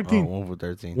 1 for 13. 1 for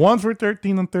 13. 1 for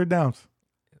 13 on third downs.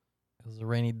 it was a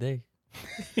rainy day.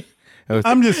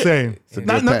 I'm just saying. It's a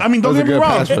Not- good not- pa- I mean, don't it was get a me good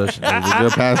wrong. pass rush. It was a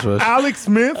good pass rush. Alex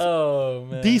Smith, Oh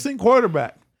man, decent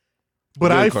quarterback. But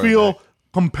Good I feel quarterback.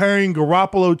 comparing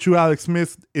Garoppolo to Alex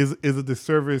Smith is a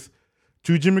disservice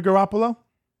to Jimmy Garoppolo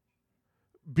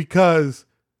because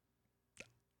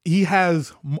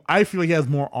I feel he has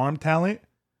more arm talent,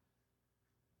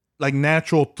 like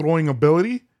natural throwing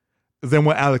ability, than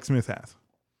what Alex Smith has.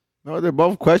 No, they're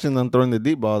both questions on throwing the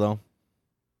deep ball, though.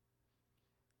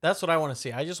 That's what I want to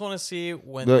see. I just want to see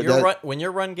when The-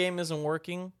 your run game isn't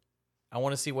working. I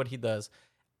want to see what he does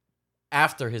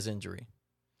after his injury.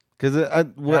 Because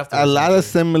After a the lot of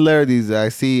surgery. similarities I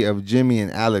see of Jimmy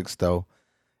and Alex, though,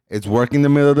 it's working the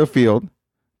middle of the field,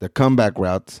 the comeback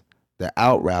routes, the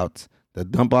out routes, the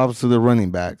dump offs to the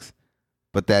running backs,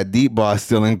 but that deep ball is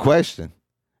still in question.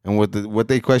 And what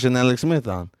they question Alex Smith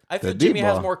on. I feel The deep Jimmy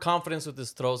has ball. more confidence with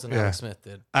his throws than Yeah. Alex Smith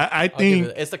did. I I'll give think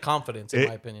it- it's the confidence, in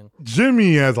my opinion.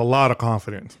 Jimmy has a lot of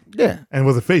confidence, Yeah. and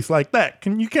with a face like that,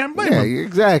 you can't blame Yeah, him.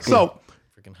 exactly. So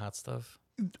Freaking hot stuff.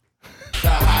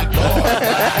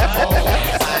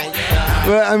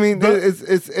 But I mean,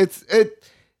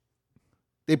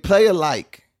 they play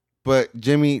alike, but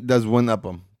Jimmy does one up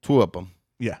them, two up them.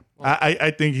 yeah,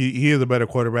 I think he is a better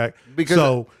quarterback. Because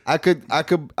So I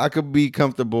could be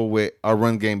comfortable with our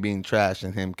run game being trash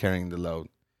and him carrying the load.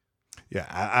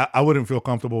 yeah, I wouldn't feel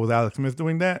comfortable with Alex Smith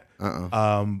doing that.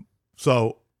 Uh-uh.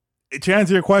 So to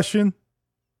answer your question,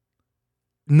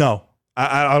 no,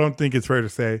 I don't think it's fair to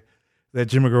say that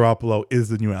Jimmy Garoppolo is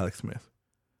the new Alex Smith.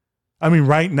 I mean,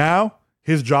 right now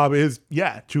his job is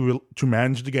to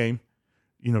manage the game,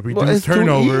 reduce Well, it's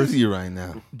turnovers, too easy right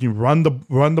now. you run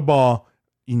the ball,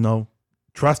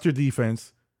 trust your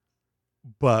defense.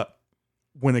 But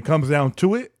when it comes down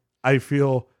to it, I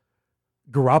feel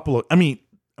Garoppolo. I mean,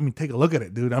 take a look at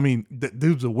it, dude. I mean, the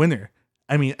dude's a winner.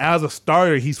 I mean, as a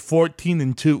starter, he's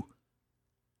 14-2,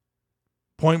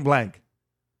 point blank.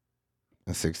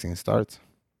 And 16 starts.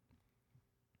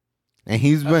 And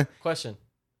he's been Question: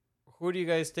 who do you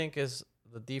guys think is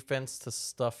the defense to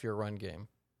stuff your run game?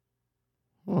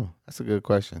 that's a good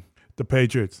question. The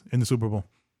Patriots in the Super Bowl.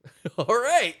 All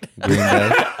right, Green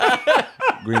Bay.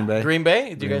 Green Bay. Green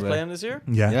Bay. Do you Green guys Bay. play them this year?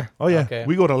 Yeah. Yeah. Oh yeah. Okay.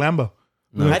 We go to Lambeau.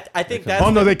 No. I think that's. Oh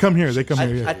no, the- they come here. They come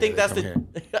here. I Yeah. think that's come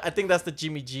I think that's the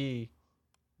Jimmy G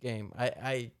game.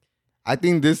 I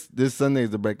think this Sunday is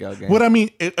the breakout game. What I mean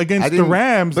I against the think-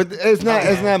 Rams, But it's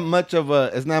not much of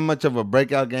a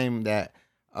breakout game that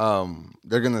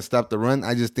they're gonna stop the run.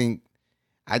 I think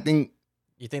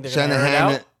You think they're gonna air it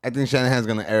out? I think Shanahan's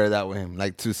gonna air it out with him,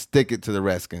 like to stick it to the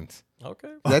Redskins.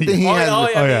 Okay. I think he Oh, has.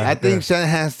 yeah, oh, yeah. I think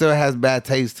Shanahan still has bad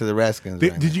taste to the Redskins.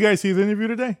 did, right did now. you guys see his interview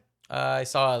today? I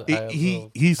saw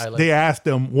They asked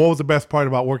him what was the best part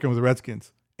about working with the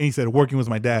Redskins, and he said working with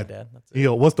my dad. That's You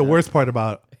know, what's the worst part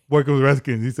about working with the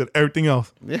Redskins? He said everything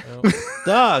else. Yeah.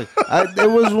 Dog, it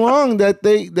was wrong that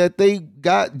they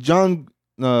got John,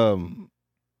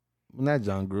 not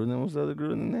John Gruden. What's the other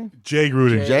Gruden name? Jay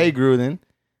Gruden. Jay Gruden,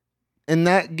 and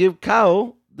not give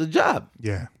Kyle the job.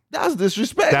 Yeah, That was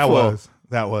disrespectful.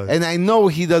 That was. And I know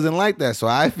he doesn't like that, so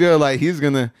I feel like he's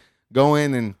gonna go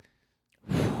in and.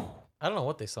 I don't know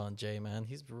what they saw in Jay, man.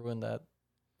 He's ruined that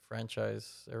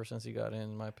franchise ever since he got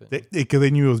in my opinion. Because they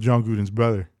knew it was John Gruden's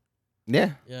brother.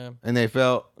 Yeah. Yeah. And they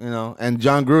felt, and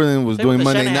John Gruden was Same doing with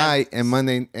the Monday Shanahan.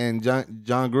 night, and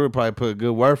John Gruden probably put a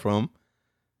good word for him.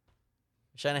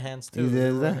 Shanahan's too. He They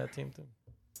did ruined that? that team too.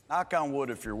 Knock on wood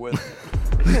if you're with me.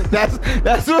 That's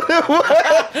what it was.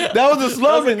 That was the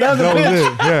slogan. That was the That was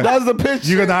pitch. it, yeah. That was the pitch.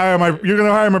 You're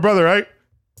gonna hire my brother, right?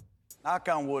 Knock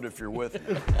on wood if you're with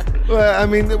me. Well, I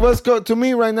mean, what's to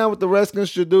me right now, what the Redskins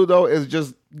should do though is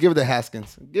just give it to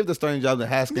Haskins. Give the starting job to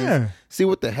Haskins. Yeah. See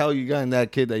what the hell you got in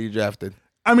that kid that you drafted.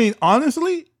 I mean,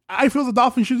 honestly, I feel the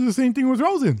Dolphins should do the same thing with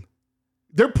Rosen.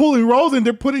 They're pulling Rosen.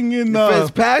 They're putting in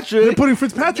Fitzpatrick. They're putting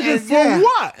Fitzpatrick in for Yeah,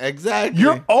 what? Exactly.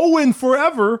 You're owing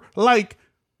forever. Like,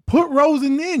 put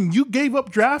Rosen in. You gave up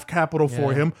draft capital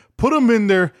for Yeah. him. Put him in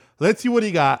there. Let's see what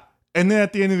he got. And then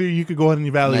at the end of the year, you could go ahead and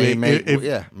evaluate. Make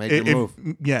your move.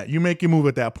 Yeah, you make your move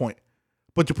at that point.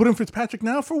 But you put in Fitzpatrick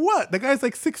now for what? The guy's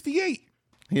like 68.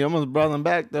 He almost brought him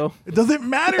back though. It doesn't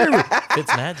matter.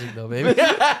 It's magic though, baby.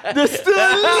 There's still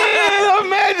a little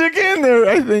magic in there,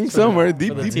 I think, somewhere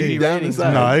deep, the deep, TV deep down ratings.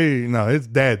 inside. no, it's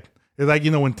dead. It's like,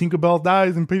 when Tinkerbell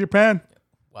dies in Peter Pan.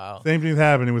 Wow. Same thing's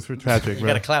happening with Fitzpatrick, You bro.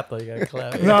 gotta clap though. You gotta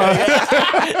clap. No.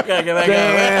 You gotta get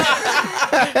back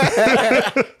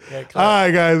up. All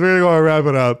right, guys, we're going to wrap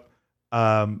it up.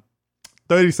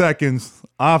 30 seconds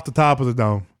off the top of the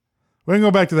dome. We're going to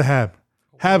go back to the Hab.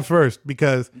 Hab first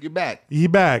because Get back. he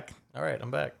back. All right, I'm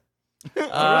back.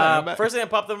 I'm back. First thing that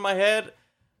popped up in my head,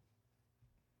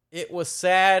 it was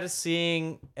sad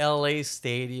seeing LA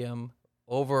Stadium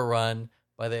overrun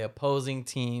by the opposing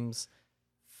team's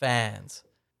fans.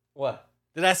 What?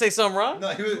 Did I say something wrong?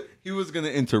 No, he was gonna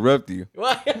interrupt you.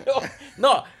 What?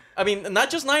 No, I mean, not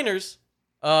just Niners.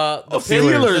 The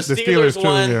Steelers. The The Steelers Steelers,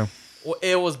 won. too, yeah.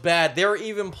 It was bad. They were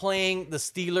even playing the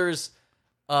Steelers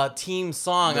team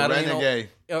song. The I don't Renegade.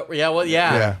 know. Yeah,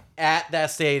 Yeah. at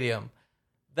that stadium.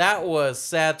 That was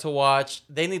sad to watch.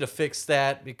 They need to fix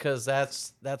that because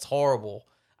that's horrible.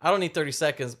 I don't need 30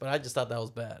 seconds, but I just thought that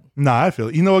was bad. Nah, I feel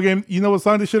it. You know what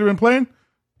song they should have been playing?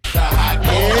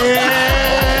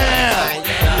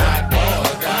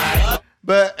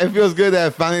 But it feels good that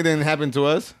it finally didn't happen to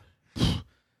us. I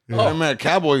remember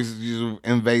Cowboys used to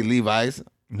invade Levi's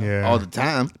Yeah. all the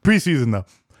time. Preseason, though.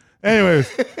 Anyways,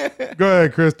 go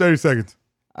ahead, Chris. 30 seconds.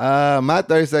 My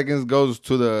 30 seconds goes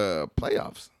to the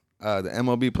playoffs, the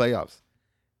MLB playoffs.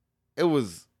 It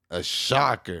was a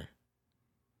shocker.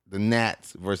 The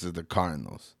Nats versus the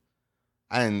Cardinals.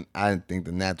 I didn't think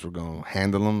the Nats were going to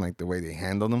handle them like the way they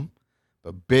handled them.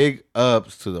 But big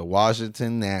ups to the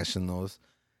Washington Nationals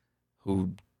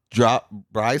who dropped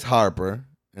Bryce Harper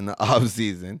in the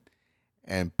offseason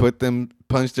and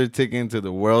punched their ticket into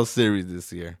the World Series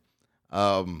this year.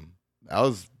 That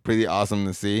was pretty awesome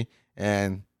to see.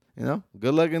 And,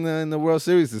 good luck in the World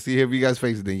Series to see if you guys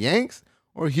face the Yanks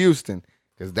or Houston.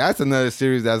 Because that's another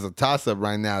series that's a toss-up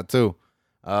right now, too.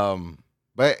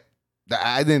 But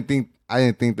I didn't think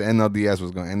the NLDS was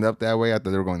going to end up that way. I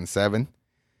thought they were going 7.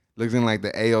 Looking like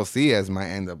the ALCS might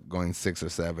end up going 6 or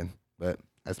 7. But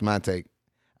that's my take.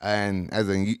 And as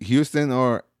in Houston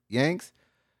or Yanks,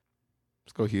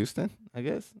 let's go Houston, I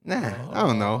guess. Nah, I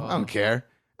don't know. I don't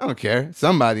care.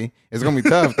 Somebody. It's going to be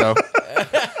tough, though.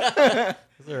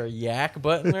 Is there a yak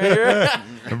button right here?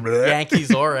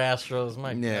 Yankees or Astros?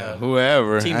 My Yeah, God.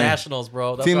 whoever. Team Nationals,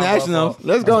 bro. That's Team what I'm up Nationals. for.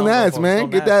 Let's That's go what I'm up Nats, for. man. Let's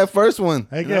go Get Nats. that first one.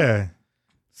 Heck yeah.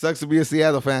 Sucks to be a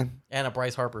Seattle fan. And a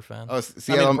Bryce Harper fan. Oh,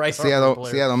 Seattle, Bryce Harper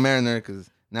player. Seattle Mariner, because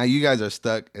now you guys are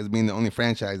stuck as being the only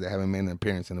franchise that haven't made an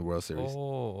appearance in the World Series.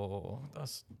 Oh,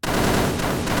 that's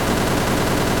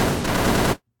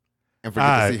And forget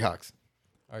All the right. Seahawks.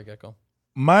 all right. Gecko.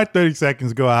 My 30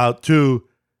 seconds go out to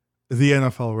the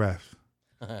NFL refs.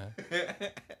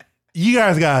 You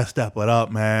guys got to step it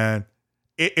up, man.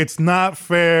 It's not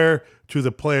fair to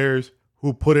the players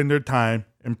who put in their time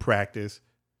in practice,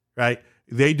 right?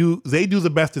 They do the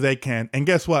best that they can. And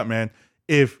guess what, man?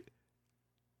 If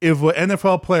an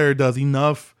NFL player does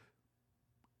enough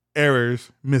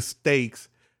errors, mistakes,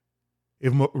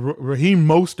 if Raheem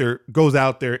Mostert goes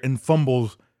out there and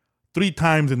fumbles 3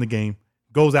 times in the game,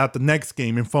 goes out the next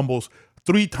game and fumbles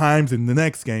 3 times in the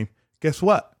next game, guess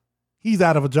what? he's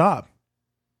out of a job.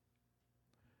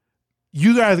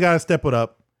 You guys got to step it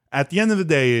up. At the end of the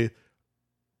day,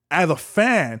 as a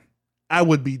fan, I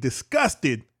would be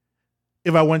disgusted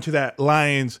if I went to that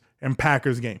Lions and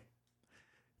Packers game.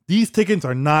 These tickets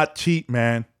are not cheap,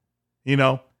 man. You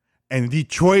know? And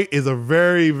Detroit is a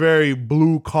very, very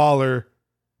blue-collar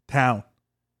town.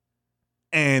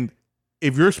 And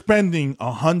if you're spending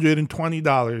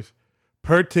 $120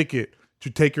 per ticket to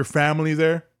take your family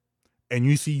there, and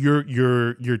you see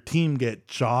your team get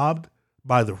jobbed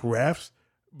by the refs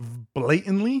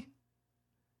blatantly,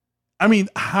 I mean,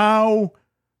 how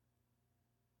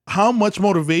much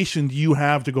motivation do you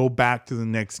have to go back to the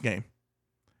next game?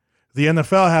 The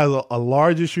NFL has a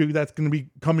large issue that's going to be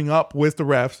coming up with the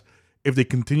refs if they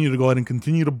continue to go ahead and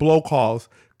continue to blow calls,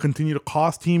 continue to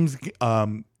cost teams,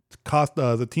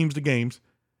 the teams the games.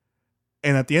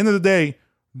 And at the end of the day,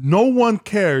 no one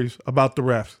cares about the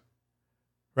refs,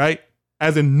 right?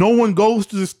 As in, no one goes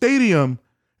to the stadium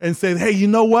and says, hey, you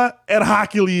know what? Ed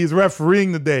Hockley is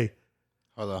refereeing today.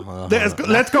 Hold on.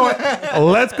 Let's go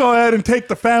ahead and take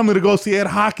the family to go see Ed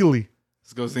Hockley.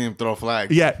 Let's go see him throw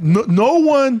flags. Yeah, no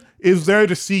one is there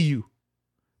to see you.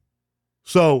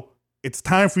 So it's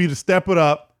time for you to step it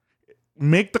up,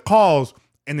 make the calls,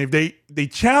 and if they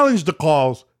challenge the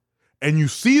calls and you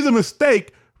see the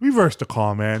mistake, reverse the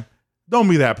call, man. Don't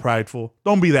be that prideful.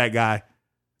 Don't be that guy.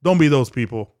 Don't be those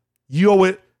people. You owe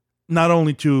it not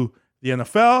only to the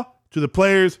NFL, to the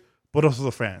players, but also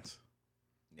the fans.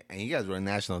 And you guys were on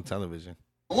national television.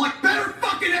 I want better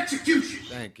fucking execution.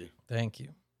 Thank you.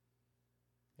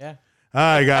 Yeah. All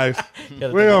right, guys.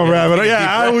 We're going to wrap it up. Yeah,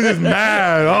 I was just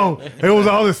mad. Oh, it was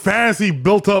all this fantasy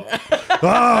built up.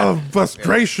 Oh,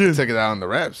 frustration. Took it out on the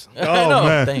reps. Oh,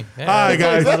 man. All right,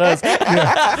 guys.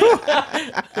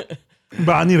 Yeah.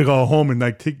 But I need to go home and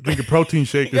like drink a protein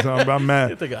shake or something. I'm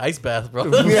mad. Take an ice bath, bro.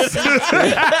 With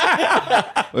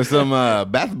some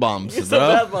bath bombs, bro. Some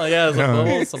bath bomb, yeah, some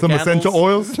candles. Essential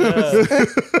oils.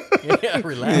 Yeah,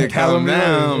 relax. Yeah, calm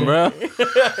down, bro.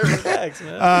 Relax,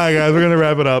 man. All right, guys, we're going to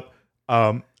wrap it up.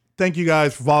 Thank you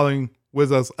guys for following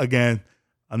with us again.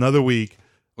 Another week.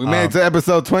 We made it to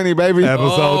episode 20, baby.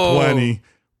 Episode 20.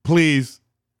 Please.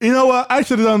 You know what? I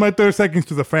should have done my 30 seconds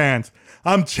to the fans.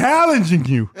 I'm challenging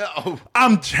you.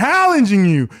 I'm challenging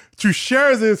you to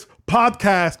share this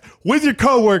podcast with your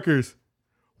coworkers,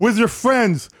 with your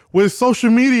friends, with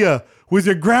social media, with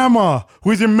your grandma,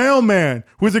 with your mailman,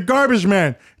 with your garbage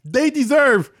man. They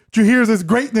deserve to hear this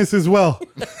greatness as well.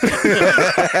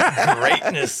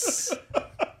 Greatness.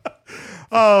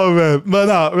 Oh, man. But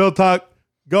no, real talk.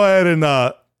 Go ahead and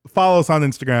follow us on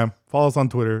Instagram. Follow us on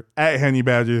Twitter at Henny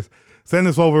Badgers. Send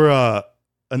us over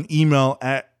an email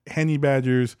at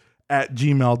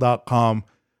hennybadgers@gmail.com.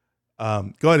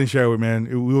 Go ahead and share it, man.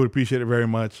 We would appreciate it very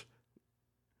much.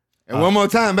 And one more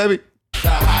time, baby.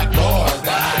 Stop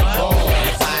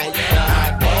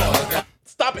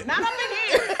it. Not up in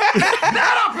here.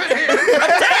 Not up in here.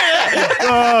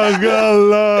 Oh, God,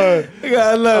 Lord.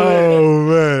 I love it. Oh,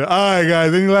 man. All right,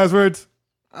 guys. Any last words?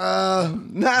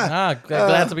 Nah.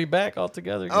 Glad to be back all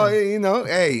together again. Oh, you know,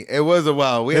 hey, it was a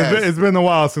while. It's been a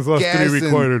while since us Gas three and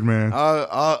recorded, man.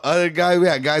 Other guys, we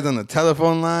had guys on the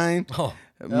telephone line. Oh,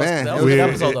 Man, that was a good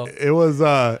episode, though. It was,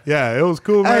 it was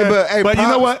cool, man. Hey, but props, you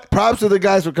know what? Props to the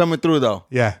guys for coming through, though.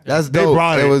 Yeah. That's They dope.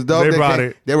 brought it. It was dope. They brought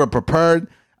it. They were prepared.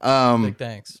 Big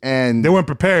thanks. And They weren't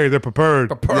prepared. They're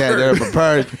prepared. yeah, they were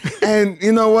prepared. And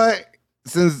you know what?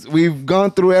 Since we've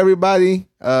gone through everybody,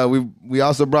 we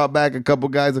also brought back a couple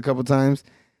guys a couple times.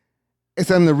 It's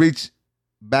time to reach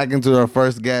back into our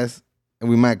first guest, and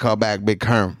we might call back Big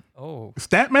Kerm. Oh.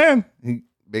 Stat man.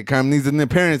 Big Kerm needs an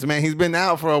appearance, man. He's been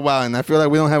out for a while, and I feel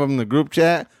like we don't have him in the group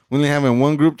chat. We only have him in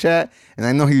one group chat, and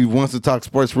I know he wants to talk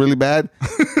sports really bad. He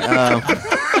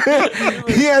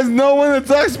has no one to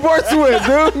talk sports with,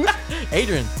 dude.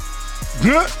 Adrian. All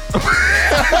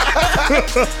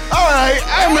right,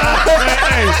 I'm out.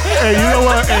 Hey, you know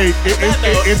what? Hey,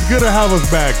 it's good to have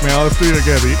us back, man. All three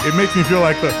together. It makes me feel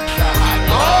like the. Oh,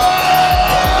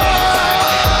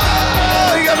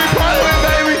 you got me part of it,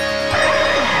 baby.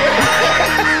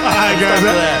 All right, guys.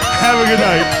 Have a good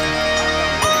night.